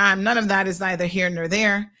 Anyway, none of that is neither here nor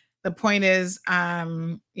there. The point is,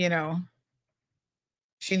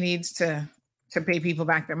 she needs to pay people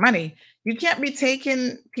back their money. You can't be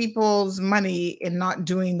taking people's money and not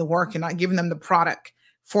doing the work and not giving them the product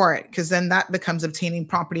for it, because then that becomes obtaining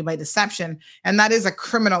property by deception, and that is a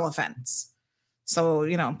criminal offense. So,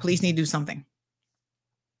 police need to do something.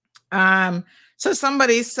 So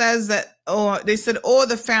somebody says that, they said,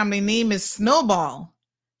 the family name is Snowball.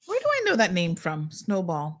 Where do I know that name from?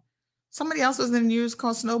 Snowball. Somebody else was in the news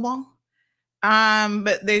called Snowball.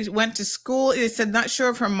 But they went to school. They said, not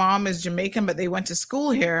sure if her mom is Jamaican, but they went to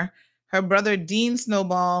school here. Her brother, Dean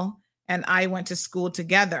Snowball, and I went to school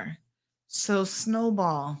together. So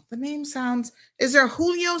Snowball, the name sounds, is there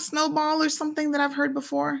Julio Snowball or something that I've heard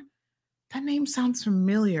before? That name sounds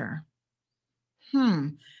familiar.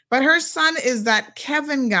 But her son is that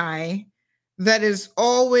Kevin guy that is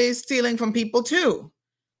always stealing from people too.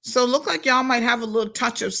 So look like y'all might have a little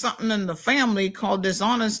touch of something in the family called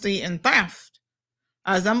dishonesty and theft.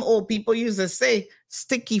 As them old people used to say,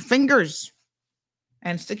 sticky fingers.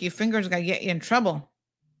 And sticky fingers gonna get you in trouble.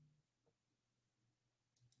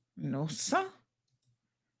 No, sir.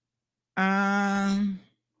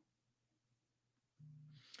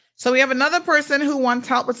 So we have another person who wants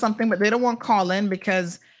help with something, but they don't want to call in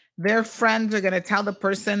because their friends are going to tell the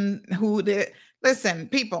person who did. Listen,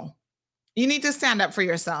 people, you need to stand up for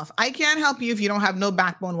yourself. I can't help you if you don't have no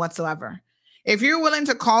backbone whatsoever. If you're willing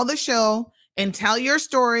to call the show and tell your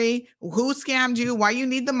story, who scammed you, why you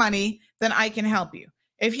need the money, then I can help you.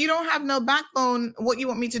 If you don't have no backbone, what you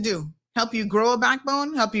want me to do? Help you grow a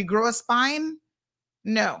backbone? Help you grow a spine?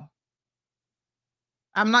 No.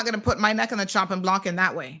 I'm not going to put my neck on the chopping block in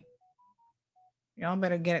that way. Y'all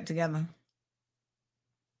better get it together.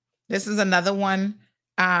 This is another one.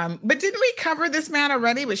 But didn't we cover this man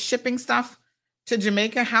already with shipping stuff to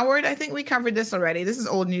Jamaica? Howard, I think we covered this already. This is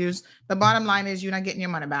old news. The bottom line is you're not getting your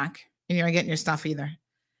money back and you're not getting your stuff either.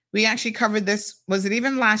 We actually covered this. Was it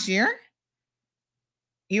even last year?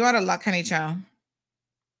 You out of luck, honey child.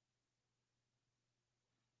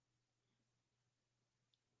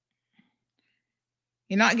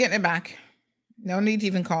 You're not getting it back. No need to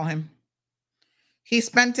even call him. He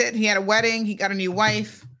spent it. He had a wedding. He got a new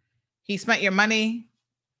wife. He spent your money.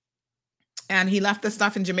 And he left the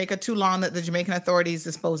stuff in Jamaica too long that the Jamaican authorities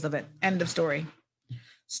disposed of it. End of story.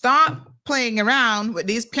 Stop playing around with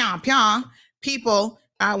these pian people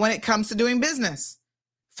when it comes to doing business.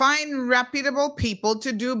 Find reputable people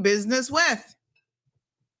to do business with.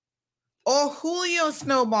 Oh, Julio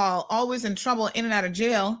Snowball, always in trouble, in and out of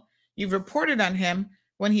jail. You've reported on him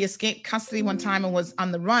when he escaped custody one time and was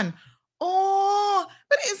on the run. Oh,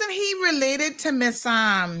 but isn't he related to Miss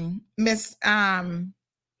Valde? Is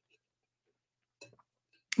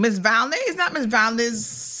not Miss Valde's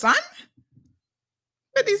son?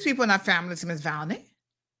 But these people are not family to Miss Valde.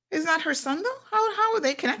 Is that her son though? How are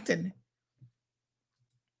they connected?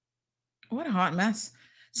 What a hot mess.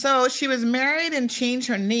 So she was married and changed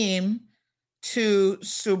her name to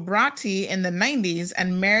Subrati in the 90s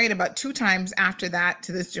and married about 2 times after that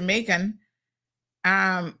to this Jamaican.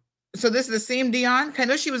 So this is the same Dion. I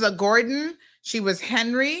know she was a Gordon. She was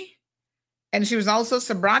Henry. And she was also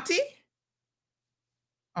Subrati.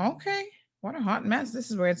 Okay. What a hot mess. This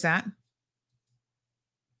is where it's at.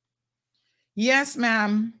 Yes,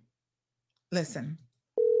 ma'am. Listen.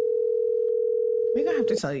 We're going to have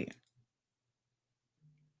to tell you.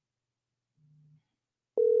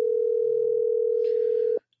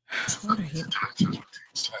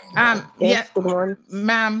 Yeah,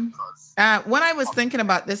 ma'am. When I was thinking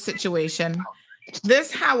about this situation,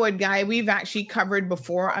 this Howard guy we've actually covered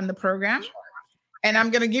before on the program, and I'm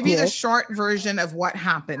going to give you the short version of what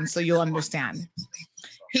happened so you'll understand.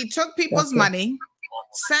 He took people's money,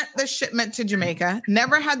 sent the shipment to Jamaica,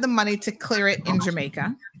 never had the money to clear it in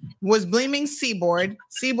Jamaica, was blaming Seaboard.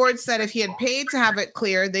 Seaboard said if he had paid to have it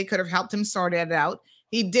cleared, they could have helped him sort it out.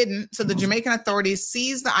 He didn't, so the Jamaican authorities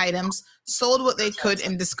seized the items, sold what they could,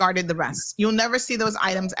 and discarded the rest. You'll never see those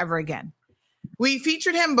items ever again. We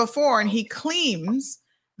featured him before, and he claims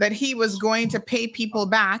that he was going to pay people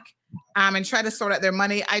back and try to sort out their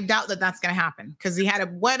money. I doubt that that's going to happen because he had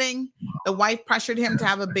a wedding. The wife pressured him to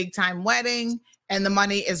have a big-time wedding, and the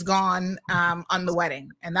money is gone on the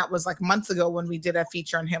wedding. And that was like months ago when we did a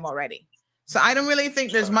feature on him already. So I don't really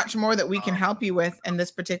think there's much more that we can help you with in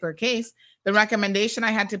this particular case. The recommendation I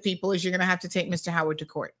had to people is you're going to have to take Mr. Howard to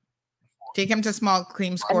court. Take him to small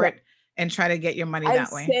claims court and try to get your money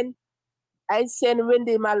that way. I sent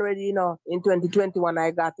Wendy already, in 2021, I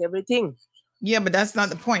got everything. Yeah, but that's not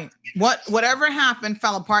the point. Whatever happened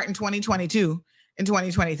fell apart in 2022 and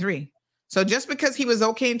 2023. So just because he was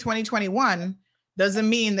okay in 2021 doesn't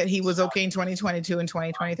mean that he was okay in 2022 and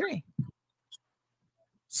 2023.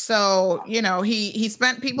 So, he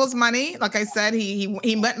spent people's money. Like I said,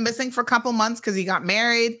 he went missing for a couple months because he got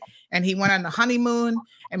married and he went on the honeymoon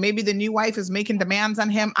and maybe the new wife is making demands on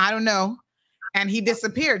him. I don't know. And he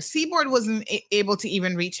disappeared. Seaboard wasn't able to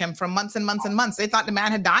even reach him for months and months and months. They thought the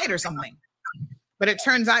man had died or something. But it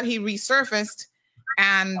turns out he resurfaced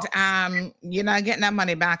and you're not getting that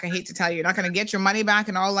money back. I hate to tell you, you're not going to get your money back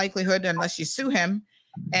in all likelihood unless you sue him.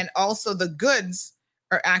 And also the goods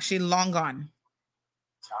are actually long gone.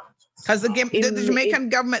 Because the Jamaican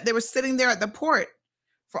government, they were sitting there at the port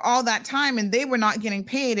for all that time and they were not getting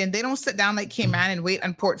paid. And they don't sit down like Cayman and wait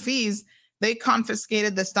on port fees. They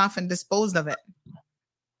confiscated the stuff and disposed of it.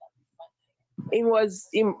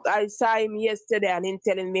 I saw him yesterday and him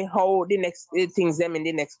telling me how the next things them in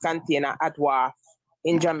the next container at Wharf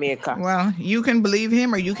in Jamaica. Well, you can believe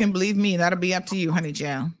him or you can believe me. That'll be up to you, honey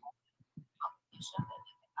Jill.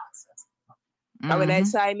 And when I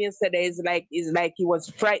saw him yesterday, it's like he was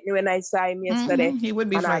frightened when I saw him yesterday. He would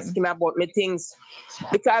be and frightened. asked him about me things.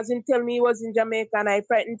 Because he tell me he was in Jamaica and I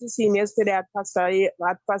frightened to see him yesterday at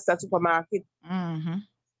Pastor Supermarket.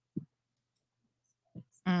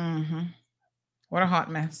 What a hot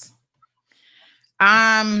mess.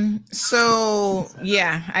 So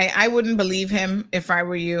yeah, I wouldn't believe him if I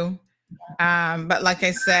were you. But like I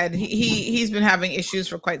said, he's been having issues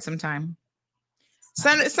for quite some time.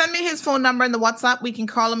 Send me his phone number in the WhatsApp. We can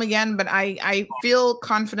call him again, but I feel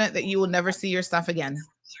confident that you will never see your stuff again.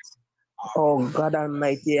 Oh God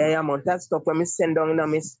Almighty! I am on that stuff when me send down,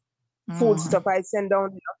 miss food stuff I send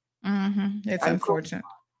down. It's unfortunate.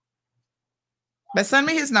 But send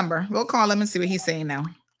me his number. We'll call him and see what he's saying now.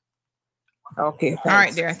 Okay. Thanks. All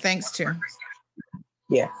right, dear. Thanks too.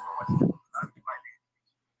 Yeah.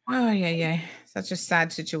 Oh yeah. Such a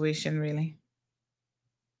sad situation, really.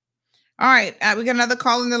 All right, we got another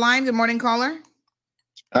call in the line. Good morning, caller.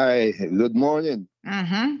 Hi, good morning.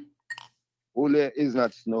 Julio is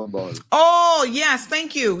not Snowball. Oh, yes,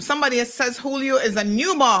 thank you. Somebody says Julio is a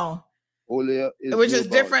new ball. Julio is which is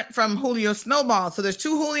different from Julio Snowball. So there's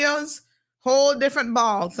two Julios, whole different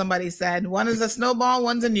balls, somebody said. One is a snowball,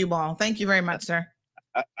 one's a new ball. Thank you very much, sir.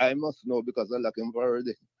 I must know because I lock him up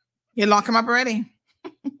already. You lock him up already?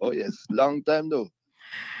 Oh, yes. Long time, though.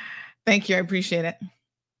 Thank you. I appreciate it.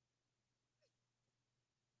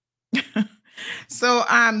 So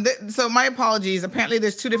so my apologies. Apparently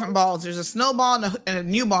there's two different balls. There's a snowball and a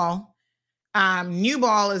new ball. New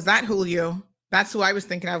ball is that Julio. That's who I was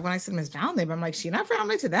thinking of when I said Miss Family. But I'm like, she's not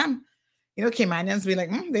family to them. You know, Caymanians be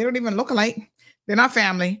like, they don't even look alike. They're not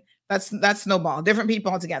family. That's snowball. Different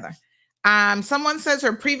people altogether. Someone says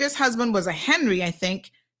her previous husband was a Henry, I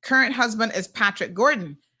think. Current husband is Patrick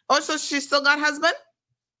Gordon. Oh, so she still got husband?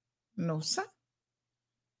 No, sir.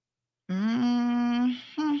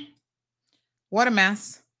 What a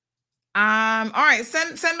mess. All right,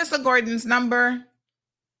 send Mr. Gordon's number.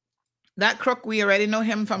 That crook, we already know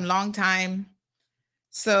him from long time.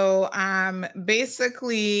 So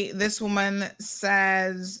basically this woman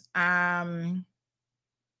says that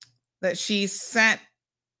she sent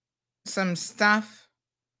some stuff.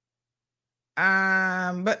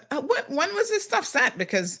 But when was this stuff sent?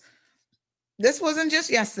 Because this wasn't just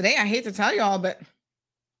yesterday. I hate to tell y'all, but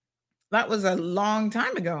that was a long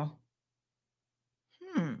time ago.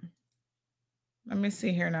 Let me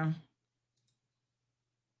see here now.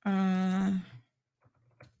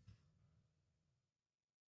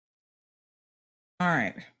 All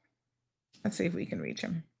right. Let's see if we can reach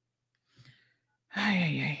him.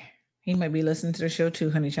 He might be listening to the show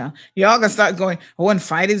too, honey child. Y'all gonna start going, on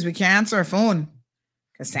Fridays we can't answer our phone.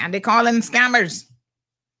 Because Sandy calling scammers.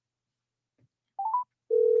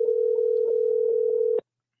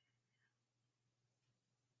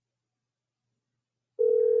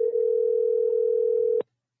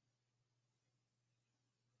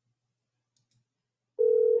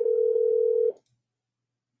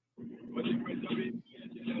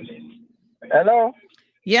 Hello?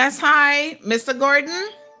 Yes, hi, Mr. Gordon?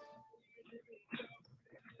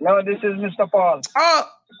 No, this is Mr. Paul. Oh,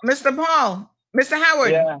 Mr. Paul. Mr.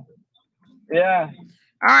 Howard. Yeah.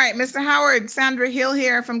 All right, Mr. Howard, Sandra Hill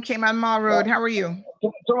here from Cayman Mall Road. How are you?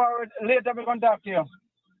 Tomorrow, later we contact you.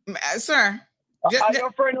 Sir. Are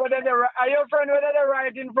your friend whether they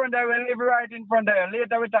right in front of you? Live right in front of you.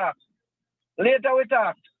 Later we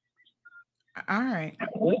talk. All right.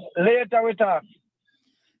 Later we talk.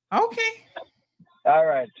 Okay. All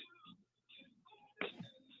right.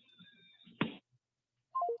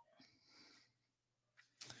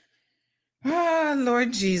 Oh,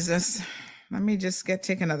 Lord Jesus. Let me just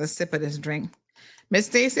take another sip of this drink. Miss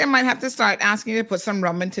Stacy, I might have to start asking you to put some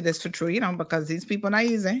rum into this for true, because these people are not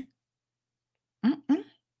easy.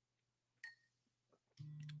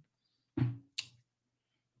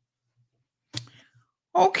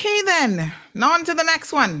 Okay, then. On to the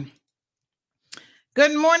next one.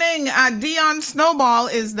 Good morning. Dion Snowball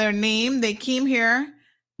is their name. They came here,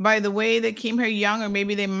 by the way, they came here young, or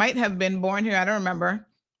maybe they might have been born here. I don't remember.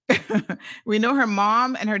 We know her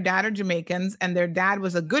mom and her dad are Jamaicans, and their dad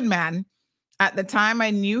was a good man. At the time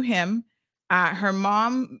I knew him, her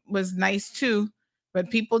mom was nice too, but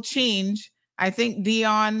people change. I think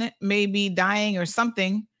Dion may be dying or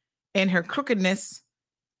something in her crookedness.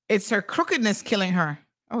 It's her crookedness killing her.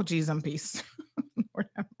 Oh, geez, I'm peace. Lord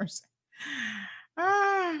have mercy.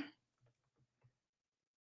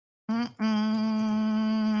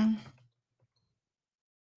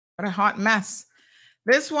 What a hot mess.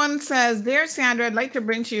 This one says, Dear Sandra, I'd like to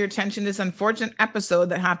bring to your attention this unfortunate episode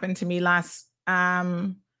that happened to me last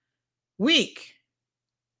week.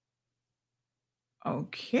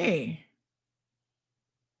 Okay.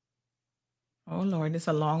 Oh, Lord, this is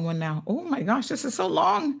a long one now. Oh, my gosh, this is so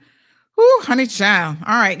long. Ooh, honey child.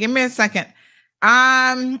 All right, give me a second.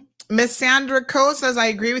 Miss Sandra Coe says, I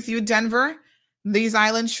agree with you, Denver. These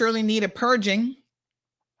islands surely need a purging.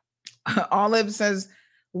 Olive says,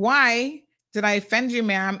 why did I offend you,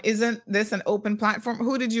 ma'am? Isn't this an open platform?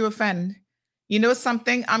 Who did you offend? You know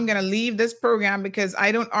something? I'm going to leave this program because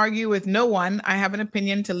I don't argue with no one. I have an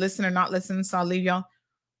opinion to listen or not listen, so I'll leave y'all.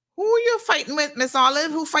 Who are you fighting with, Miss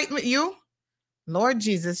Olive? Who fighting with you? Lord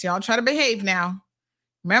Jesus, y'all try to behave now.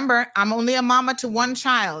 Remember, I'm only a mama to one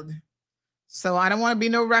child. So I don't want to be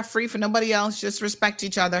no referee for nobody else. Just respect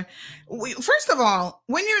each other. First of all,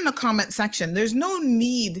 when you're in the comment section, there's no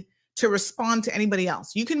need to respond to anybody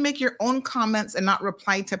else. You can make your own comments and not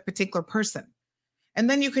reply to a particular person. And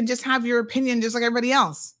then you can just have your opinion just like everybody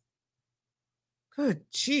else. Good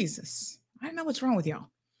Jesus. I don't know what's wrong with y'all.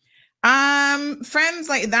 Friends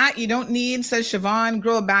like that you don't need, says Siobhan.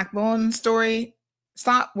 Grow a backbone story.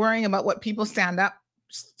 Stop worrying about what people stand up.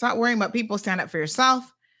 Stop worrying about people. Stand up for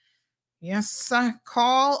yourself. Yes,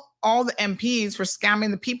 call all the MPs for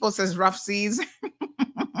scamming the people, says Rough Seas.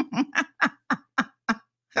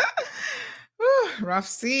 Rough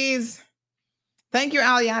Seas. Thank you,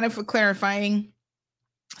 Aliana, for clarifying.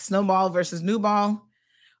 Snowball versus Newball.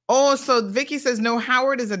 Oh, so Vicky says, no,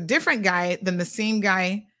 Howard is a different guy than the same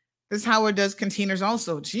guy. This Howard does containers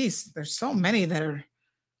also. Jeez, there's so many that are.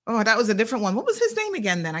 Oh, that was a different one. What was his name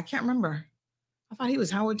again then? I can't remember. I thought he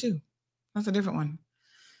was Howard too. That's a different one.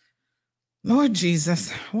 Lord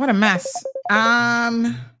Jesus, what a mess.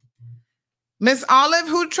 Miss Olive,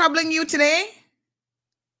 who troubling you today?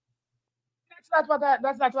 That's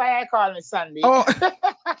not why I call Miss Sandy. Oh.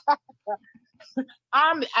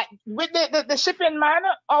 With the shipping man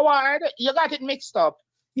award, you got it mixed up.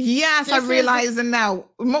 Yes, I'm realizing now.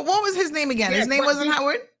 What was his name again? His name wasn't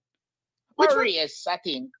Howard? Arias, I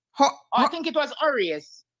think. I think it was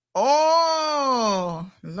Arias.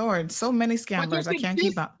 Oh, Lord, so many scammers. I can't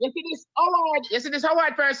keep up. You see this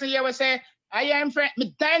award person here will say, I am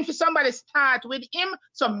me dying for somebody to start with him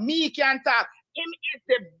so me can talk. Him is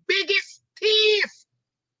the biggest thief.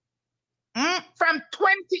 From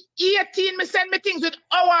 2018, me send me things with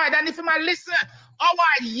Howard, and if you might listen,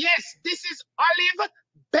 Howard, yes, this is Olive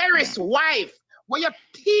Berry's wife. When you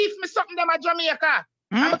thief me something them at Jamaica,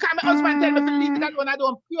 and because my husband tell me to leave it alone, I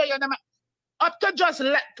don't pay you. Up to just 2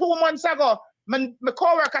 months ago, my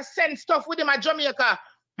co-worker sent stuff with him at Jamaica.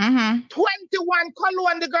 21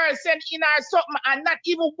 cologne the girl sent in her something, and not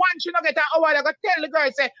even one she not get an award. I go tell the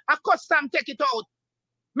girl, say, a custom take it out.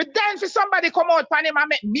 Me dying for somebody come out pan him and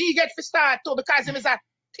make me get for start too because him is a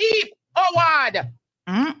thief award.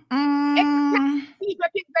 People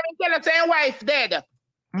think them tell us his wife dead.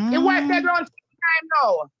 His wife dead around 6 times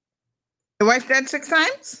now. The wife dead 6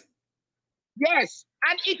 times? Yes.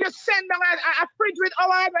 And if you send them a fridge with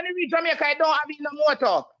award when you reach Jamaica, I don't have it in the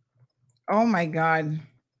motor. Oh my God.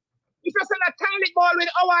 If you send a toilet bowl with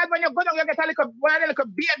award when you go down, you get a little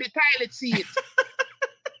baby toilet seat.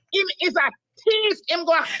 Him is a thief. Him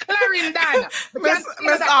go Clarendon. Miss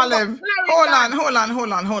Olive,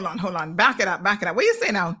 hold on. Back it up. What you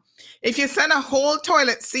say now? If you send a whole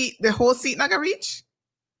toilet seat, the whole seat not gonna reach?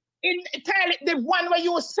 In toilet, the one where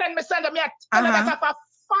you send me that a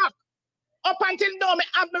fuck. Up until now, me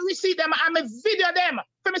have me receipt them and me video them.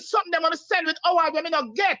 For me something them when me send with award when me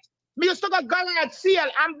not get. Me used to go garage sale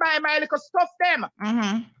and buy my little stuff them.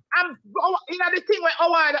 And the thing where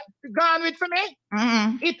award gone with for me,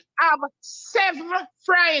 it have 7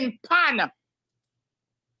 frying pan.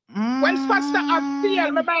 When first have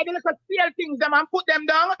sale, me buy the little sale things them and put them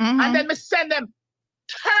down, and then me send them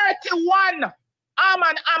 31 I'm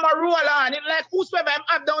a roll on. It's like whosoever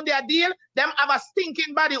have down their deal, them have a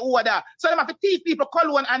stinking body odor. So them have to teach people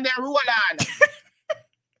cologne and then roll on.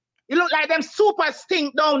 You look like them super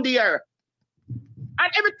stink down there.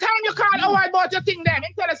 And every time you call award about your thing, them,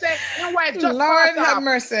 you tell us, say, your wife just Lord have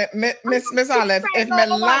mercy, Miss Olive. If me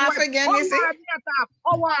laugh again, you see?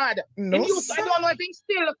 Award. No, I don't know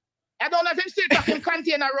if he's still talking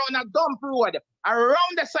container around a dump road.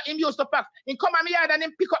 Around the him used to pack. He come at me yard and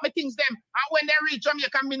him pick up my things them. And when they reach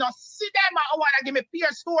Jamaica, me not see them. I want to give me peer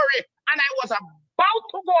story. And I was about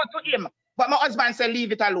to go to him. But my husband said,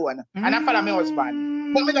 leave it alone. And I follow my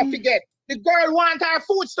husband. But me don't forget, the girl want her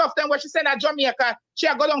food stuff. Then when she sent her Jamaica, she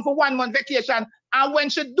had go down for 1 month vacation. And when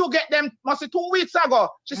she do get them, must be 2 weeks ago,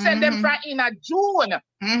 she sent them from in June.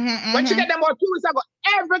 When she get them about 2 weeks ago,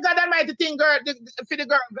 every God Almighty thing, girl, for the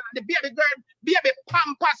girl, the baby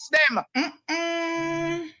pampas them.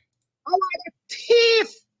 Our thief,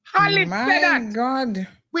 Holly said that. God.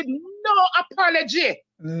 With no apology.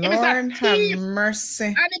 Lord have mercy.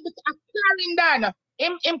 And if it's a Clarendon,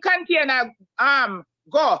 him container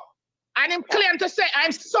go. And him claim to say,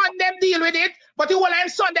 I'm son them deal with it, but he will I'm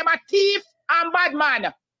son them a thief and bad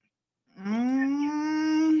man.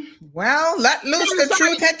 Well, let loose the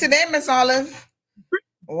truth head today, Miss Olive.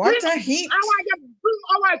 What a heat. I want to bring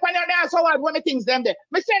Howard when you ask Howard one of the things them there.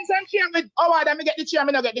 Me send some chair with Howard and me get the chair,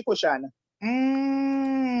 me not get the cushion.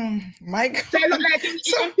 My God. So it look like in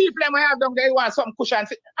people them have down there want some cushion.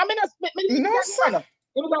 I mean, no, sir.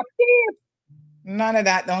 None of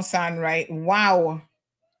that don't sound right. Wow.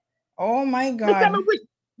 Oh my God.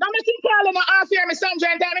 Don't make him call in the half year, my son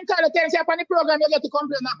John time and call the tennis upon the program, you get to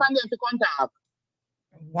complain upon them to contact.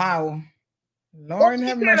 Wow. Lord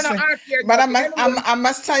have mercy. But I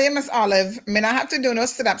must tell you, Miss Olive, I mean, I have to do no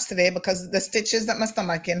sit-ups today because the stitches that my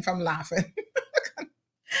stomach in from laughing.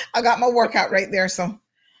 I got my workout right there, so. No.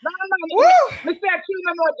 Mr.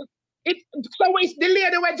 So it's the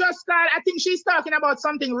lady we just called. I think she's talking about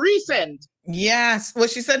something recent. Yes. Well,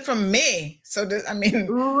 she said from May. So, I mean.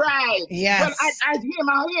 Right. Yes.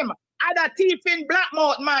 Well, him. I had a teeth in black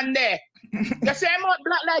mouth man there. You say I'm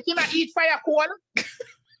black like him and eat fire coal.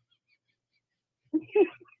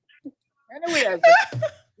 Anyways,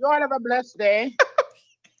 you all have a blessed day.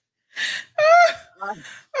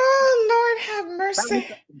 Oh, Lord have mercy.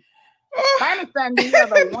 I understand you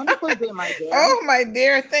have a wonderful day, my dear. Oh, my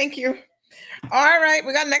dear. Thank you. All right.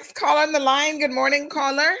 We got next caller on the line. Good morning,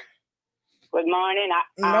 caller. Good morning.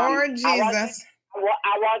 Lord Jesus.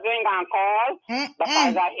 I wasn't going to call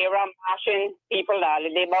because I hear them bashing people the other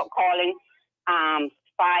day about calling 5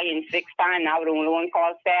 and 6 times. Now the only one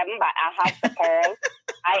called 7, but I have to call.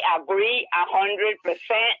 I agree 100%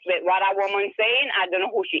 with what a woman saying. I don't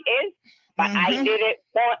know who she is, but I did it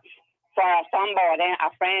once for somebody,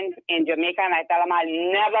 a friend in Jamaica, and I tell him I'll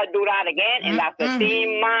never do that again. And that's the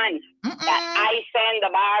same man that I send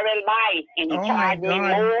the barrel by, and he charged me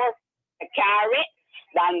more to carry it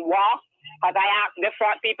than what. Because I asked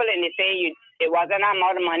different people, and they say it wasn't that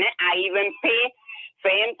much money. I even pay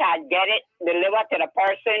for him to get it delivered to the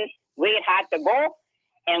person where it had to go.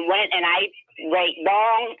 And went and I write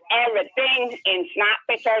down everything and snap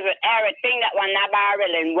pictures of everything that was in that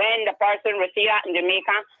barrel. And when the person received that in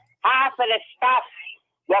Jamaica, half of the stuff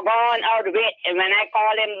were gone out of it. And when I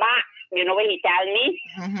call him back, you know what he tell me?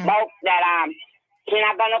 About that he's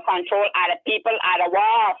not going to control other people at the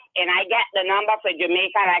wharf. And I get the number for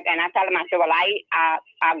Jamaica, and I tell him, I say, well, I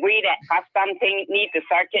agree that custom things need to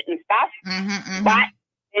search it and stuff. But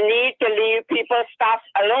you need to leave people's stuff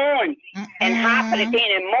alone. And half of the thing,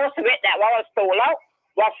 and most of it that was stole out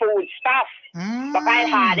was food stuff. But I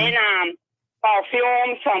had in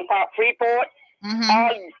perfume from Freeport,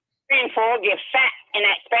 all 3 and 4 gift set and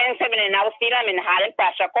expensive, and now see them in had in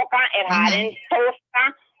pressure cooker, it had in toaster,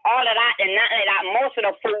 all of that and nothing like that. Most of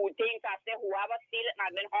the food things, I say whoever steal it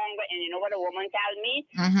I've been hungry, and you know what the woman tell me?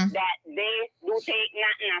 That they do take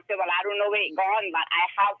nothing. I say, well, I don't know where it gone, but I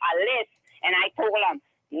have a list, and I told them,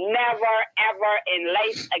 never ever in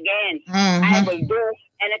life again I will do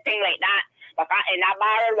anything like that. And that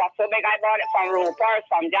barrel was so big, I bought it from Rupert,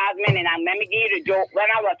 from Jasmine, and I remember giving the joke when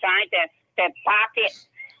I was trying to pack it.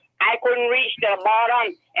 I couldn't reach the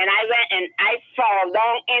bottom, and I went and I fell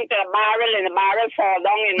down into the barrel, and the barrel fell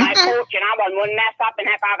down in my coach, and I was one mess up, and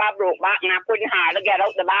I got broke back, and I couldn't hardly get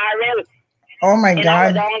out the barrel. Oh my and God! I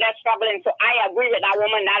was down there struggling. So I agree with that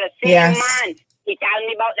woman. That the same man, he told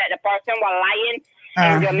me about that the person was lying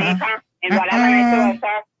in Jamaica and whatever. And I said, well,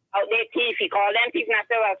 sir, out there thief. He called them thief, and I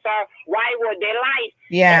said, well, sir, why would they lie?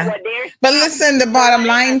 Yeah. But listen, the bottom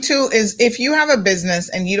line too is if you have a business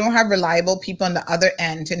and you don't have reliable people on the other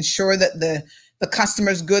end to ensure that the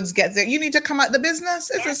customer's goods get there, you need to come out the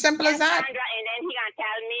business. It's as simple as that. And then he gonna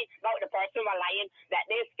tell me about the person was lying, that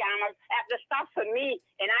they scammers have the stuff for me,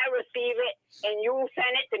 and I receive it, and you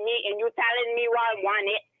send it to me, and you telling me what I want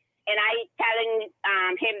it, and I telling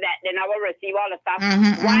him that they never receive all the stuff.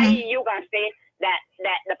 Why you gonna say that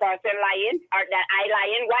the person lying or that I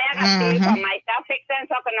lying? Why I gotta say for myself? Fix sense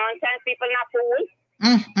of nonsense. People not fools.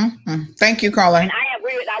 Thank you, caller. And I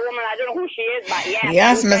agree with that woman. I don't know who she is, but yeah.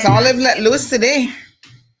 Yes, Miss Olive let loose today.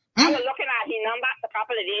 I was looking at his number a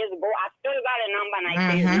couple of days ago. I still got a number, and I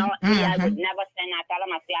said, no, I would never send. I tell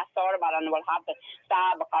him, I say, I sorry, but I will have to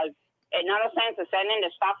stop because it's not a sense of sending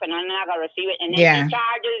the stuff and I'm not gonna receive it. And then he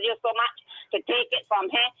charges you so much. to take it from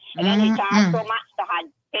him, and then he charged so much to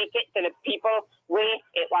take it to the people where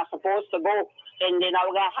it was supposed to go, and then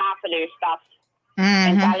I'll get half of their stuff.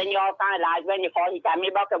 And telling you all kind of lies when you call, he tell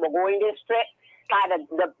me about it, we're going this trip, kind of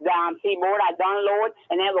the seaboard I download,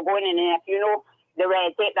 and then we're going in, and if you know, the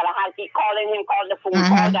red tape that I had to keep calling him, call the phone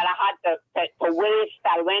call that I had to waste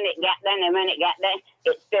till when it get there, and when it get there,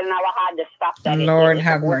 it still never had the stuff that Lord it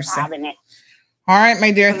have mercy. Having it. All right,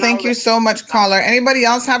 my dear. Thank you so much, caller. Anybody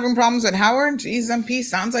else having problems with Howard? Jeez and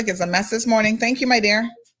peace. Sounds like it's a mess this morning. Thank you, my dear.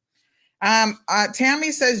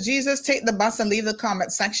 Tammy says, Jesus, take the bus and leave the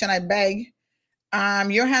comment section, I beg.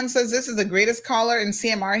 Johan says, this is the greatest caller in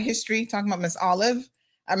CMR history, talking about Miss Olive.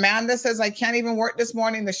 Amanda says, I can't even work this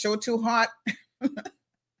morning. The show too hot.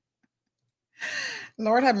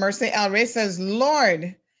 Lord have mercy. El Rey says,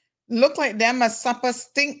 Lord, look like them a supper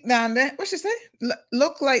stink down there. What she say?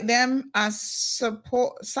 Look like them a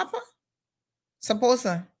supper?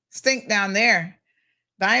 Supposa stink down there.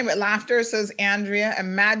 Dying with laughter, says Andrea.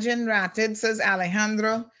 Imagine ratted, says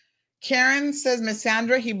Alejandro. Karen says, Miss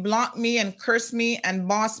Sandra, he blocked me and cursed me and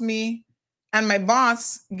bossed me. And my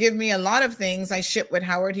boss give me a lot of things I ship with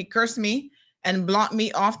Howard. He cursed me and blocked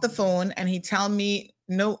me off the phone. And he tell me,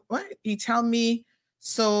 no, what? He tell me,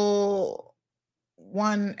 so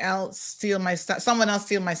someone else steal my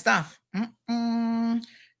stuff.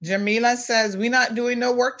 Jamila says, we not doing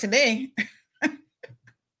no work today.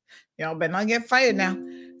 Y'all better not get fired now.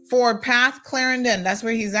 For Path Clarendon, that's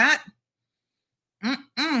where he's at.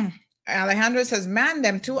 Alejandro says, man,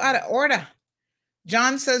 them too out of order.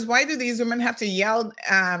 John says, why do these women have to yell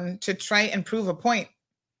to try and prove a point?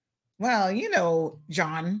 Well, you know,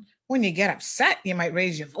 John, when you get upset, you might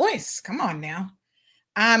raise your voice. Come on now.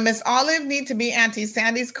 Miss Olive need to be Auntie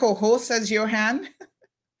Sandy's co-host, says Johan.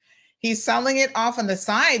 He's selling it off on the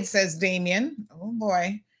side, says Damien. Oh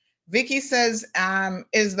boy. Vicky says,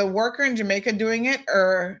 is the worker in Jamaica doing it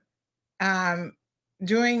or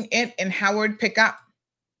doing it in Howard pickup?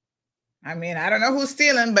 I mean, I don't know who's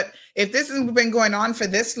stealing, but if this has been going on for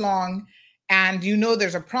this long and you know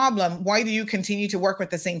there's a problem, why do you continue to work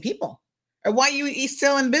with the same people? Or why are you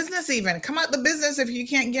still in business even? Come out the business if you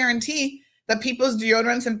can't guarantee that people's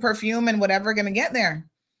deodorants and perfume and whatever are going to get there.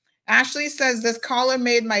 Ashley says, this caller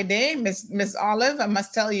made my day. Miss Olive, I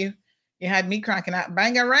must tell you, you had me cracking up.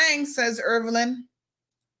 Bangarang, says Irvelin.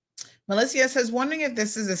 Melissa says, wondering if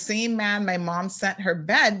this is the same man my mom sent her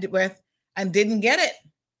bed with and didn't get it.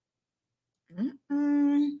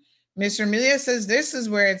 Miss Amelia says, this is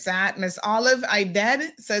where it's at. Miss Olive, I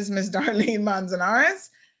dead, says Miss Darlene Manzanares.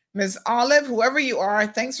 Miss Olive, whoever you are,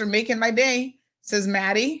 thanks for making my day, says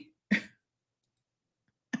Maddie.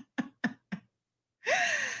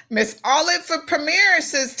 Miss Olive for Premier,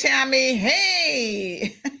 says Tammy.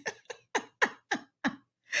 Hey.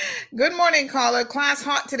 Good morning, caller. Class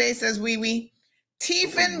hot today, says Wee Wee.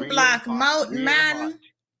 Tiefin Black Mountain Man.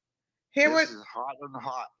 Here this is hot and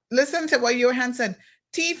hot. Listen to what Johan said.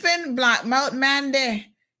 Tiefin Black Mountain Man there.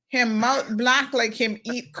 Him mouth black like him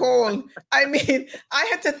eat coal. I mean, I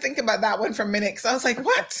had to think about that one for a minute because I was like,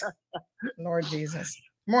 what? Lord Jesus.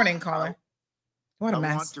 Morning, caller. What a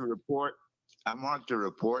mess. I want to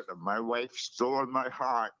report that my wife stole my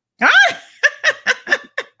heart.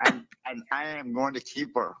 and I am going to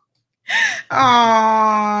keep her.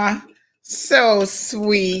 Aw, so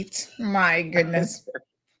sweet. My goodness.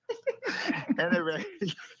 Anyway,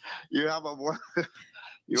 you have a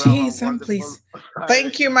Jeez, please.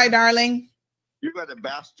 Thank you, my darling. You got the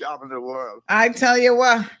best job in the world. I tell you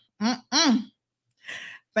what.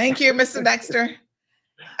 Thank you, Mr. Dexter.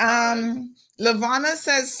 Lavana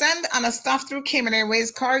says, send on a stuff through Cayman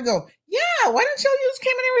Airways cargo. Yeah, why don't you use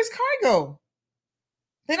Cayman Airways cargo?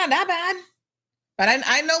 They're not that bad. But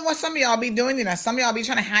I know what some of y'all be doing. You know, some of y'all be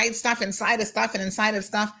trying to hide stuff inside of stuff and inside of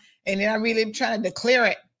stuff, and you're not really trying to declare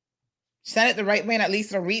it. Send it the right way and at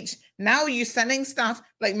least it'll reach. Now you're sending stuff,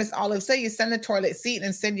 like Miss Olive said, you send the toilet seat and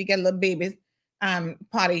instead you get a little baby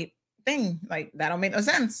potty thing. Like, that don't make no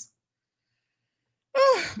sense.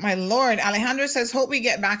 Oh, my Lord. Alejandro says, hope we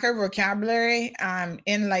get back our vocabulary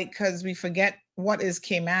in like, because we forget what is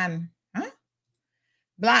Cayman. Huh?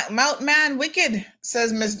 Black Mountain Man, wicked,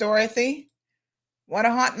 says Miss Dorothy. What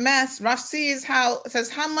a hot mess. Rough Seas says,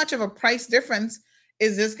 how much of a price difference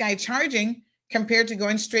is this guy charging compared to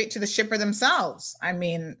going straight to the shipper themselves? I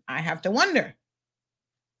mean, I have to wonder.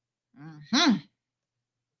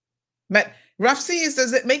 But Rough Seas,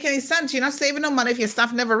 does it make any sense? You're not saving no money if your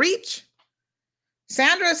stuff never reach.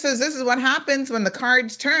 Sandra says, this is what happens when the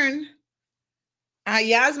cards turn.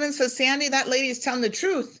 Yasmin says, Sandy, that lady is telling the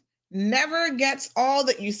truth. Never gets all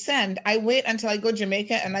that you send. I wait until I go to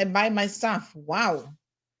Jamaica and I buy my stuff. Wow.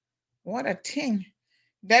 What a ting.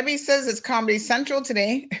 Debbie says it's Comedy Central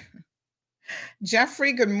today.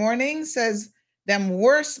 Jeffrey, good morning, says them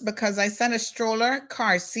worse because I sent a stroller,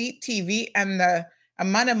 car seat, TV, and the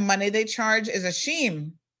amount of money they charge is a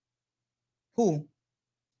shame.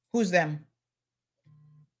 Who's them?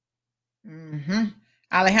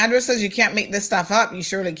 Alejandro says you can't make this stuff up. You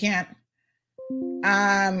surely can't.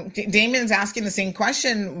 Damien's asking the same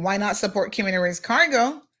question. Why not support Kim and Ray's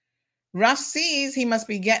Cargo? Ruff sees he must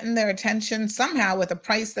be getting their attention somehow with a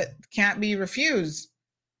price that can't be refused.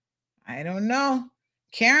 I don't know.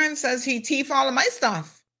 Karen says he teeth all of my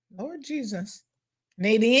stuff. Lord Jesus.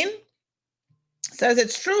 Nadine says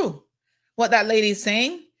it's true what that lady's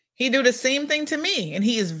saying. He do the same thing to me, and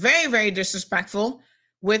he is very, very disrespectful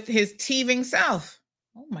with his thieving self.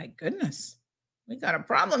 Oh my goodness. We got a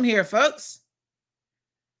problem here, folks.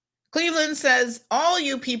 Cleveland says all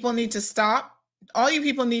you people need to stop. All you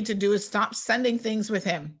people need to do is stop sending things with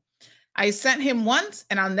him. I sent him once,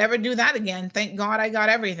 and I'll never do that again. Thank God I got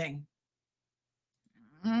everything.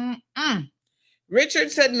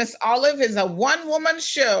 Richard said Miss Olive is a one-woman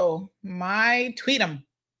show. My tweet him.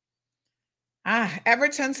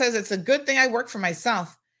 Everton says it's a good thing I work for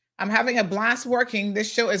myself. I'm having a blast working.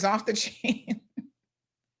 This show is off the chain.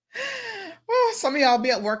 Some of y'all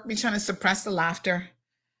be at work be trying to suppress the laughter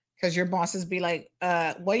because your bosses be like,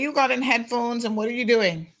 what you got in headphones and what are you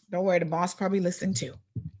doing? Don't worry, the boss probably listening too.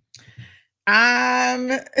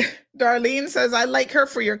 Darlene says, I like her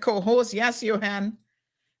for your co-host. Yes, Johan.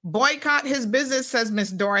 Boycott his business, says Miss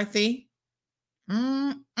Dorothy.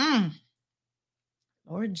 Lord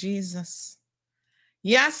Jesus.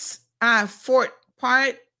 Yes, Fort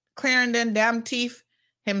Part, Clarendon, damn teeth,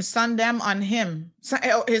 him son them on him.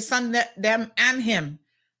 His son them and him.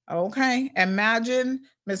 Okay, imagine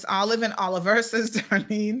Miss Olive and Oliver, says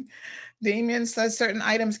Darlene. Damien says certain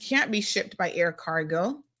items can't be shipped by air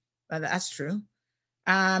cargo. That's true.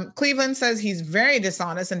 Cleveland says he's very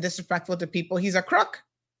dishonest and disrespectful to people. He's a crook.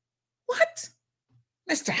 What?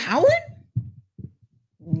 Mr. Howard?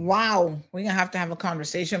 Wow. We're going to have a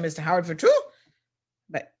conversation with Mr. Howard for true.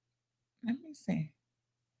 But let me see.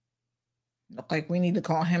 Look like we need to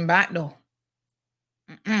call him back, though.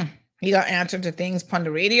 He got answer to things on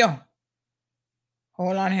the radio.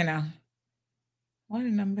 Hold on here now. What are the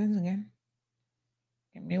numbers again?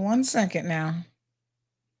 Give me 1 second now.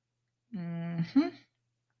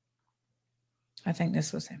 I think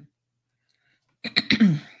this was him.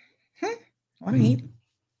 What did he?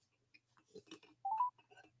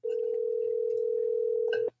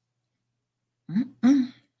 Not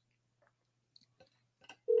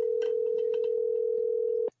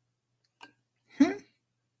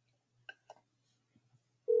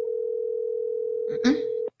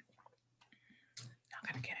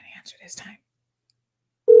gonna get an answer this time.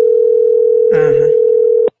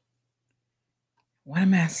 What a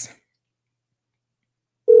mess.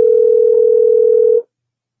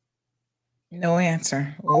 No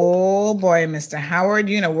answer. Oh boy, Mr. Howard,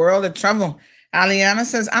 you're in a world of trouble. Aliana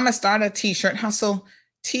says, I'm gonna start a t-shirt hustle.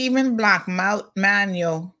 Teven Black man,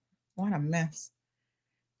 yo. What a mess.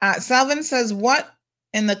 Selvin says, what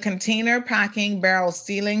in the container packing barrel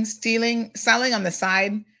selling on the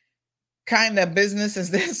side kind of business is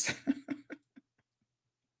this?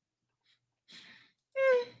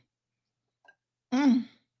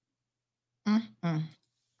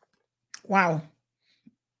 Wow.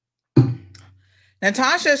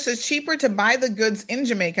 Natasha says cheaper to buy the goods in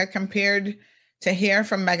Jamaica compared to here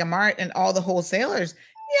from Megamart and all the wholesalers.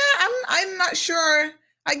 Yeah, I'm not sure.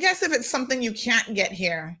 I guess if it's something you can't get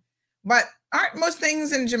here, but aren't most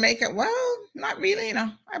things in Jamaica? Well, not really. You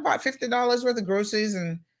know, I bought $50 worth of groceries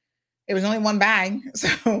and it was only one bag,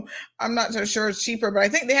 so I'm not so sure it's cheaper. But I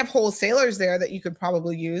think they have wholesalers there that you could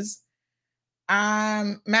probably use.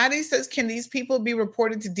 Maddie says, can these people be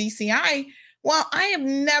reported to DCI? Well, I have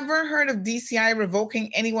never heard of DCI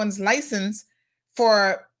revoking anyone's license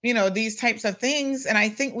for, these types of things. And I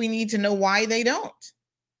think we need to know why they don't.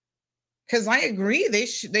 Because I agree, they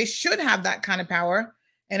should have that kind of power.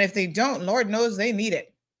 And if they don't, Lord knows they need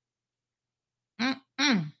it.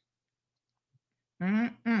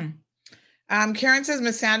 Karen says,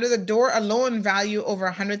 Miss Sandra, the door alone value over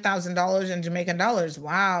 $100,000 in Jamaican dollars.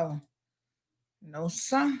 Wow. No,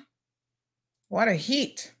 sir. What a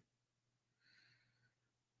heat.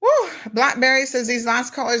 Woo. Blackberry says these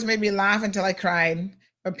last callers made me laugh until I cried,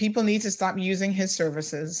 but people need to stop using his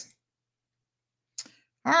services.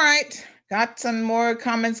 All right. Got some more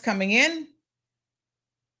comments coming in.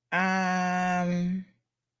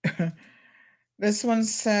 This one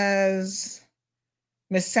says,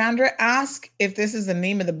 Miss Sandra asked if this is the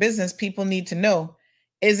name of the business people need to know.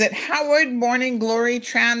 Is it Howard Morning Glory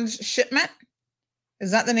Transshipment?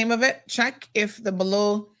 Is that the name of it? Check if the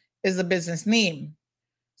below is the business name.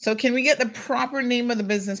 So can we get the proper name of the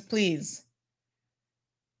business, please?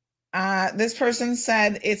 This person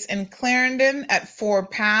said it's in Clarendon at 4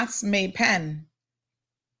 Paths, May Pen.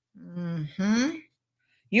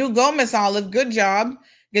 You go, Miss Olive. Good job.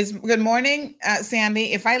 Good morning,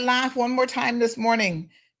 Sandy. If I laugh one more time this morning,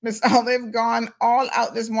 Miss Olive gone all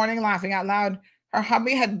out this morning laughing out loud. Her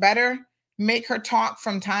hubby had better make her talk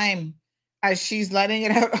from time as she's letting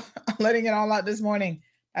it out, letting it all out this morning.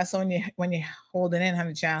 That's when you hold it in,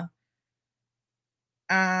 honey child.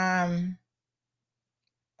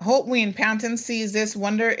 Hope Ween Panton sees this.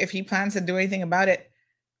 Wonder if he plans to do anything about it.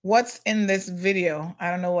 What's in this video? I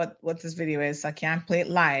don't know what this video is. So I can't play it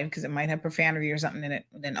live because it might have profanity or something in it.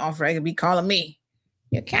 And then Off-Reg could be calling me.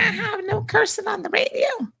 You can't have no cursing on the radio.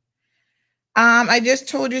 I just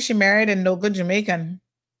told you she married a no good Jamaican.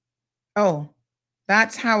 Oh,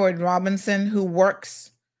 that's Howard Robinson who work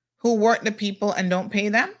the people and don't pay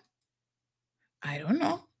them? I don't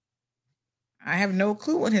know. I have no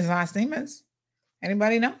clue what his last name is.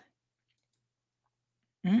 Anybody know?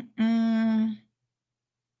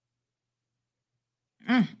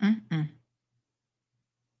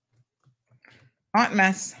 Hot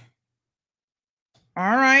mess.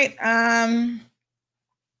 All right.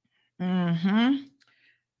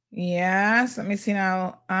 Yes, let me see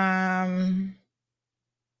now.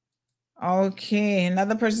 Okay,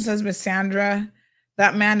 another person says, Miss Sandra,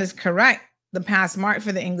 that man is correct. The pass mark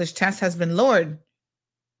for the English test has been lowered.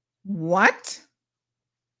 What?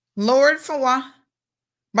 Lowered for what?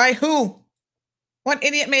 By who? What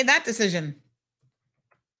idiot made that decision?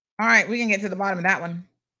 All right, we can get to the bottom of that one.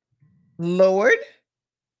 Lowered?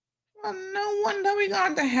 Well, no wonder we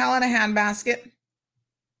got the hell in a handbasket.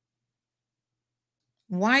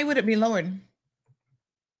 Why would it be lowered?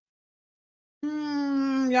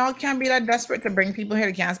 Y'all can't be that desperate to bring people here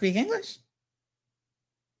that can't speak English.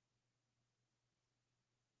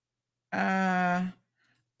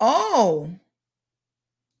 Oh,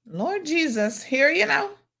 Lord Jesus, here you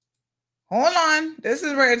know. Hold on. This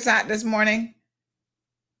is where it's at this morning.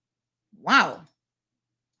 Wow.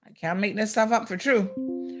 I can't make this stuff up for true.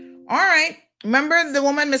 All right. Remember the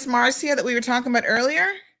woman, Miss Marcia, that we were talking about earlier?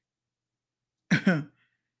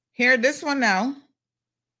 Here, this one now.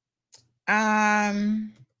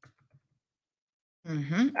 I'm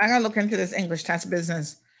gonna look into this English test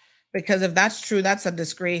business because if that's true, that's a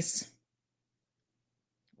disgrace.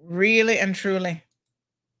 Really and truly.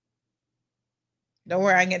 Don't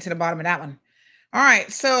worry, I can get to the bottom of that one. All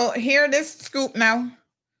right, so here, this scoop now.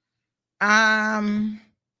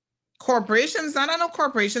 Corporations, I don't know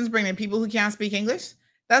corporations bringing people who can't speak English.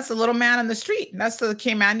 That's the little man on the street. That's the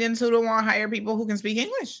Caymanians who don't want to hire people who can speak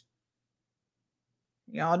English.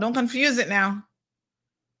 Y'all don't confuse it now.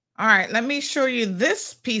 All right, let me show you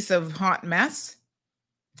this piece of hot mess.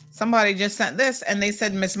 Somebody just sent this and they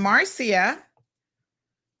said Miss Marcia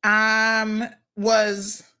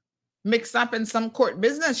was mixed up in some court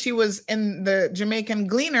business. She was in the Jamaican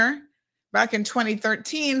Gleaner back in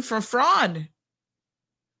 2013 for fraud.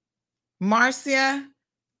 Marcia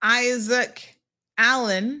Isaac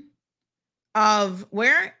Allen of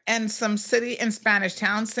where? And some city in Spanish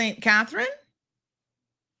Town, St. Catherine.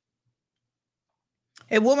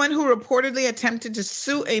 A woman who reportedly attempted to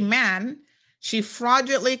sue a man she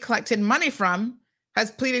fraudulently collected money from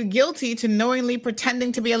has pleaded guilty to knowingly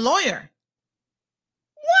pretending to be a lawyer.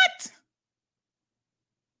 What?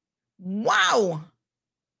 Wow.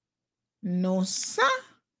 No, sir.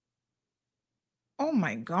 Oh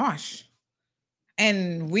my gosh.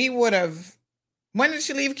 And we would have, when did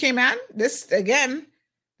she leave Cayman? This, again,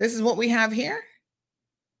 this is what we have here.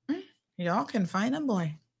 Y'all can find a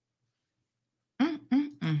boy.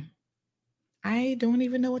 I don't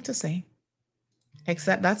even know what to say,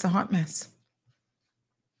 except that's a hot mess.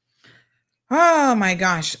 Oh my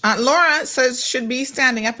gosh. Laura says should be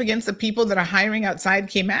standing up against the people that are hiring outside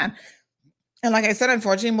Cayman. And like I said,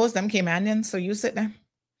 unfortunately, most of them Caymanians, so you sit there.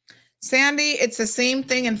 Sandy, it's the same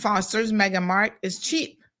thing in Foster's. Mega Mart is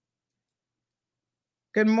cheap.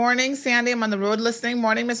 Good morning, Sandy. I'm on the road listening.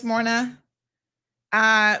 Morning, Miss Morna.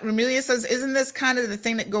 Remelia says, isn't this kind of the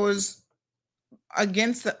thing that goes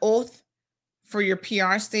against the oath for your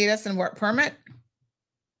PR status and work permit?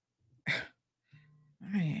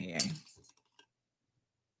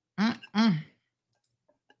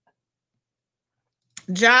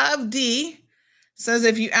 Jav D says,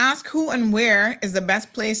 if you ask who and where is the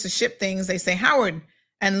best place to ship things, they say Howard.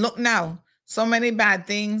 And look now, so many bad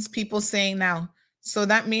things people saying now. So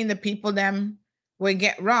that mean the people them will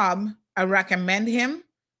get robbed. I recommend him.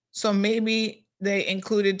 So maybe they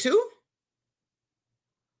included too.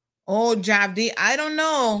 Oh, Javdi, I don't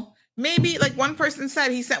know. Maybe like one person said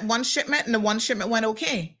he sent one shipment and the one shipment went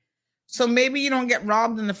okay. So maybe you don't get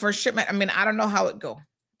robbed in the first shipment. I mean, I don't know how it go.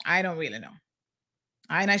 I don't really know.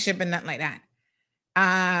 I ain't not shipping nothing like that.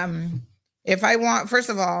 If I want, first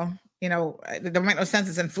of all, you know, there don't make no sense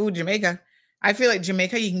it's in food, Jamaica. I feel like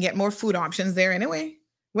Jamaica, you can get more food options there anyway.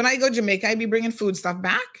 When I go to Jamaica, I'd be bringing food stuff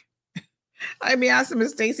back. I'd be asking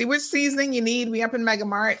Miss Stacy, which seasoning you need? We up in Mega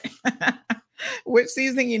Mart. Which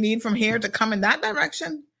seasoning you need from here to come in that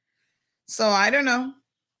direction? So I don't know.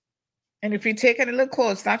 And if you take it a little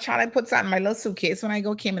close, stop trying to put that in my little suitcase when I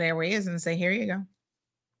go Cayman Airways and say, here you go.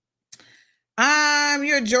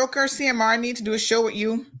 You're a joker. CMR need to do a show with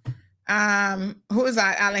you. Who is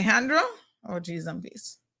that? Alejandro? Oh, geez, I'm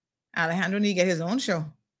peace. Alejandro need to get his own show.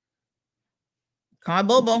 Call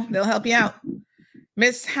Bobo. They'll help you out.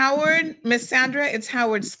 Miss Howard, Miss Sandra, it's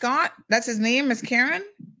Howard Scott. That's his name, Miss Karen.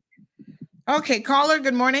 Okay, caller,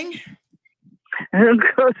 good morning.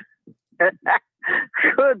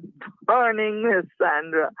 Good morning, Miss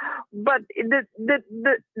Sandra. But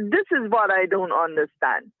this is what I don't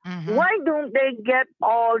understand. Mm-hmm. Why don't they get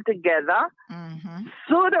all together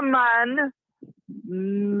so the man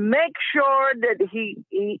make sure that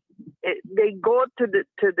they go to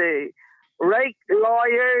the right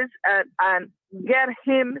lawyers and get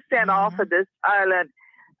him sent off of this island?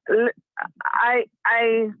 I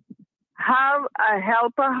have a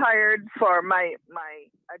helper hired for my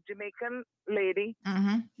Jamaican lady,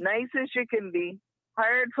 nice as she can be,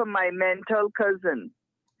 hired for my mental cousin.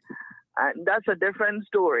 That's a different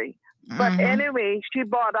story. But anyway, she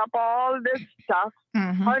bought up all this stuff,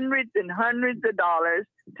 hundreds and hundreds of dollars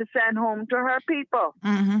to send home to her people.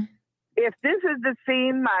 If this is the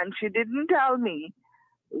same man, she didn't tell me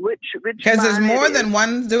which because there's more than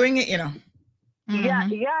one doing it, you know. Yeah,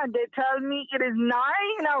 they tell me it is 9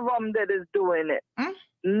 of them that is doing it.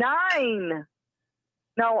 9.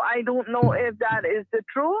 Now, I don't know if that is the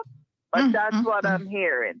truth, but that's what I'm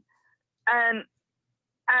hearing. And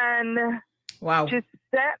wow, she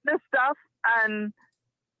sent the stuff and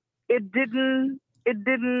it didn't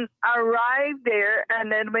arrive there.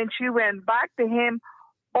 And then when she went back to him,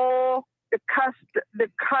 the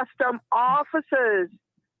custom officers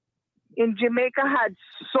in Jamaica had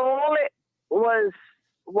sold it, was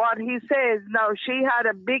what he says. Now, she had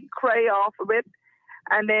a big cry off of it,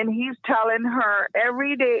 and then he's telling her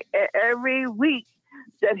every day, every week,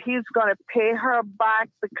 that he's going to pay her back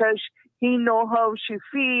because he know how she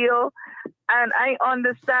feel. And I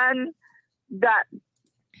understand that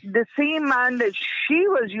the same man that she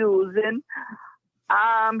was using,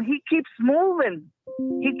 he keeps moving.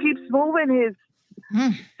 He keeps moving his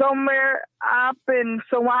somewhere up in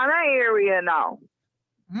Savannah area now.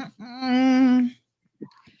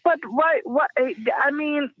 But what? I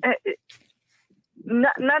mean,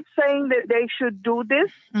 not saying that they should do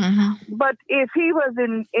this, but if he was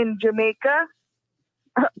in Jamaica,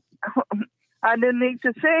 I didn't need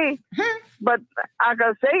to say, but I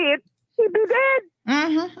gotta say it, he'd be dead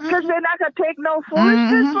because they're not gonna take no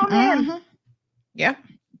foolishness from him. Yeah.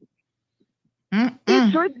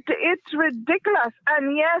 It's ridiculous.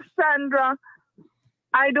 And yes, Sandra,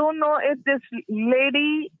 I don't know if this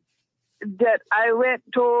lady that I went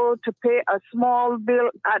to pay a small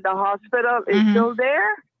bill at the hospital is still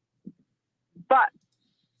there. But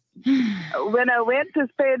when I went to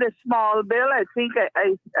pay the small bill, I think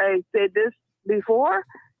I said this before,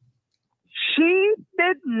 she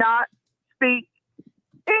did not speak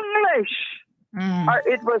English. Or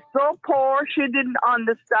it was so poor she didn't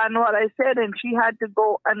understand what I said, and she had to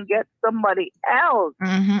go and get somebody else.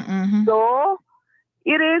 So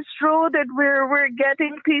it is true that we're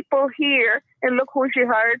getting people here, and look who she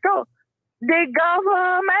hired to. The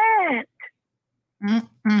government.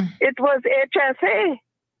 It was HSA.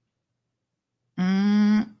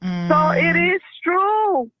 So it is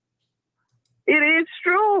true. It is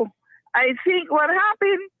true. I think what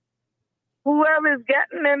happened, whoever's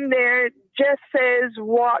getting them there just says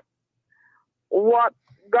what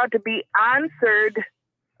got to be answered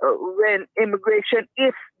when immigration,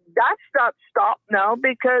 if that's not stopped now,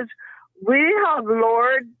 because we have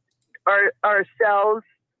lowered ourselves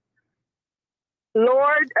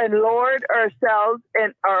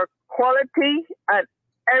and our quality and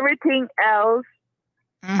everything else,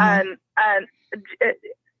 and I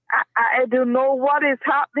don't know what is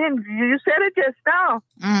happening. You said it just now.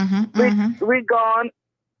 We gone.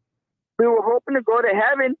 We were hoping to go to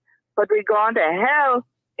heaven, but we gone to hell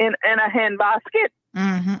in a handbasket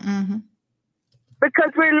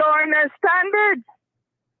because we're lowering our standards.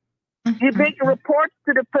 You make reports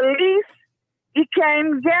to the police, you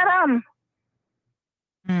can't get them.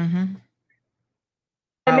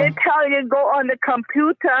 And they tell you go on the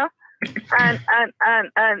computer and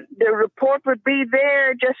the report would be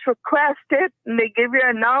there, just request it, and they give you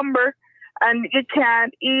a number, and you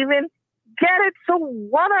can't even get it. So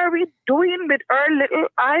what are we doing with our little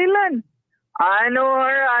island? I know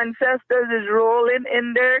our ancestors is rolling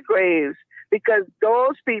in their graves because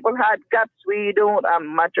those people had guts we don't. I'm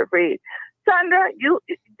much afraid. Sandra,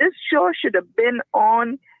 this show should have been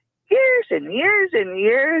on years and years and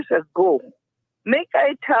years ago. Make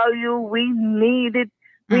I tell you, we needed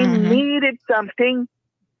something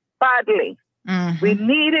badly. We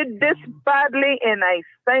needed this badly, and I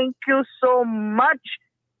thank you so much.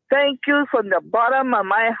 Thank you from the bottom of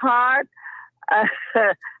my heart.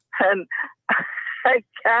 And I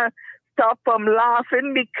can't stop from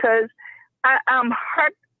laughing because I'm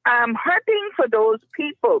hurting for those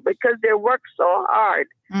people because they work so hard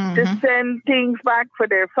to send things back for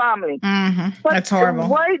their family. But that's horrible.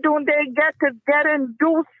 Why don't they get together and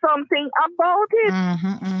do something about it?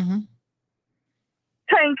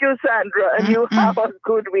 Thank you, Sandra, and you have a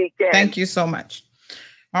good weekend. Thank you so much.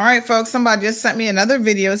 All right, folks, somebody just sent me another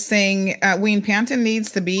video saying Wayne Panton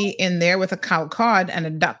needs to be in there with a cow cod and a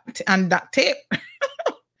duct tape.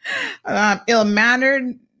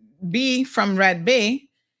 Ill-mannered B from Red Bay.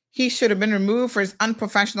 He should have been removed for his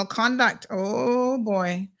unprofessional conduct. Oh,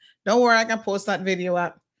 boy. Don't worry, I can post that video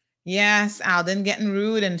up. Yes, Alden getting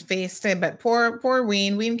rude and faced it, but poor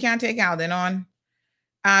Wayne. Wayne can't take Alden on.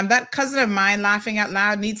 That cousin of mine, laughing out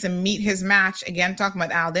loud, needs to meet his match. Again, talking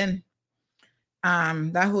about Alden.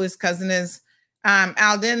 That who his cousin is.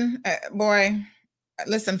 Alden, boy,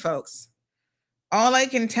 listen, folks. All I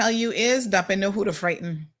can tell you is Duppin know who to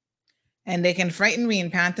frighten. And they can frighten me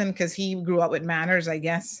in Panton because he grew up with manners, I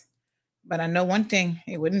guess. But I know one thing,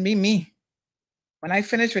 it wouldn't be me. When I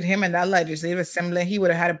finished with him in that legislative assembly, he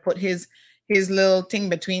would have had to put his little thing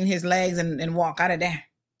between his legs and walk out of there.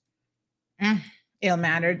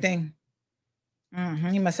 Ill-mannered thing.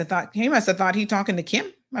 He must have thought he talking to Kim.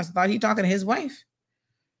 Must have thought he talking to his wife.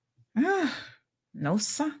 No,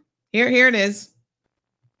 sir. Here it is.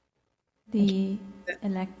 The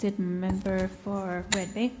elected member for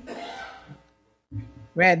Red Bay.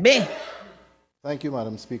 Red Bay. Thank you,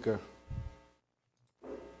 Madam Speaker.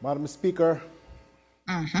 Madam Speaker,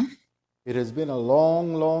 it has been a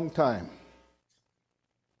long, long time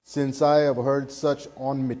since I have heard such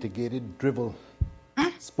unmitigated drivel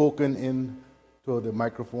spoken into the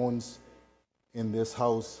microphones in this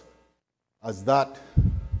House as that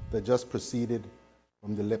just proceeded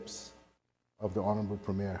from the lips of the Honorable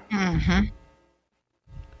Premier.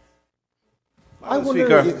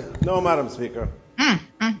 Madam Speaker.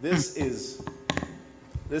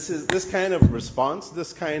 This kind of response,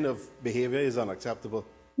 this kind of behavior is unacceptable.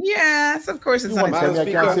 Yes, of course it's unacceptable.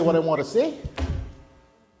 I can't say what I want to say.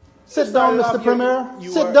 Sit down, Mr. Premier.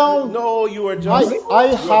 Sit down. No, you are just. I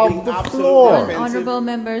have the floor. Honorable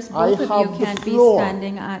members, both of you can't be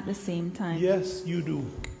standing at the same time. Yes, you do.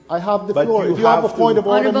 I have the floor. If you have a point of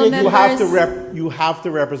order, you have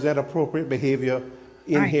to represent appropriate behavior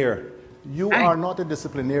in here. You are not a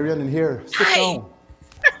disciplinarian in here. Sit down.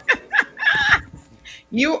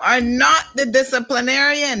 You are not the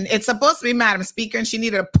disciplinarian. It's supposed to be Madam Speaker, and she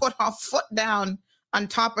needed to put her foot down on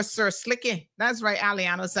top of Sir Slicky. That's right,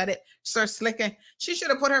 Aliano said it. Sir Slicky. She should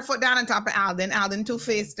have put her foot down on top of Alden. Alden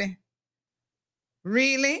two-faced.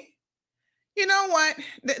 Really? You know what?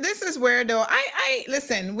 This is where though. I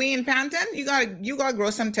listen, Wayne Panton, you gotta grow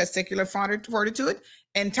some testicular fortitude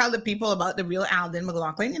and tell the people about the real Alden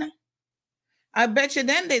McLaughlin, you know. I bet you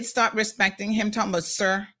then they'd stop respecting him, talking about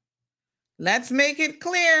sir. Let's make it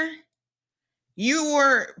clear. You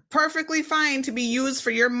were perfectly fine to be used for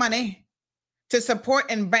your money to support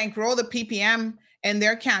and bankroll the PPM and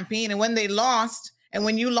their campaign. And when they lost, and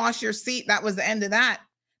when you lost your seat, that was the end of that.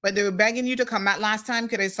 But they were begging you to come back last time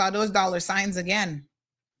because they saw those dollar signs again.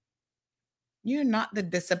 You're not the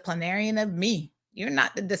disciplinarian of me. You're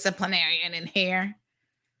not the disciplinarian in here.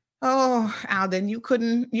 Oh, Alden, you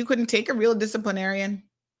couldn't take a real disciplinarian.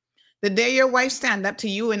 The day your wife stand up to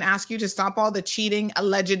you and ask you to stop all the cheating,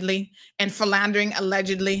 allegedly, and philandering,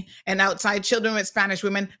 allegedly, and outside children with Spanish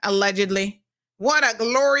women, allegedly. What a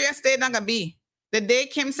glorious day it's gonna be. The day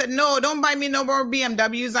Kim said, no, don't buy me no more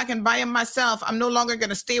BMWs. I can buy them myself. I'm no longer going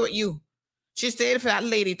to stay with you. She stayed for that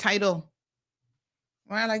lady title.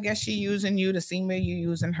 Well, I guess she using you the same way you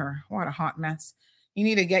using her. What a hot mess. You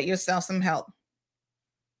need to get yourself some help.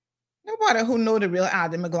 Nobody who know the real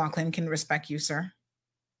Alden McLaughlin can respect you, sir.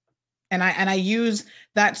 And I use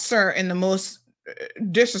that sir in the most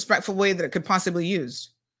disrespectful way that it could possibly use.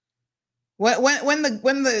 When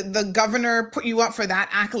the governor put you up for that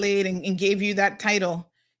accolade and gave you that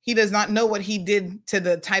title, He does not know what he did to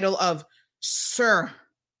the title of sir.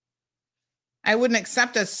 I wouldn't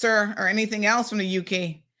accept a sir or anything else from the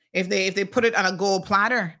UK if they put it on a gold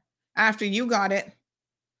platter after you got it.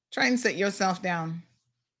 Try and sit yourself down.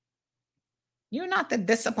 You're not the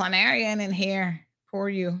disciplinarian in here. Poor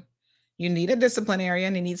you. You need a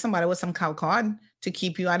disciplinarian. You need somebody with some cow cod to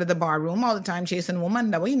keep you out of the bar room all the time chasing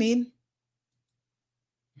women. That's what you need.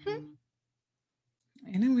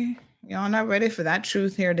 Anyway, y'all not ready for that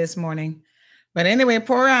truth here this morning. But anyway,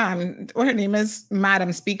 poor what her name is,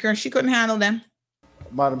 Madam Speaker. She couldn't handle them.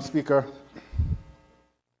 Madam Speaker.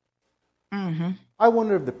 I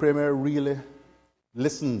wonder if the Premier really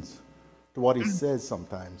listens to what he says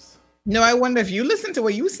sometimes. No, I wonder if you listen to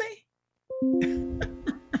what you say.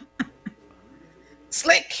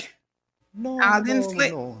 Slick. Slick. No. Alden,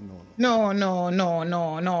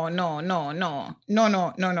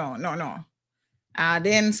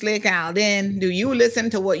 Slick, Alden, do you listen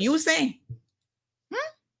to what you say?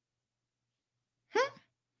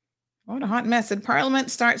 What a hot mess. Did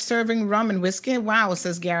Parliament start serving rum and whiskey? Wow,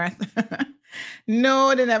 says Gareth.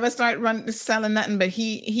 No, they never start selling nothing, but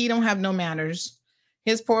he don't have no manners.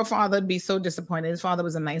 His poor father would be so disappointed. His father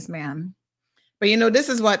was a nice man. But this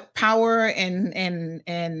is what power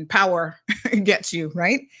and power gets you,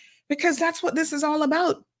 right? Because that's what this is all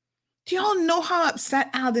about. Do y'all know how upset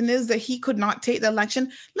Alden is that he could not take the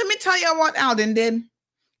election? Let me tell you what Alden did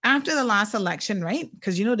after the last election, right?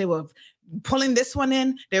 Because they were pulling this one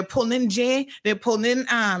in, they're pulling in Jay, they're pulling in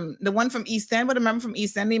the one from East End, what remember from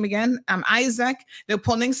East End name again? Isaac, they're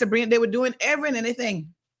pulling in Sabrina, they were doing every and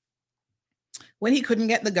anything. When he couldn't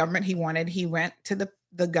get the government he wanted, he went to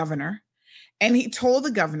the governor and he told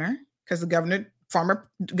the governor, because the former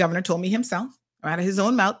governor told me himself, out of his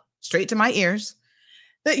own mouth, straight to my ears,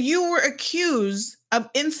 that you were accused of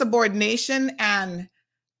insubordination and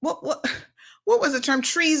what was the term,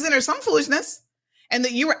 treason or some foolishness, and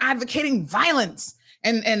that you were advocating violence.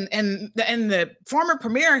 And the former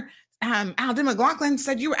premier, Alden McLaughlin,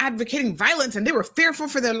 said you were advocating violence and they were fearful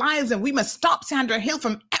for their lives and we must stop Sandra Hill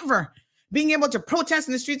from ever being able to protest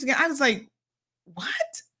in the streets again. I was like, what?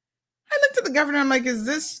 I looked at the governor, I'm like, is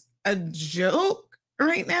this a joke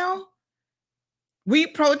right now? We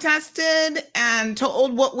protested and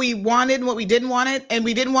told what we wanted, what we didn't want it, and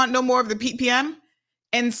we didn't want no more of the PPM.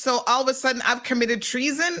 And so all of a sudden I've committed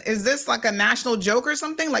treason. Is this like a national joke or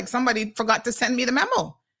something? Like somebody forgot to send me the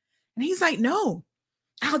memo. And he's like, no.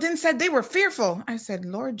 Alden said they were fearful. I said,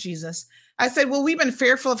 Lord Jesus. I said, well, we've been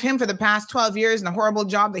fearful of him for the past 12 years and the horrible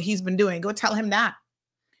job that he's been doing. Go tell him that.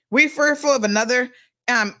 We're fearful of another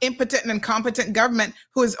impotent and incompetent government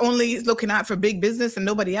who is only looking out for big business and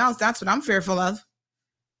nobody else. That's what I'm fearful of.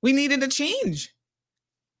 We needed a change.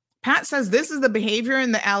 Pat says this is the behavior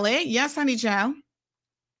in the LA. Yes, honey child.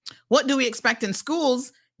 What do we expect in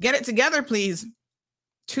schools? Get it together, please.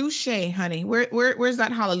 Touche, honey. Where's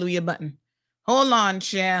that hallelujah button? Hold on,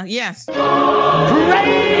 child. Yes. Praise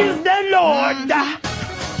the Lord.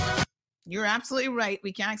 You're absolutely right.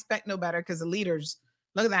 We can't expect no better because the leaders.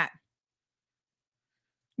 Look at that.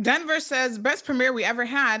 Denver says, best premier we ever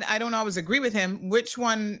had. I don't always agree with him. Which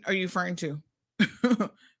one are you referring to?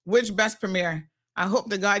 Which best premier? I hope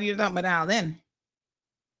to God you're talking about Alden.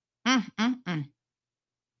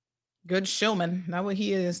 Good showman. Not what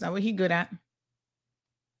he is. Not what he good at.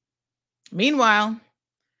 Meanwhile,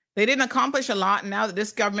 they didn't accomplish a lot. And now that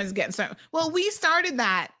this government is getting started. Well, we started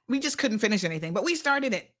that. We just couldn't finish anything, but we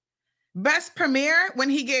started it. Best premier when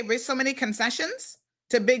he gave so many concessions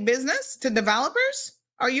to big business, to developers.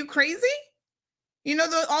 Are you crazy?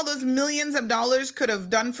 All those millions of dollars could have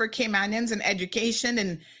done for Caymanians and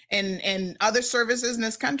education and other services in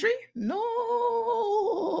this country? No,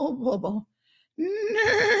 Bobo.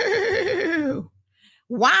 No.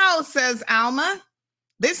 Wow, says Alma.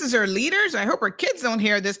 This is her leaders. I hope her kids don't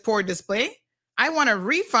hear this poor display. I want a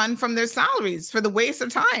refund from their salaries for the waste of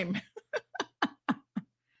time.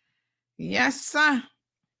 Yes, sir.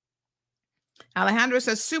 Alejandro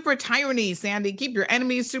says, super tyranny, Sandy. Keep your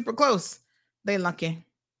enemies super close. They lucky.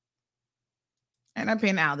 And I'm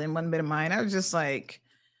paying Alden one bit of mine. I was just like,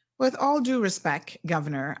 with all due respect,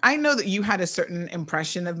 Governor, I know that you had a certain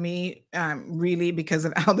impression of me, really, because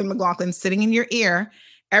of Alden McLaughlin sitting in your ear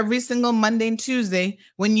every single Monday and Tuesday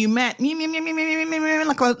when you met me,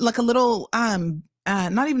 like a little,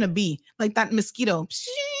 not even a bee, like that mosquito,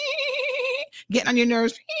 getting on your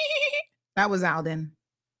nerves. That was Alden.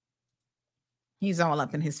 He's all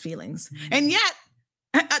up in his feelings. And yet,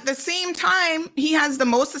 at the same time, he has the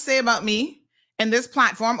most to say about me and this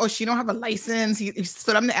platform. Oh, she don't have a license. He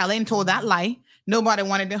stood up in the LA and told that lie. Nobody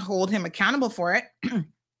wanted to hold him accountable for it.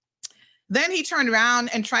 Then he turned around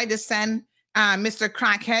and tried to send Mr.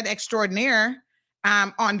 Crackhead Extraordinaire,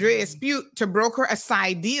 Andre Espute, to broker a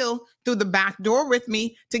side deal through the back door with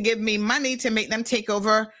me to give me money to make them take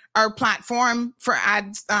over our platform for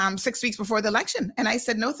ads 6 weeks before the election. And I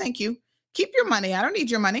said, no, thank you. Keep your money. I don't need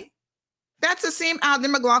your money. That's the same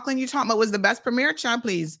Alden McLaughlin you talking about was the best premier, child,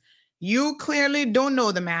 please. You clearly don't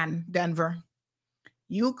know the man, Denver.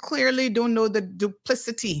 You clearly don't know the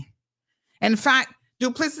duplicity. In fact,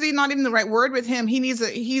 duplicity, not even the right word with him. He's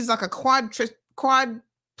like a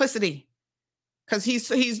quadplicity. Because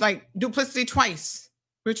he's like duplicity twice,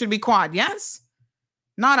 which would be quad, yes?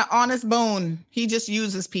 Not an honest bone. He just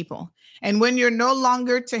uses people. And when you're no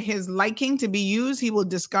longer to his liking to be used, he will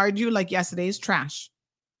discard you like yesterday's trash.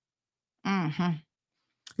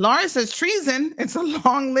 Laura says treason. It's a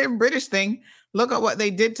long-lived British thing. Look at what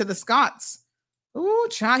they did to the Scots. Ooh,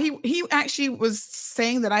 child. He actually was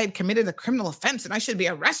saying that I had committed a criminal offense and I should be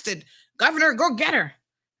arrested. Governor, go get her.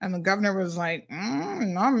 And the governor was like,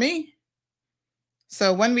 not me.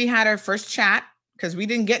 So when we had our first chat, because we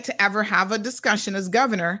didn't get to ever have a discussion as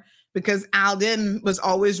governor because Alden was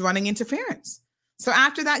always running interference. So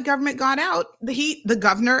after that government got out, the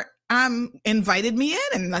governor invited me in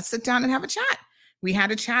and let's sit down and have a chat. We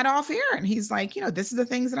had a chat off here and he's like, this is the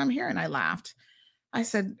things that I'm hearing. I laughed. I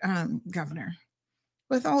said, Governor,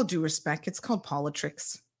 with all due respect, it's called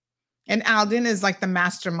politics. And Alden is like the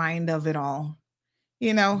mastermind of it all.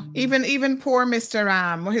 Even poor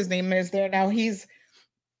Mr. What his name is there now, he's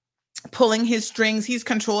pulling his strings. He's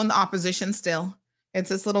controlling the opposition still. It's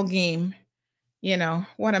this little game.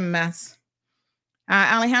 What a mess.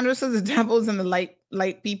 Alejandro says the devil's in the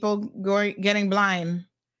light people getting blind.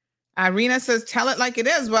 Irina says, tell it like it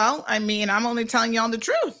is. Well, I mean, I'm only telling y'all the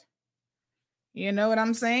truth. You know what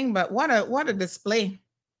I'm saying? But what a display.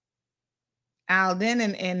 Alden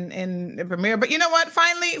and the premier. But you know what?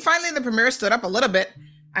 Finally, the premier stood up a little bit.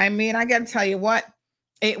 I mean, I got to tell you what,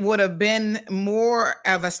 it would have been more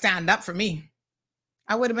of a stand up for me.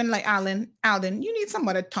 I would have been like, Alden, you need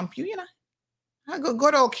somebody to thump you, I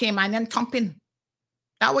go to okay, man, and thumping.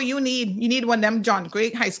 That's what you need. You need one of them John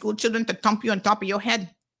Gray high school children to thump you on top of your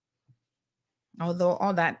head. Although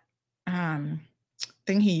all that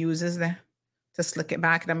thing he uses there to slick it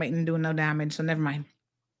back, that mightn't do no damage, so never mind.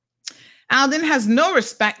 Alden has no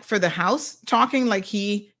respect for the House, talking like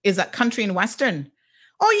he is at Country and Western.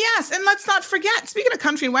 Oh, yes, and let's not forget, speaking of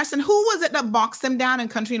Country and Western, who was it that boxed him down in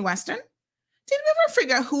Country and Western? Did we ever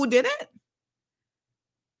figure out who did it?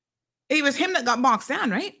 It was him that got boxed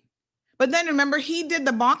down, right? But then remember, he did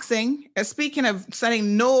the boxing. Speaking of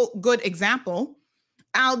setting no good example,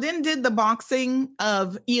 Alden did the boxing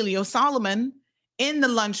of Elio Solomon in the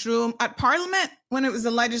lunchroom at Parliament when it was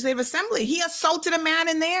the Legislative Assembly. He assaulted a man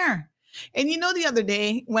in there. And the other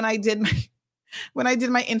day when I did my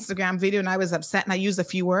Instagram video and I was upset and I used a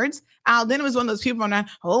few words, Alden was one of those people on,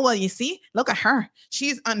 oh, well, you see, look at her.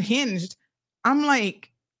 She's unhinged. I'm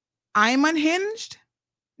like, I'm unhinged?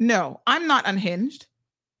 No, I'm not unhinged.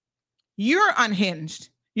 You're unhinged.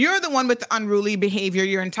 You're the one with the unruly behavior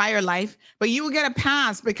your entire life, but you will get a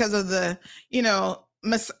pass because of the,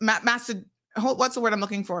 what's the word I'm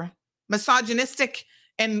looking for? Misogynistic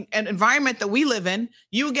and environment that we live in.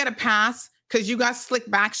 You get a pass because you got slick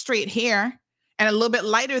back, straight hair, and a little bit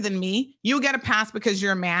lighter than me. You get a pass because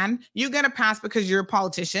you're a man. You get a pass because you're a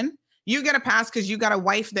politician. You get a pass because you got a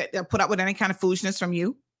wife that put up with any kind of foolishness from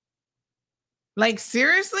you. Like,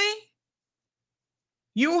 seriously?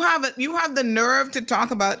 You have the nerve to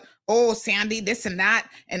talk about, oh, Sandy, this and that,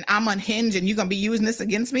 and I'm unhinged, and you're going to be using this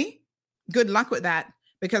against me? Good luck with that,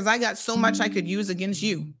 because I got so much I could use against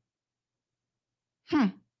you.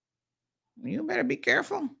 You better be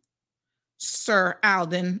careful, Sir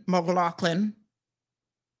Alden McLaughlin.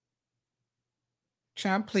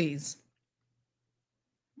 Child, please.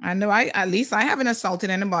 I know at least I haven't assaulted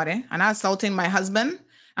anybody. I'm not assaulting my husband.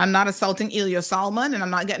 I'm not assaulting Elio Solomon, and I'm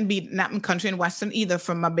not getting beaten up in Country and Western either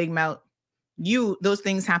from my big mouth. Those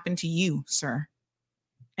things happen to you, sir.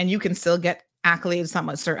 And you can still get accolades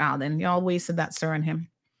something with Sir Alden. Y'all wasted that sir on him.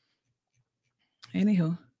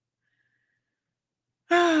 Anywho.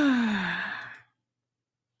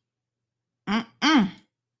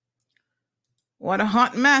 What a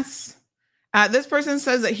hot mess. This person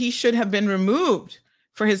says that he should have been removed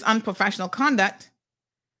for his unprofessional conduct.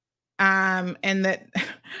 And that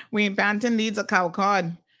Wayne Banton needs a cow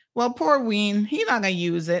card. Well, poor Wayne, he's not going to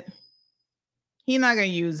use it.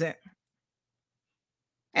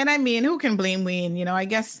 And I mean, who can blame Wayne? I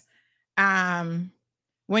guess when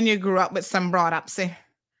you grew up with some brought up, say,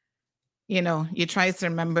 you try to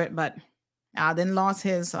remember it, but Alden lost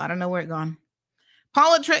his, so I don't know where it gone.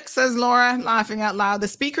 Politics, says Laura, laughing out loud. The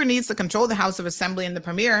speaker needs to control the House of Assembly and the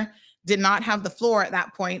premier. did not have the floor at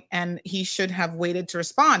that point, and he should have waited to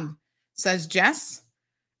respond, says Jess.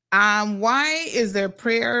 Why is there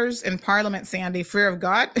prayers in Parliament, Sandy? Fear of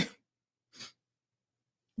God?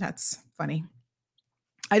 That's funny.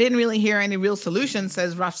 I didn't really hear any real solution,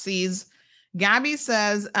 says Rough Seas. Gabby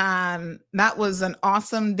says, that was an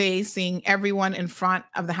awesome day seeing everyone in front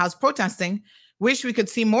of the house protesting. Wish we could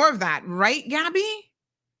see more of that. Right, Gabby?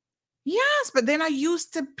 Yes, but they're not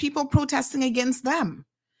used to people protesting against them.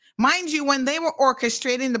 Mind you, when they were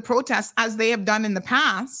orchestrating the protests, as they have done in the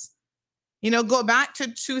past, go back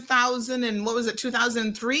to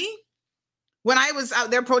 2003, when I was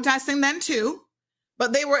out there protesting then too,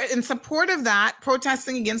 but they were in support of that,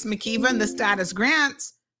 protesting against McKeever and the status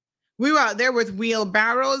grants. We were out there with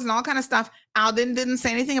wheelbarrows and all kind of stuff. Alden didn't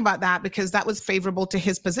say anything about that because that was favorable to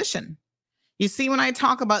his position. You see, when I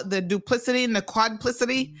talk about the duplicity and the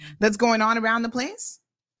quadplicity that's going on around the place.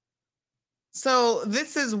 So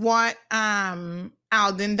this is what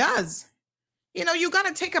Alden does. You got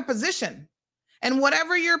to take a position. And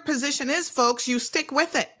whatever your position is, folks, you stick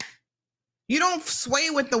with it. You don't sway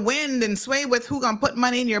with the wind and sway with who gonna put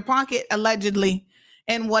money in your pocket, allegedly,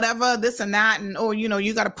 and whatever, this and that. And,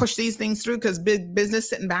 you got to push these things through because big business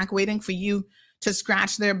sitting back waiting for you to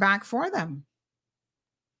scratch their back for them.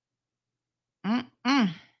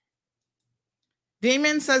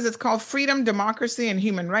 Damien says it's called freedom, democracy, and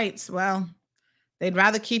human rights. Well, they'd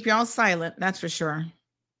rather keep y'all silent, that's for sure.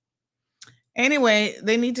 Anyway,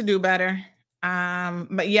 they need to do better.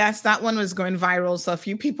 But yes, that one was going viral. So a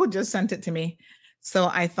few people just sent it to me. So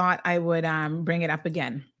I thought I would bring it up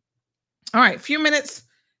again. All right, few minutes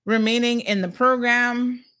remaining in the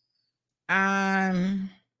program.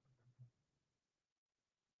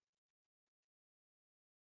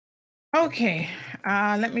 Okay,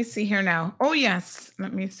 let me see here now. Oh, yes,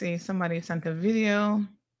 let me see. Somebody sent a video.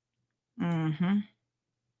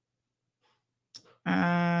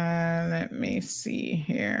 Let me see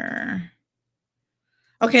here.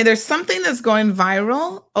 Okay, there's something that's going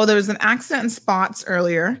viral. Oh, there was an accident in Spots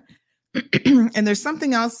earlier. And there's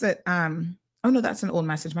something else that, oh no, that's an old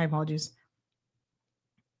message. My apologies.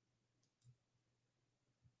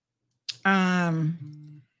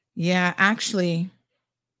 Yeah, actually,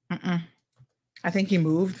 I think he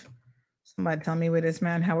moved. Somebody tell me where this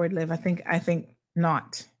man Howard live. I think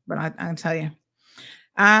not, but I'll tell you.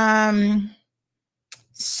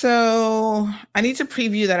 So I need to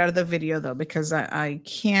preview that out of the video though, because I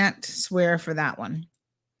can't swear for that one.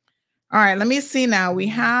 All right, let me see now. We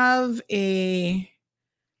have I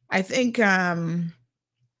think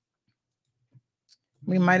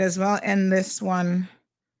we might as well end this one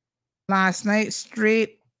last night.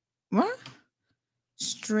 Straight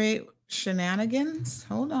shenanigans.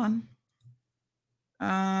 Hold on.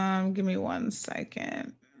 Give me 1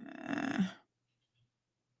 second.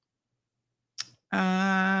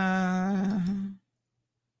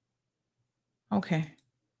 Okay.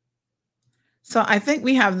 So I think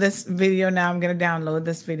we have this video now. I'm going to download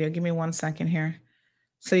this video. Give me 1 second here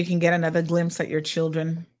so you can get another glimpse at your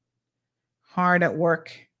children hard at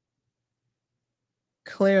work.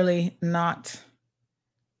 Clearly not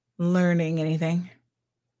learning anything.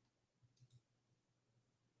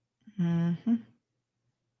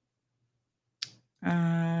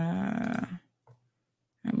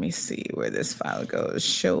 Let me see where this file goes.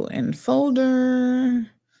 Show in folder.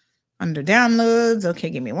 Under downloads. Okay,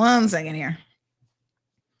 give me 1 second here.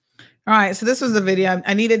 All right, so this was the video.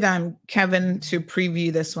 I needed Kevin to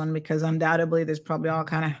preview this one because undoubtedly there's probably all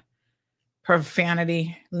kind of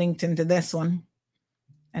profanity linked into this one.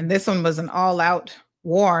 And this one was an all-out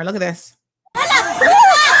war. Look at this.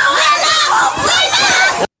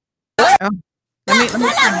 Oh, let me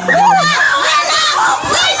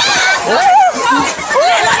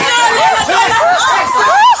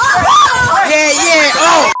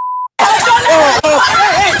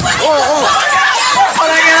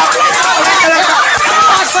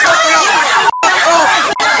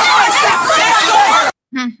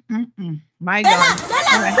My God.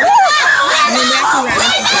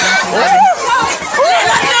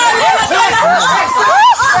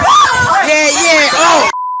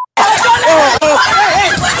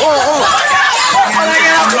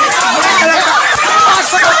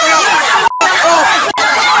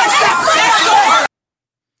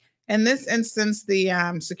 In this instance,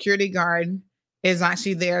 the security guard is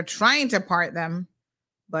actually there trying to part them,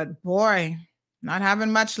 but boy, not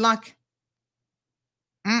having much luck.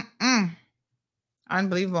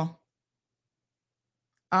 Unbelievable.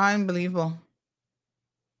 Unbelievable.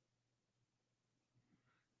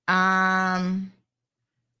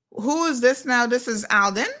 Who is this now? This is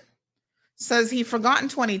Alden. Says he forgot in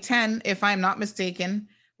 2010, if I'm not mistaken,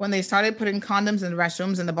 when they started putting condoms in the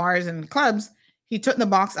restrooms and the bars and clubs, he took the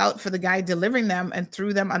box out for the guy delivering them and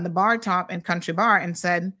threw them on the bar top in Country Bar and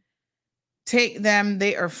said, "Take them,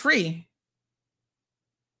 they are free."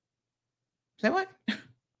 Say what?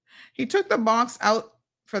 He took the box out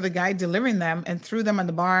for the guy delivering them and threw them on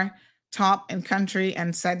the bar top in Country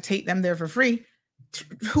and said, "Take them, they're for free."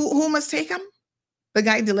 Who must take them? The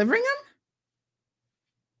guy delivering them?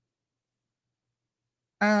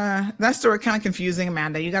 That story kind of confusing,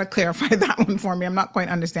 Amanda. You got to clarify that one for me. I'm not quite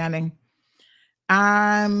understanding.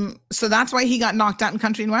 So that's why he got knocked out in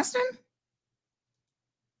Country and Western?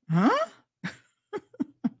 Huh?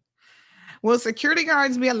 Will security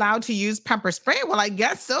guards be allowed to use pepper spray? Well, I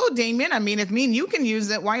guess so, Damien. I mean, if me and you can use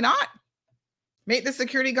it, why not? Make the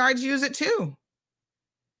security guards use it too.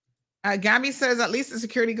 Gabby says, at least the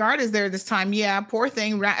security guard is there this time. Yeah, poor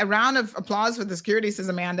thing. A round of applause for the security, says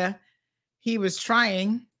Amanda. He was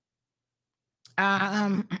trying.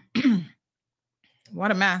 What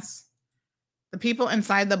a mess. The people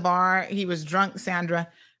inside the bar, he was drunk, Sandra.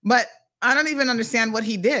 But I don't even understand what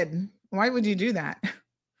he did. Why would you do that?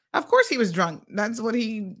 Of course he was drunk. That's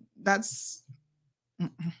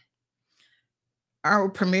our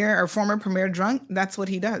former premier drunk. That's what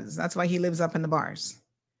he does. That's why he lives up in the bars.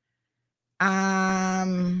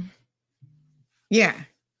 Yeah.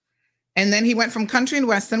 And then he went from Country and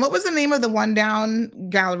Western. What was the name of the one down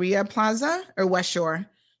Galleria Plaza or West Shore?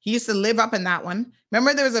 He used to live up in that one.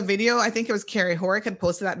 Remember there was a video, I think it was Carrie Horick had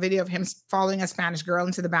posted that video of him following a Spanish girl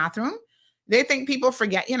into the bathroom. They think people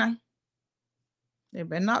forget, you know. They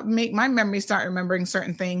better not make my memory start remembering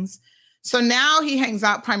certain things. So now he hangs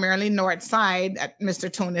out primarily north side at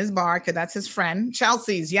Mr. Tony's bar because that's his friend.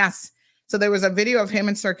 Chelsea's, yes. So there was a video of him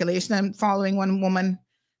in circulation and following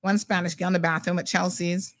one Spanish girl in the bathroom at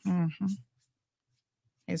Chelsea's. Mm-hmm.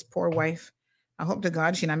 His poor wife. I hope to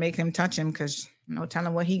God she not make him touch him because no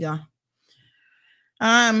telling what he got.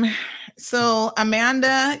 So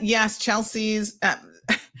Amanda, yes, Chelsea's.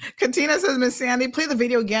 Katina says, Miss Sandy, play the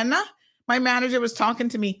video again. Nah? My manager was talking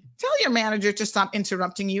to me. Tell your manager to stop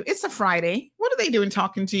interrupting you. It's a Friday. What are they doing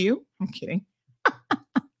talking to you? I'm kidding.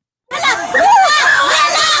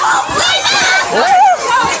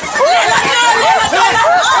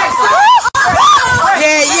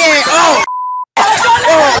 Yeah. Oh.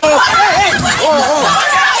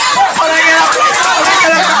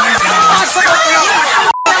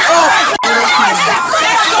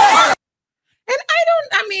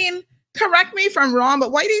 Correct me if I'm wrong,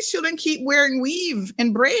 but whiteies shouldn't keep wearing weave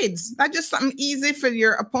and braids. That's just something easy for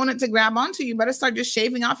your opponent to grab onto. You better start just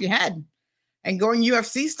shaving off your head and going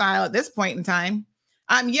UFC style at this point in time.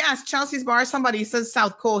 Yes, Chelsea's bar. Somebody says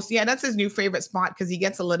South Coast. Yeah, that's his new favorite spot because he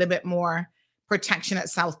gets a little bit more protection at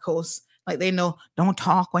South Coast. Like they know, don't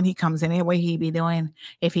talk when he comes in. What he be doing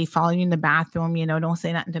if he follow you in the bathroom? You know, don't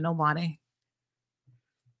say nothing to nobody.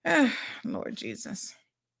 Lord Jesus.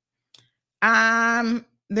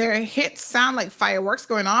 Their hits sound like fireworks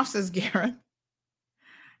going off, says Garrett.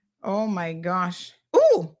 Oh my gosh.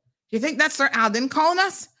 Ooh, you think that's Sir Alden calling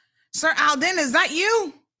us? Sir Alden, is that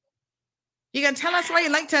you? You gonna tell us why you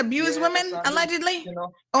like to abuse women, allegedly? You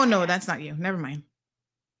know. Oh no, that's not you. Never mind.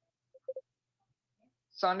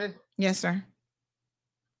 Sandy? Yes, sir.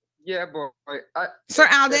 Yeah, boy. Sir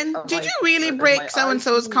Alden, did you really break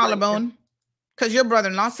so-and-so's collarbone? Because your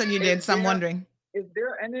brother-in-law said you did, so I'm wondering. Is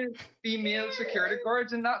there any female security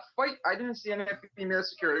guards in that fight? I didn't see any female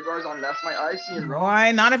security guards unless my eyes seen wrong.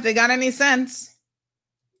 Why not if they got any sense?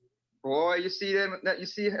 Boy, you see them. You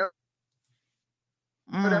see them.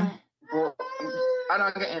 Boy, I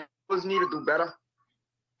don't get those need to do better.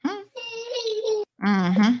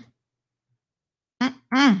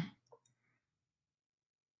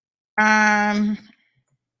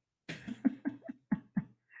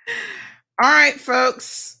 All right,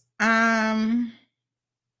 folks.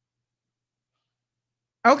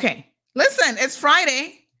 Okay, listen, it's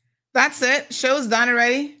Friday. That's it. Show's done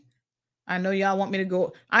already. I know y'all want me to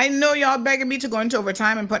go. I know y'all begging me to go into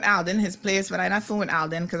overtime and put Alden in his place, but I'm not fooling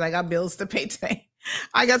Alden because I got bills to pay today.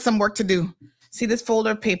 I got some work to do. See this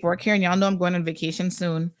folder of paperwork here, and y'all know I'm going on vacation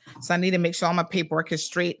soon, so I need to make sure all my paperwork is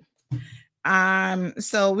straight.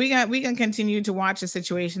 So we can continue to watch the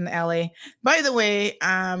situation in LA. By the way,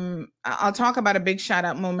 I'll talk about a big shout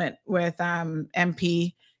out moment with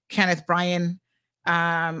MP Kenneth Bryan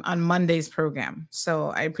on Monday's program.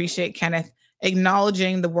 So I appreciate Kenneth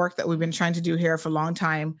acknowledging the work that we've been trying to do here for a long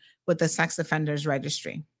time with the Sex Offenders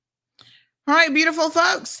Registry. All right, beautiful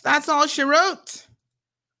folks, that's all she wrote.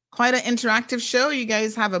 Quite an interactive show. You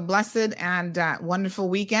guys have a blessed and wonderful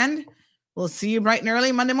weekend. We'll see you bright and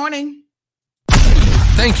early Monday morning.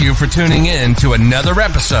 Thank you for tuning in to another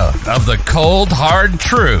episode of The Cold Hard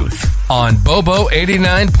Truth on Bobo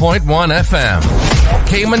 89.1 FM.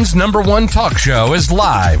 Cayman's #1 talk show is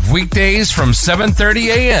live weekdays from 7:30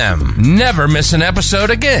 a.m. Never miss an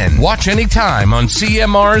episode again. Watch anytime on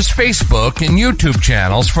CMR's Facebook and YouTube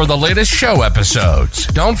channels for the latest show episodes.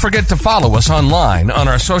 Don't forget to follow us online on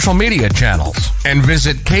our social media channels. And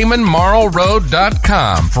visit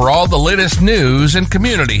CaymanMarlRoad.com for all the latest news and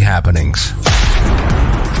community happenings.